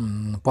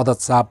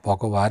पदछाप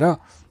भएको भएर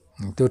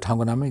त्यो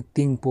ठाउँको नामै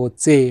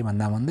तिङपोचे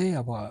भन्दा भन्दै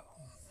अब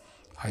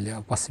अहिले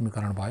अब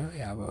पश्चिमीकरण भयो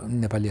अब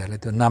नेपालीहरूले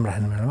त्यो नाम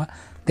राख्ने बेलामा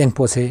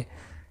तेङपोछे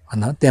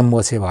भन्दा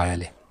तेम्बोछे भयो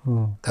अहिले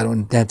तर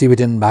त्यहाँ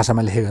टिबेटन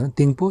भाषामा लेखेको भने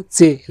तिङपो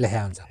चे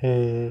लेखेको हुन्छ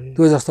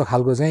त्यो जस्तो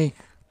खालको चाहिँ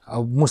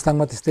अब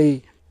मुस्ताङमा त्यस्तै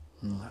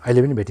अहिले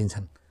पनि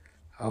भेटिन्छन्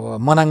अब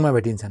मनाङमा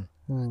भेटिन्छन्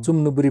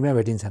चुम्नुबुरीमा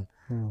भेटिन्छन्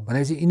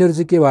भनेपछि यिनीहरू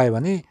चाहिँ के भयो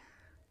भने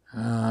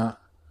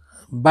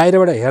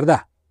बाहिरबाट हेर्दा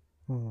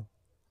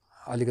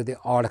अलिकति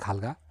अड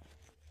खालका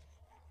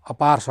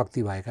अपार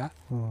शक्ति भएका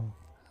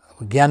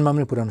ज्ञानमा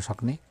पनि पुर्याउन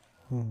सक्ने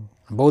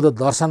बौद्ध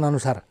दर्शन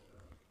अनुसार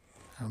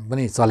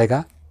पनि चलेका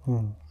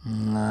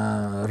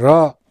र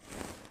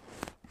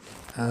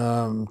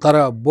तर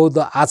बौद्ध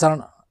आचरण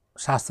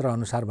शास्त्र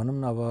अनुसार भनौँ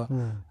न अब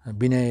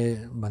विनय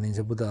भनिन्छ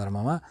बुद्ध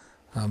धर्ममा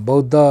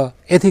बौद्ध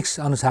एथिक्स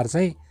अनुसार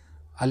चाहिँ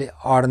अलि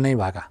अड नै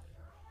भएका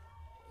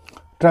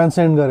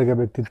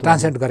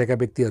ट्रान्सेन्ड गरेका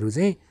व्यक्तिहरू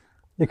चाहिँ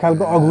एक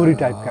खालको अघोरी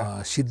टाइपका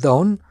सिद्ध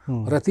हुन्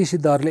र ती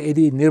सिद्धहरूले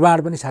यदि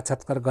निर्माण पनि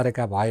साक्षात्कार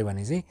गरेका भयो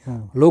भने चाहिँ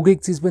लौकिक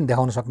चिज पनि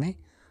देखाउन सक्ने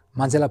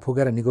मान्छेलाई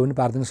फुकेर निको पनि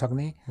पारिदिन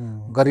सक्ने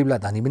गरिबलाई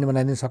धनी पनि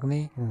बनाइदिन सक्ने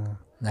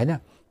होइन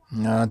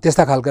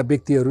त्यस्ता खालका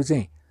व्यक्तिहरू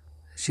चाहिँ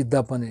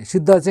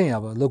सिद्ध चाहिँ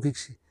अब लौकिक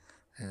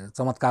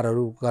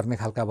चमत्कारहरू गर्ने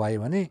खालका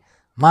भयो भने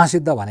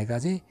महासिद्ध भनेका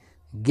चाहिँ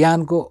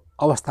ज्ञानको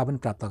अवस्था पनि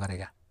प्राप्त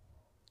गरेका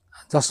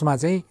जसमा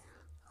चाहिँ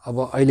अब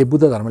अहिले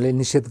बुद्ध धर्मले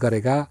निषेध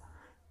गरेका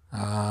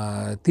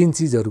 3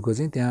 चिजहरूको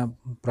चाहिँ त्यहाँ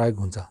प्रयोग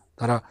हुन्छ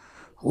तर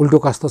उल्टो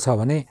कस्तो छ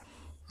भने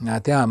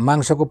त्यहाँ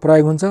मांसको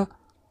प्रयोग हुन्छ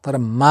तर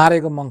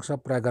मारेको मांस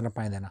प्रयोग गर्न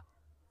पाइँदैन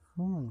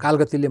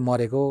कालगतिले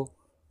मरेको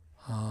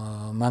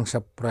मांस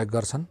प्रयोग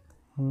गर्छन्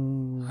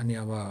अनि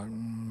अब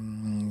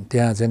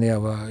त्यहाँ चाहिँ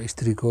अब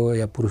स्त्रीको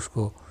या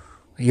पुरुषको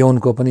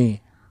यौनको पनि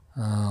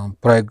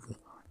प्रयोग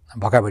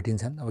भएका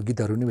भेटिन्छन्। अब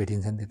गीतहरू नि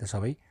भेटिन्छन् त्यो त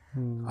सबै।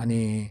 अनि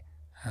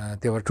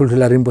त्यो भएर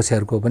ठुल्ठुला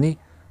रिम्पोछेहरूको पनि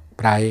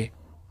प्राय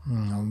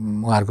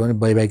उहाँहरूको पनि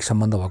वैवाहिक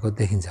सम्बन्ध भएको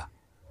देखिन्छ।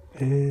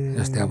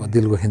 जस्तै अब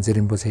दिलको खेन्चे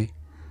रिम्पोछे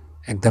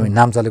एकदमै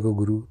नाम चलेको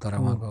गुरु, तर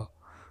उहाँको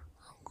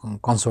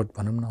कन्सोर्ट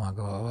भनौँ न,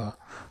 उहाँको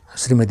अब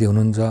श्रीमती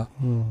हुनुहुन्छ।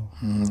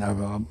 अब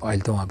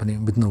अहिले त उहाँ पनि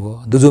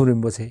बित्नुभयो। दुजुम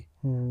रिम्पोछे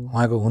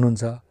उहाँको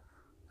हुनुहुन्छ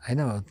होइन,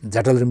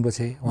 झ्याटल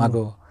रिम्पोछे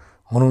उहाँको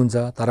हुनुहुन्छ।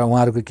 तर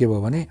उहाँहरूको के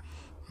भयो भने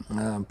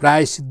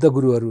प्राय सिद्ध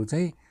गुरुहरू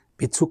चाहिँ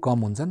भिक्षु कम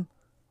हुन्छन्,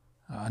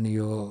 अनि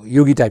यो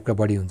योगी टाइपका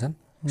बढी हुन्छन्।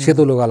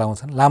 सेतो लुगा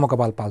लाउँछन्, लामो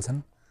कपाल पाल्छन्,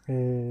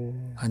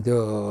 अनि त्यो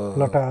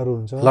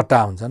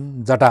लट्टा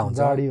हुन्छन्, जटा हुन्छ,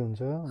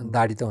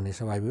 दाढी त हुने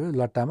स्वाभाविक हो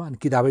लट्टामा। अनि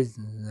किताबै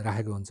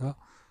राखेको हुन्छ,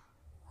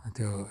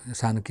 त्यो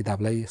सानो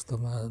किताबलाई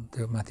यस्तोमा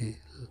त्यो माथि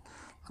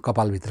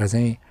कपालभित्र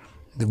चाहिँ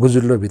त्यो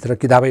गुजुल्लोभित्र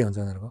किताबै हुन्छ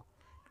उनीहरूको।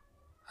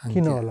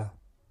 किन होला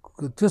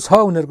त्यो छ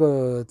उनीहरूको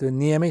त्यो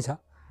नियमै छ।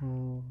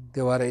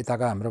 त्यो भएर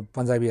यताका हाम्रो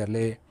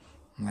पन्जाबीहरूले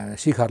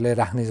सिखहरूले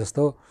राख्ने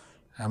जस्तो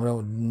हाम्रो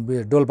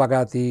डोल्पाका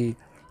ती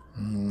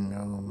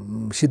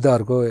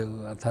सिद्धहरूको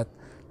अर्थात्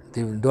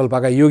त्यो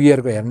डोल्पाका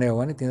योगीहरूको हेर्ने हो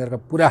भने तिनीहरूको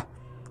पुरा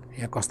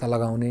यहाँ कस्ता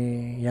लगाउने,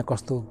 यहाँ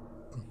कस्तो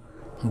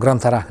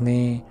ग्रन्थ राख्ने,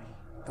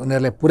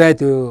 उनीहरूले पुरै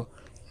त्यो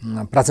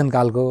प्राचीन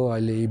कालको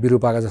अहिले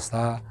विरूपाका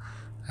जस्ता,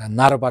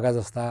 नारोपाका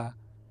जस्ता,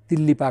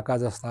 तिल्लीपाका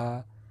जस्ता,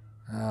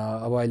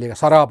 अब अहिले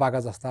सरहपाका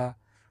जस्ता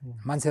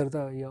मान्छेहरू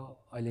त यो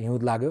अहिले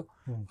हिउँद लाग्यो,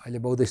 अहिले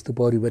बौद्ध स्तूप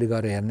वरिपरि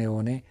गएर हेर्ने हो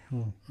भने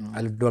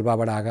अहिले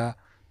डोल्पाबाट आएका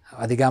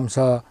अधिकांश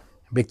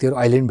व्यक्तिहरू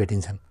अहिले पनि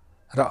भेटिन्छन्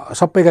र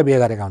सबैका बिहे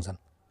गरेका हुन्छन्,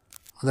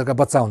 उनीहरूका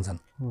बच्चा हुन्छन्।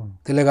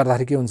 त्यसले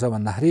गर्दाखेरि के हुन्छ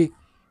भन्दाखेरि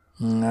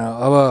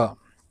अब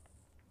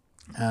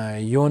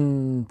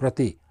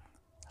यौनप्रति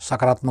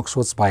सकारात्मक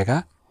सोच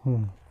भएका,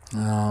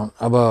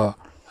 अब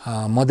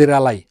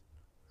मदिरालाई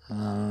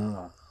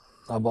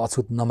अब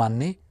अछुत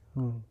नमान्ने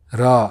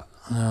र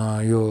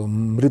यो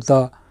मृत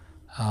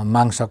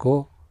मांसको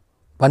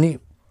पनि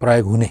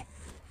प्रयोग हुने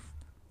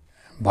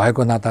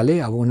भएको नाताले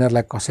अब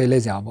उनीहरूलाई कसैले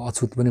चाहिँ अब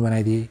अछुत पनि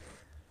बनाइदिए।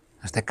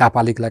 जस्तै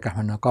कापालिकलाई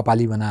काठमाडौँमा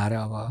कपाली बनाएर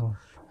अब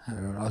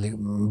अलिक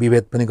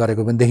विभेद पनि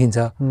गरेको पनि देखिन्छ।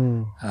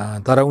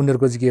 तर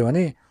उनीहरूको चाहिँ के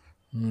भने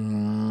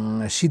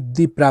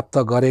सिद्धि प्राप्त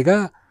गरेका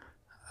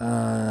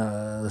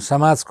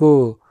समाजको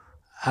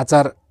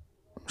आचार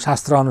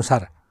शास्त्र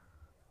अनुसार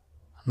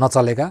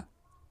नचलेका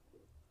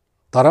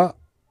तर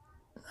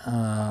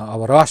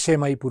अब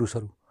रहस्यमयी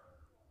पुरुषहरू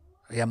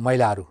या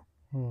महिलाहरू,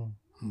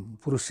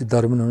 पुरुष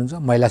सिद्धहरू पनि हुनुहुन्छ,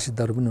 महिला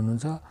सिद्धहरू पनि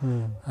हुनुहुन्छ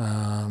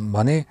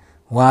भने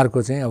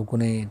उहाँहरूको चाहिँ अब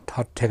कुनै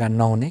ठट ठेगान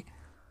नहुने,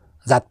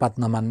 जातपात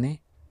नमान्ने,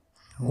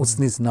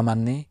 उचनिच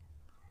नमान्ने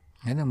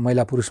होइन,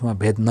 महिला पुरुषमा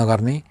भेद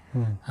नगर्ने,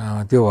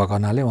 त्यो भएको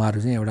हुनाले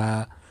उहाँहरू चाहिँ एउटा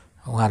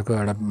उहाँहरूको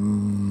एउटा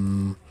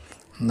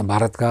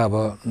भारतका अब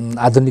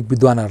आधुनिक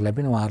विद्वानहरूलाई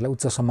पनि उहाँहरूलाई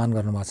उच्च सम्मान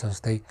गर्नुभएको छ।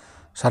 जस्तै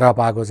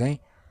सरहपाको चाहिँ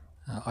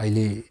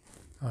अहिले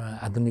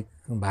आधुनिक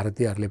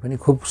भारतीयहरूले पनि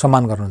खुब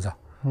सम्मान गर्नुहुन्छ।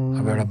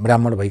 अब एउटा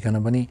ब्राह्मण भइकन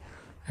पनि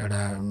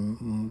एउटा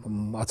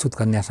अछुत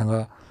कन्यासँग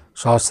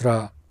सहस्र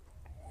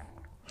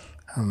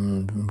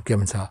के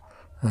भन्छ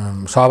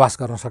सहवास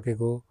गर्न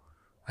सकेको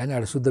होइन,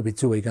 एउटा शुद्ध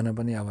भिक्षु भइकन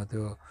पनि अब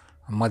त्यो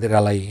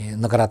मदिरालाई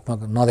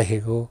नकारात्मक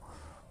नदेखेको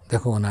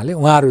देखो हुनाले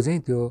उहाँहरू चाहिँ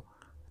त्यो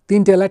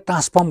तिनटेलाई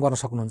ट्रान्सफर्म गर्न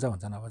सक्नुहुन्छ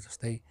भन्छन्। अब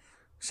जस्तै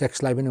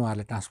सेक्सलाई पनि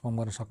उहाँहरूले ट्रान्सफर्म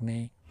गर्न सक्ने,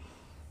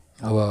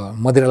 अब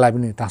मदिरालाई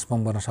पनि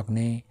ट्रान्सफर्म गर्न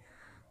सक्ने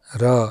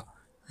र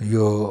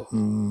यो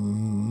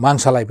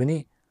मांसलाई पनि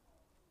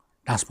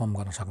ट्रान्सफर्म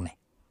गर्न सक्ने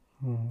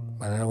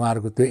भनेर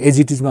उहाँहरूको त्यो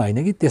एजिटिजमा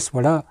होइन कि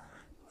त्यसबाट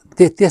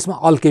त्यसमा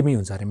अल्केमी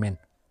हुन्छ अरे मेन।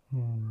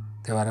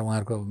 त्यो भएर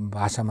उहाँहरूको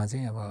भाषामा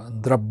चाहिँ अब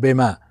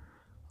द्रव्यमा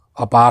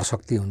अपार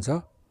शक्ति हुन्छ,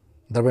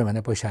 द्रव्य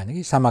भने पैसा होइन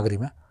कि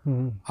सामग्रीमा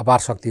अपार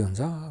शक्ति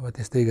हुन्छ। अब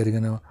त्यस्तै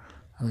गरिकन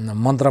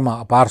मन्त्रमा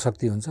अपार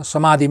शक्ति हुन्छ,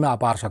 समाधिमा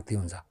अपार शक्ति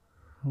हुन्छ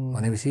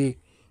भनेपछि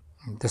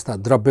त्यस्ता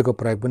द्रव्यको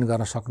प्रयोग पनि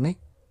गर्न सक्ने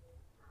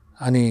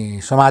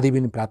अनि समाधि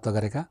पनि प्राप्त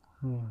गरेका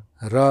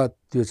र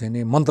त्यो चाहिँ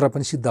नि मन्त्र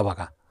पनि सिद्ध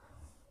भएका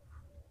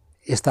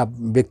यस्ता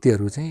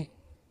व्यक्तिहरू चाहिँ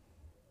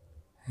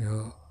यो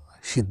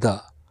सिद्ध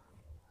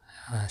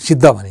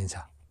भनिन्छ।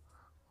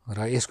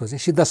 र यसको चाहिँ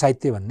सिद्ध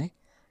साहित्य भन्ने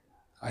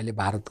अहिले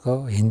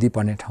भारतको हिन्दी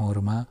पढ्ने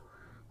ठाउँहरूमा,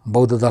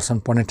 बौद्ध दर्शन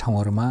पढ्ने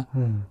ठाउँहरूमा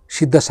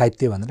सिद्ध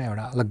साहित्य भनेर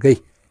एउटा अलग्गै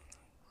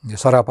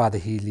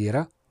सरहपादेखि लिएर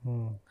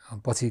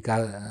पछिका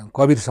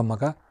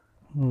कवीरसम्मका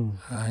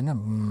होइन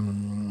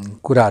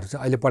कुराहरू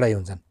चाहिँ अहिले पढाइ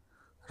हुन्छन्।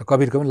 र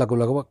कवीरको पनि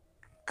लगभग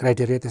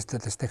क्राइटेरिया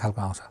त्यस्तै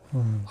खालको आउँछ।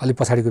 अलिक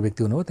पछाडिको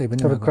व्यक्ति हुनुभयो, त्यही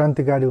पनि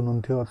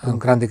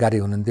क्रान्तिकारी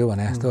हुनुहुन्थ्यो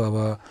भने जस्तो अब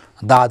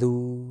दादु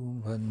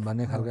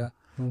भन्ने खालका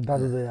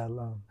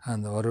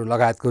हरू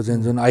लगायतको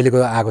जुन अहिलेको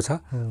आएको छ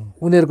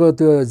उनीहरूको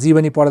त्यो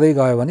जीवनी पढ्दै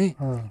गयो भने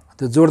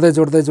त्यो जोड्दै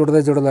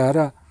गएर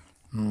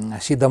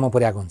सिद्धमा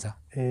पुर्याएको हुन्छ।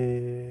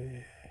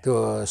 त्यो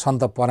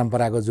सन्त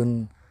परम्पराको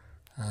जुन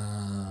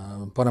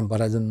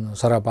परम्परा जुन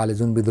सरहपाले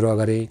जुन विद्रोह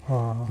गरे,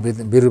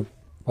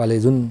 विरूपाले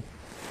जुन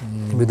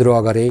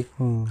विद्रोह गरे,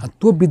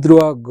 त्यो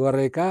विद्रोह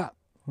गरेका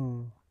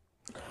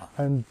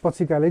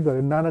पछिकाले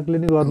गरे, नानकले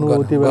नि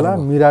गर्नुभयो त्यो बेला,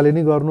 मीराले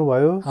नि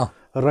गर्नुभयो,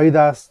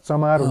 रविदास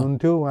चमार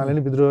हुनुहुन्थ्यो, उहाँले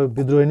नि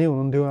विद्रोही नै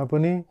हुनुहुन्थ्यो उहाँ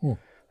पनि,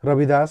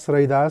 रविदास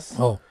रैदास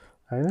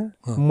होइन,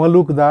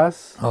 मलुक दास,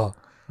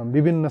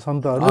 विभिन्न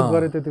सन्तहरू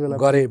गरे त्यति बेला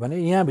गरे भने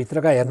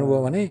यहाँभित्रका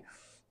हेर्नुभयो भने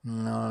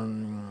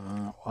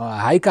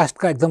हाई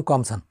कास्टका एकदम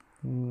कम छन्,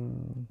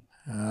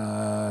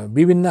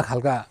 विभिन्न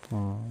खालका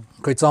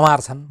कोही चमार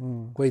छन्,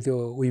 कोही त्यो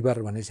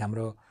उइबर भनेपछि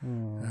हाम्रो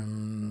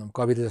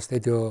कविर जस्तै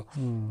त्यो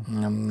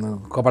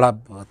कपडा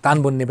तान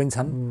बुन्ने पनि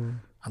छन्,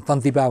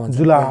 तन्तिपा भन्छ,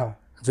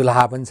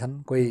 जुलाहा पनि छन्,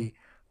 कोही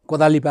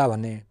कोदालिपा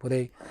भन्ने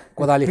पुरै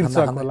कोदाली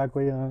खन्दा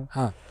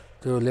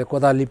त्योले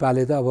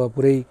कोदालिपाले त अब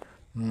पुरै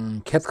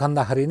खेत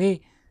खन्दाखेरि नै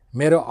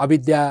मेरो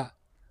अविद्या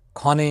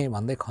खने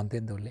भन्दै खन्थे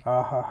नि त उसले।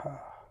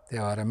 त्यही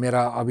भएर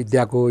मेरा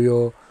अविद्याको यो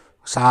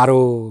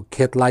सारो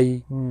खेतलाई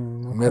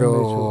मेरो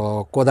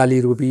कोदाली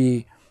रूपी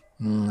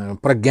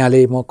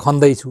प्रज्ञाले म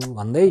खन्दैछु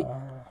भन्दै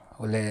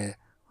उसले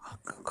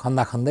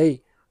खन्दा खन्दै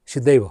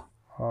सिद्धै भयो।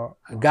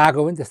 गाएको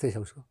पनि त्यस्तै छ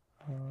उसको।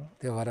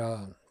 त्यही भएर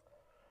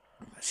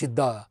सिद्ध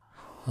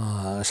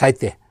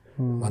साहित्य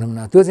भनौँ न,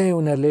 त्यो चाहिँ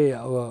उनीहरूले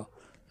अब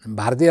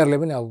भारतीयहरूले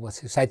पनि अब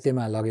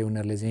साहित्यमा लगे।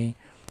 उनीहरूले चाहिँ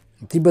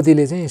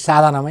तिब्बतीले चाहिँ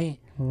साधनामै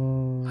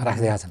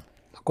राखिदिएका छन्।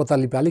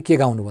 कोदालिपाले के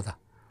गाउनु भयो त,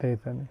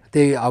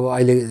 त्यही अब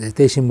अहिले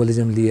त्यही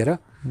सिम्बोलिजम लिएर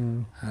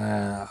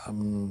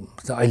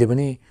अहिले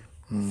पनि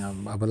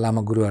अब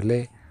लामा गुरुहरूले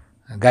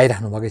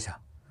गाइराख्नु भएकै छ।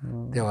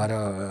 त्यही भएर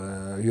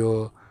यो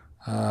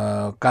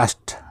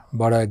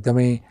कास्टबाट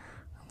एकदमै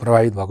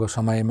प्रभावित भएको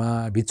समयमा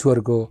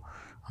भिक्षुहरूको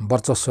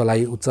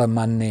वर्चस्वलाई उच्च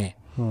मान्ने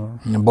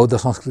बौद्ध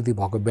संस्कृति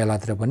भएको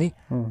बेलातिर पनि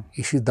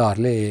यी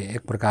सिद्धहरूले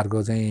एक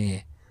प्रकारको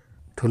चाहिँ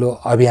ठुलो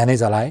अभियानै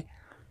चलाए।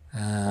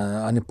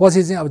 अनि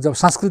पछि चाहिँ अब जब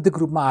सांस्कृतिक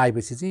रूपमा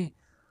आएपछि चाहिँ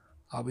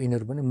अब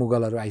यिनीहरू पनि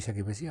मुगलहरू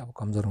आइसकेपछि अब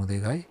कमजोर हुँदै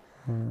गए।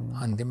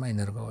 अन्तिममा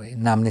यिनीहरूको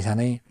नाम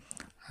निशानै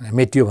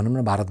मेटियो भनौँ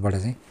न भारतबाट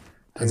चाहिँ।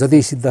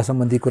 जति सिद्ध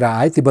सम्बन्धी कुरा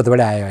आयो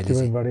तिब्बतबाटै आयो। अहिले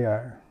चाहिँ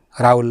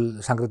राहुल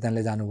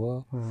साङ्कृत्यानले जानुभयो,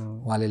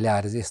 उहाँले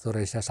ल्याएर चाहिँ यस्तो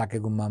रहेछ साके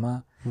गुम्बामा,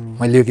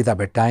 मैले यो किताब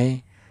भेट्टाएँ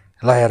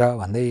ल हेर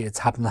भन्दै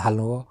छाप्न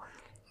थाल्नुभयो।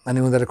 अनि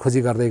उनीहरू खोजी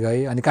गर्दै गए।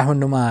 अनि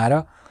काठमाडौँमा आएर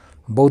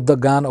बौद्ध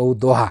गान औ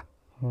दोहा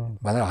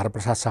भनेर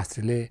हरप्रसाद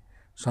शास्त्रीले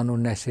सन्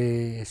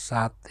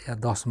 1907 या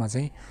 10मा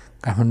चाहिँ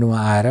काठमाडौँमा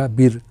आएर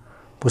वीर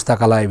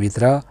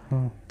पुस्तकालयभित्र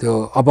त्यो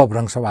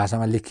अपभ्रंश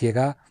भाषामा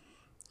लेखिएका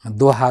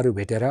दोहाहरू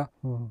भेटेर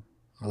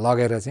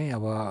लगेर चाहिँ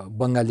अब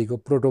बङ्गालीको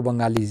प्रोटो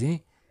बङ्गाली चाहिँ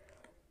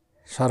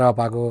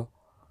सरहपाको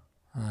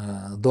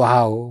दोहा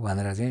हो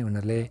भनेर चाहिँ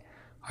उनीहरूले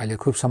अहिले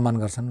खुब सम्मान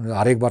गर्छन्।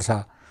 हरेक वर्ष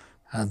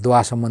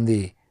दोहा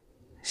सम्बन्धी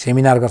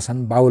सेमिनार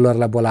गर्छन्,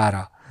 बाउलहरूलाई बोलाएर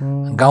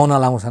गाउन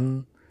लाउँछन्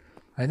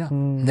होइन।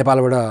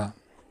 नेपालबाट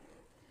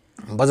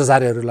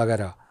बजाचार्यहरू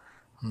लगेर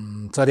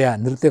चर्या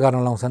नृत्य गर्न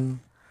लाउँछन्।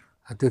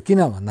 त्यो किन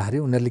भन्दाखेरि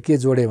उनीहरूले के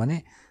जोडे भने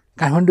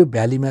काठमाडौँ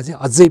भ्यालीमा चाहिँ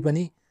अझै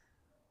पनि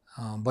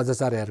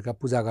बजाचार्यहरूका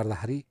पूजा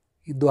गर्दाखेरि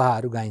यी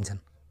दोहाहरू गाइन्छन्।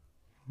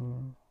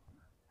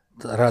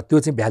 र त्यो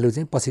चाहिँ भ्यालु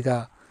चाहिँ पछिका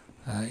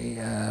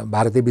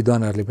भारतीय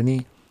विद्वानहरूले पनि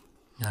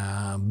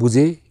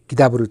बुझे,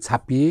 किताबहरू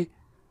छापिए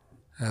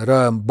र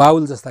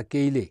बाउल जस्ता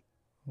केहीले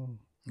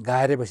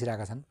गाएरै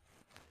बसिरहेका छन्।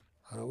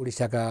 र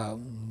उडिसाका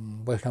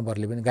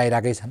वैष्णवहरूले पनि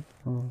गाइरहेकै छन्।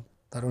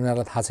 तर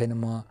उनीहरूलाई थाहा छैन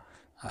म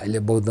अहिले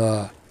बौद्ध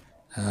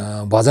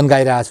भजन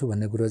गाइरहेको छु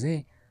भन्ने कुरो चाहिँ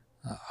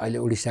अहिले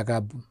उडिसाका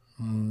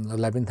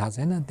लाई पनि थाहा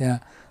छैन, त्यहाँ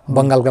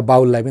बङ्गालका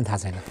बाउललाई पनि थाहा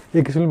छैन।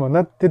 एक किसिमले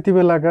भन्दा त्यति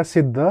बेलाका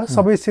सिद्ध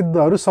सबै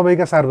सिद्धहरू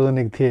सबैका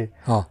सार्वजनिक थिए,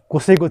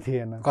 कसैको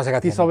थिएन,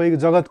 ती सबै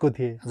जगतको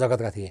थिए,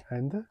 जगतका थिए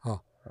हैन त।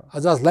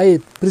 जसलाई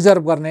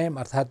प्रिजर्भ गर्ने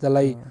अर्थात्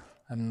त्यसलाई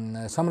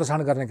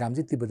संरक्षण गर्ने काम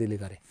चाहिँ तिब्बतीले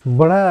गरे।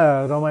 बडा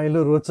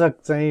रमाइलो रोचक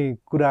चाहिँ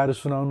कुराहरू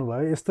सुनाउनु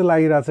भयो। यस्तो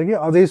लागिरहेछ कि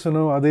अझै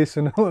सुनौ अझै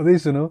सुनौ अझै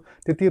सुनौ,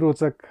 त्यति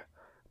रोचक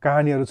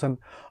कहानीहरू छन्।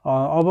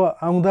 अब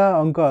आउँदा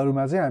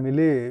अङ्कहरूमा चाहिँ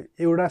हामीले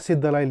एउटा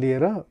सिद्धलाई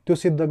लिएर त्यो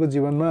सिद्धको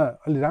जीवनमा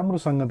अलि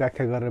राम्रोसँग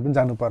व्याख्या गरेर पनि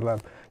जानु पर्ला,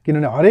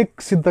 किनभने हरेक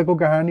सिद्धको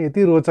कहानी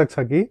यति रोचक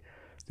छ कि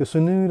त्यो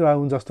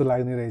सुनिरहँ जस्तो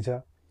लाग्ने रहेछ।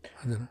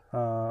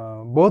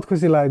 बहुत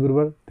खुसी लाग्यो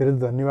गुरुवर, धेरै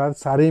धन्यवाद।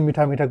 साह्रै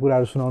मिठा मिठा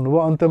कुराहरू सुनाउनु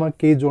भयो। अन्तमा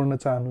केही जोड्न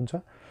चाहनुहुन्छ?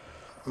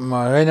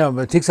 होइन,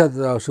 ठिक छ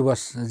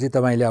सुभाषजी,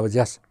 तपाईँले अब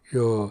जस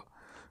यो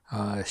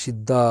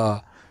सिद्ध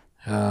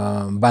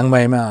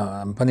वाङ्मयमा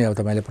पनि अब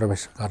तपाईँले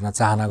प्रवेश गर्न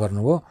चाहना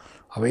गर्नुभयो।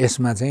 अब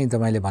यसमा चाहिँ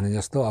तपाईँले भने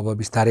जस्तो अब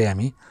बिस्तारै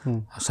हामी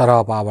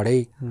सरहपाबाटै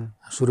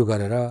सुरु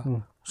गरेर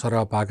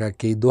सरहपाका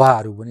केही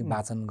दोहाहरू पनि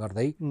वाचन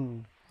गर्दै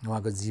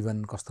उहाँको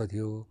जीवन कस्तो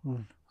थियो,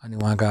 अनि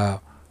उहाँका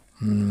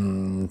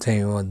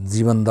चाहिँ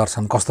जीवन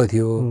दर्शन कस्तो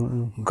थियो,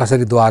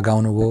 कसरी दोहा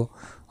गाउनुभयो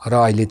र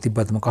अहिले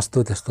तिब्बतमा कस्तो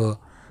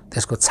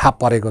त्यसको छाप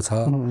परेको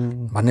छ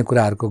भन्ने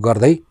कुराहरूको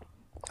गर्दै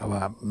अब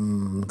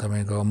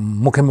तपाईँको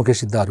मुख्य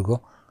सिद्धहरूको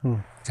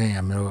चाहिँ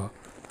हाम्रो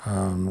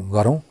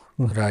गरौँ।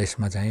 र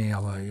यसमा चाहिँ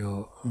अब यो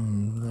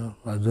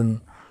जुन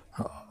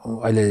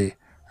अहिले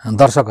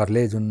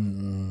दर्शकहरूले जुन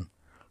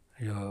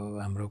यो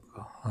हाम्रो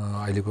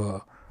अहिलेको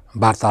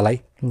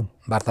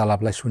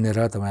वार्तालापलाई सुनेर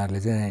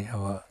तपाईँहरूले चाहिँ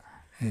अब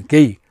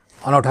केही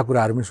अनौठा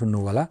कुराहरू पनि सुन्नु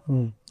होला।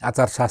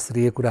 आचार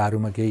शास्त्रीय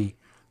कुराहरूमा केही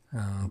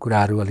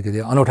कुराहरू अलिकति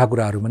अनौठा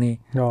कुराहरू पनि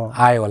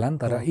आयो होला नि,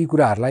 तर यी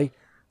कुराहरूलाई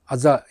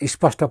अझ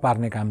स्पष्ट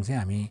पार्ने काम चाहिँ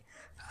हामी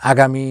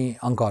आगामी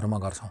अङ्कहरूमा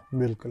गर्छौँ।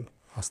 बिल्कुल।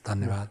 हस्,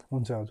 धन्यवाद।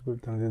 हुन्छ हजुर,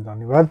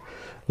 धन्यवाद।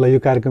 ल, यो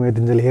कार्यक्रम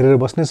यतिन्जेल हेरेर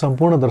बस्ने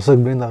सम्पूर्ण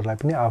दर्शकवृन्दहरूलाई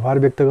पनि आभार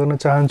व्यक्त गर्न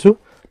चाहन्छु।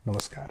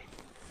 नमस्कार।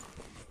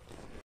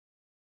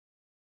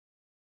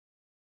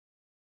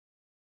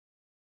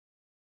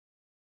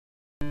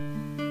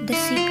 The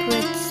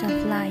Secrets of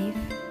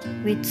Life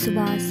with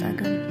Suvas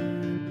Agam.